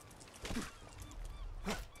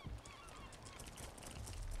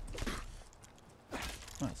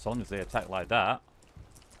 Well, as long as they attack like that.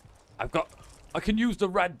 I can use the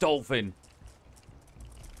red dolphin.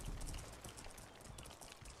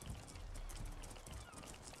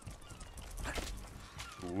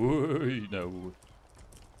 Whoa, no.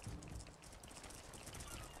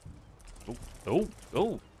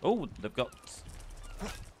 Oh,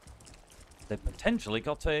 they've potentially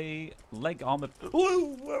got a leg armor.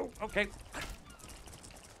 Whoa, okay.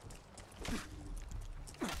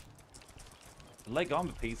 Leg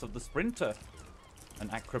armor piece of the sprinter. An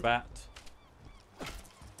acrobat.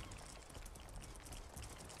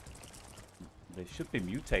 They should be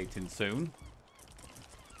mutating soon.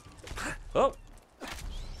 Oh!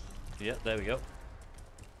 Yeah, there we go.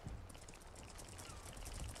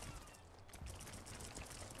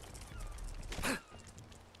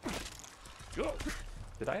 Go!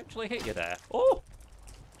 Did I actually hit you there? Oh!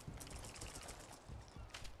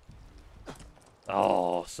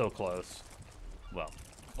 Oh, so close. Well,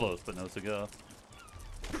 close, but no cigar.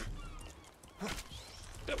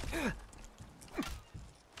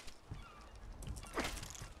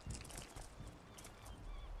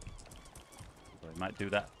 I might do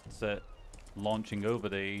that launching over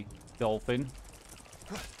the dolphin.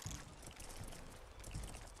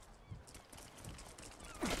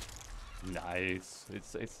 Nice.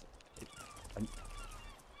 I'm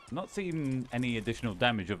not seeing any additional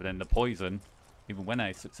damage other than the poison, even when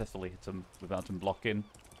I successfully hit him without him blocking.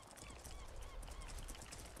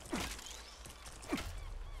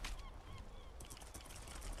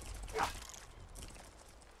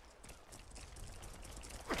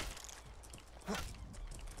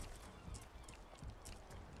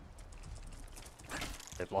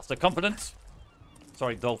 They've lost their confidence.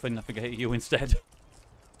 Sorry, dolphin, I think I hit you instead.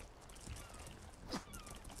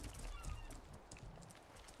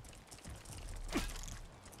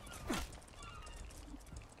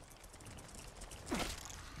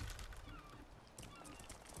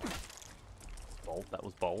 Bold, that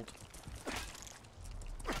was bold.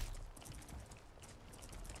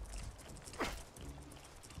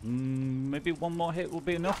 Maybe one more hit will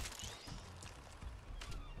be enough.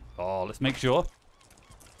 Oh, let's make sure.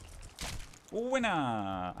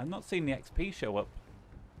 Winner! I'm not seeing the XP show up.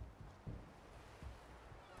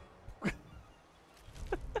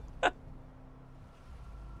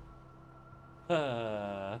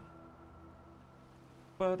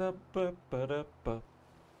 Ba-da-ba-ba-da-ba.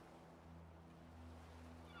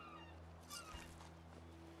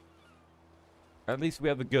 At least we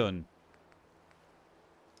have a gun.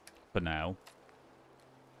 For now.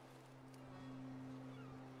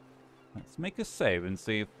 Let's make a save and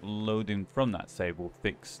see if loading from that save will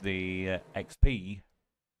fix the XP.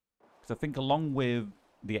 Because I think along with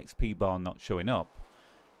the XP bar not showing up,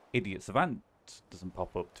 Idiot Savant doesn't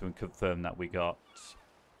pop up to confirm that we got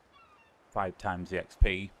 5 times the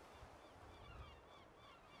XP.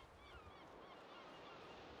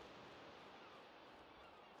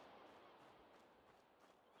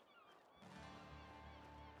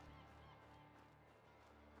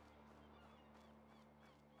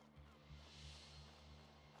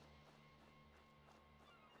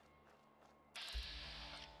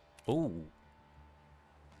 Oh.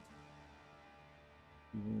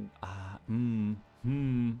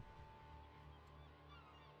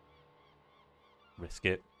 Risk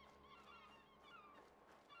it.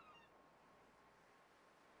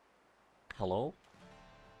 Hello?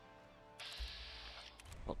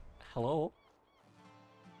 Oh, hello?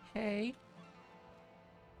 Hey?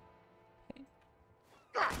 Hey?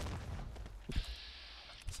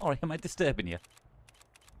 Sorry, am I disturbing you?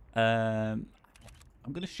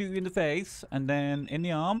 I'm gonna shoot you in the face and then in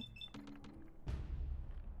the arm.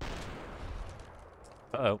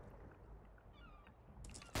 Uh-oh.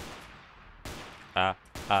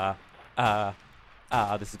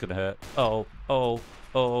 This is gonna hurt. Oh,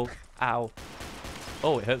 ow.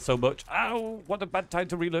 Oh, it hurts so much. Ow, what a bad time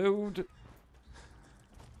to reload.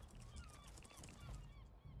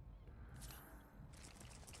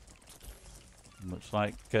 Looks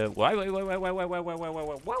like, wait,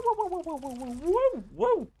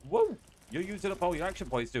 whoa. You're using up all your action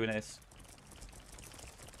points doing this.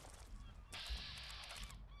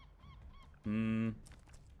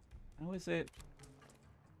 How is it?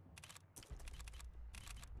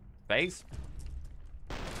 Base?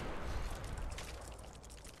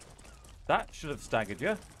 That should have staggered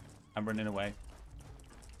you. I'm running away.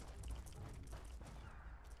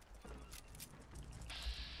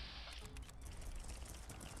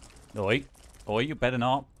 Oi. Oi, you better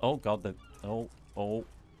not. Oh, God. There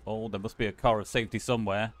must be a car of safety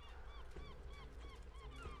somewhere.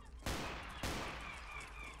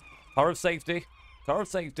 Car of safety. Car of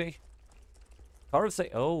safety. Car of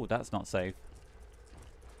safety. Oh, that's not safe.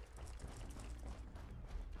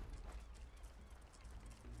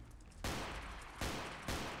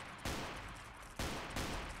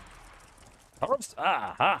 Car of...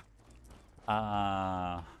 Aha!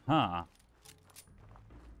 Uh-huh.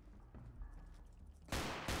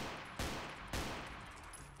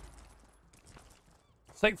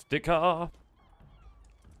 Safety car.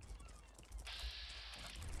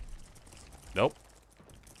 Nope.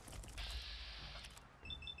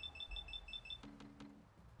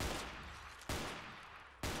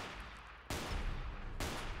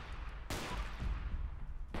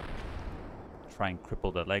 Try and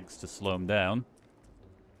cripple their legs to slow them down.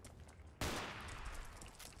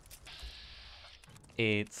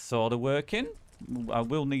 It's sort of working. I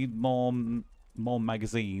will need more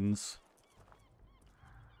magazines.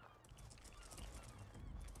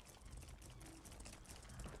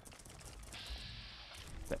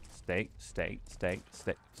 Stay.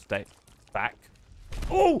 Back.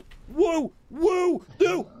 Oh! Whoa! Whoa!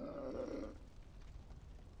 No!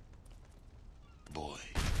 Boy,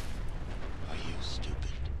 are you stupid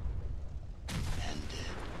and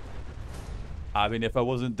dead? I mean, if I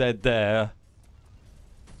wasn't dead there...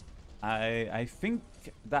 I think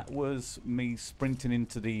that was me sprinting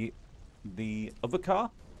into the other car,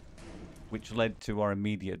 which led to our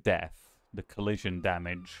immediate death. The collision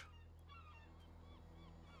damage.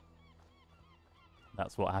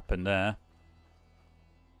 That's what happened there.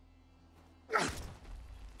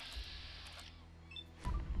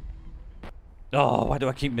 Oh, why do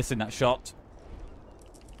I keep missing that shot?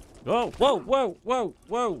 Whoa, whoa, whoa, whoa,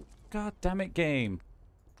 whoa. God damn it, game.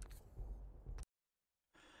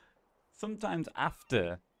 Sometimes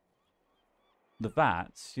after the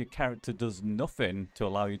VATS, your character does nothing to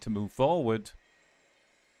allow you to move forward.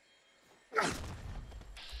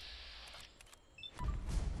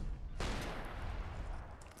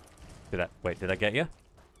 Did I get you?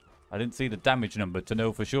 I didn't see the damage number to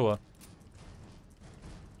know for sure.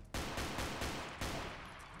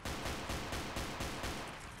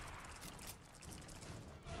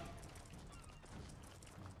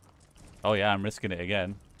 Oh yeah, I'm risking it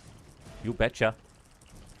again. You betcha.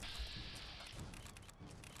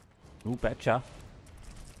 You betcha.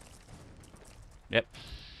 Yep.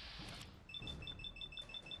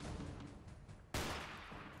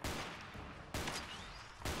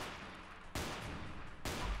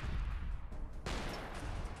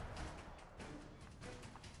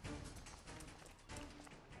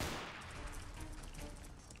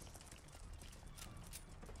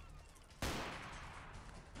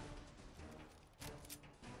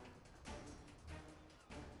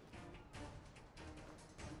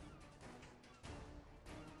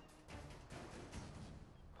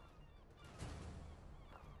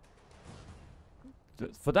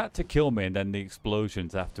 For that to kill me and then the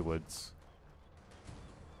explosions afterwards.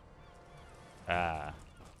 Ah.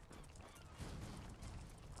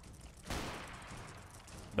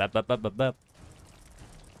 Bap.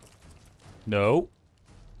 No.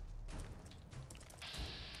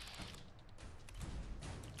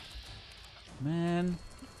 Man,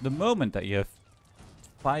 the moment that you're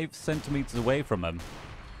 5 centimeters away from him,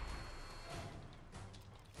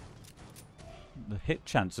 the hit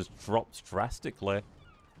chances drops drastically.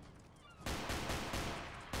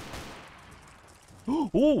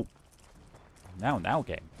 Ooh! Now,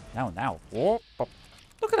 game. Now. Oh,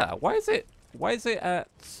 look at that. Why is it at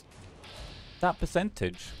that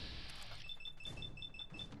percentage?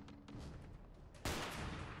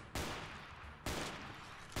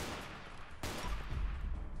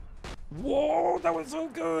 Whoa, that was so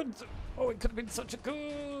good. Oh, it could have been such a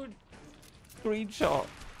good screenshot.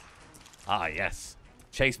 Ah, yes.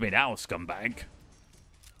 Chase me now, scumbag.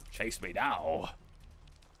 Chase me now.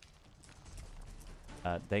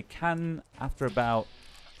 They can, after about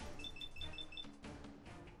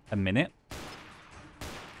a minute.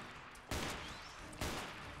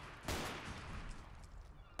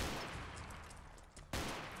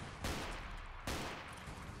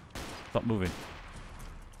 Stop moving.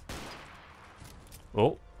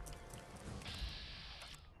 Oh.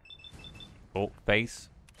 Oh, face.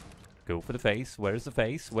 Go for the face. Where's the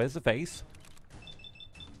face? Where's the face?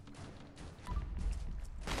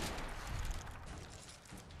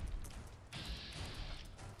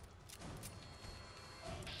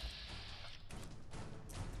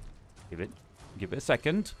 Give it a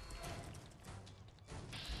second.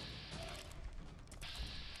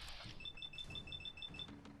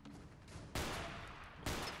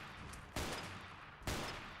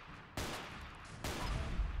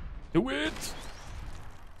 Do it!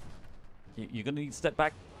 You're gonna need to step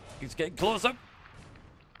back. It's getting closer.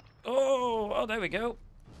 Oh, there we go.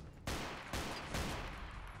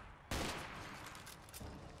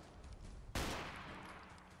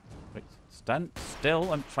 Wait, stand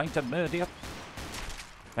still. I'm trying to murder you.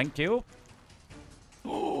 Thank you.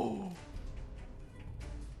 Oh,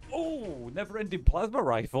 never-ending plasma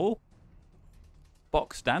rifle.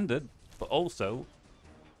 Box standard, but also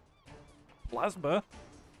plasma.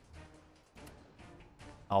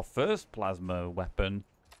 Our first plasma weapon.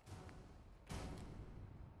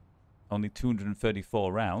 Only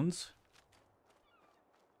 234 rounds.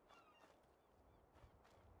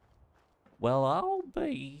 Well, I'll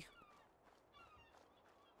be.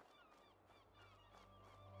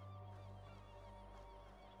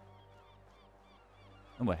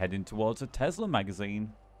 And we're heading towards a Tesla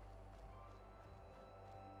magazine.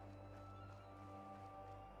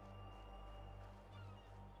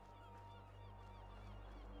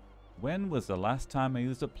 When was the last time I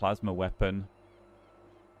used a plasma weapon?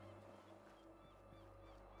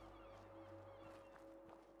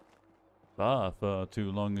 Far, far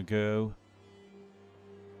too long ago.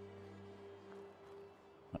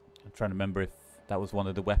 I'm trying to remember if that was one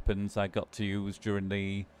of the weapons I got to use during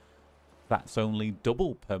the That's Only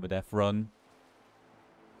double permadeath run.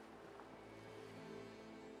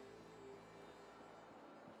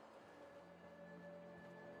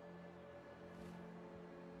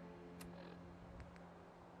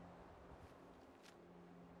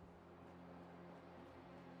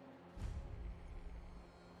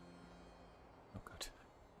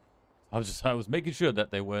 I was making sure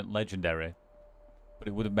that they weren't legendary. But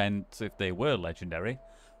it would have meant if they were legendary.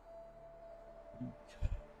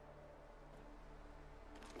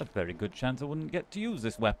 A very good chance I wouldn't get to use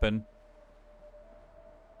this weapon.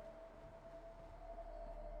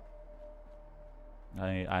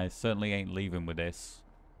 I certainly ain't leaving with this.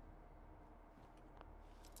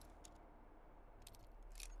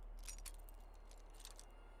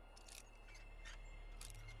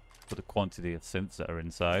 For the quantity of synths that are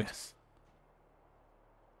inside. Yes.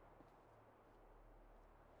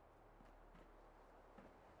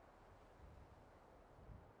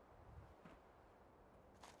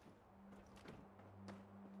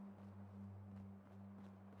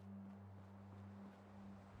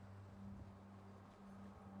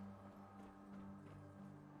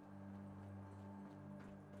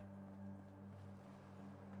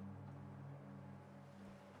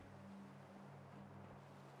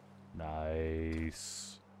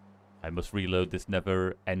 Nice. I must reload this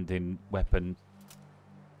never-ending weapon.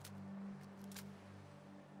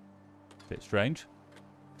 Bit strange.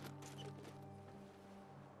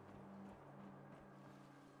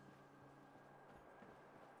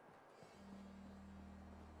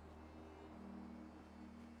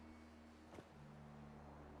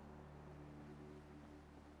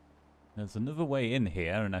 There's another way in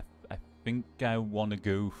here, and I think I want to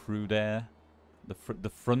go through there. The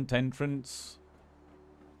front entrance.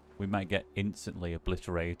 We might get instantly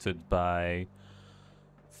obliterated by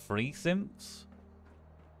 3 synths.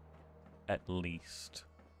 At least.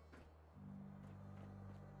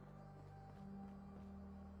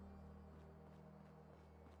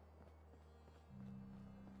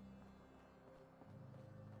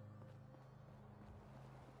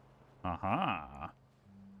 Aha.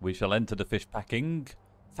 We shall enter the fish packing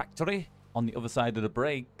factory on the other side of the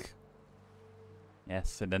break.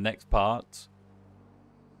 Yes, in the next part.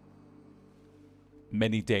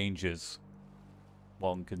 Many dangers,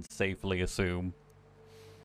 one can safely assume.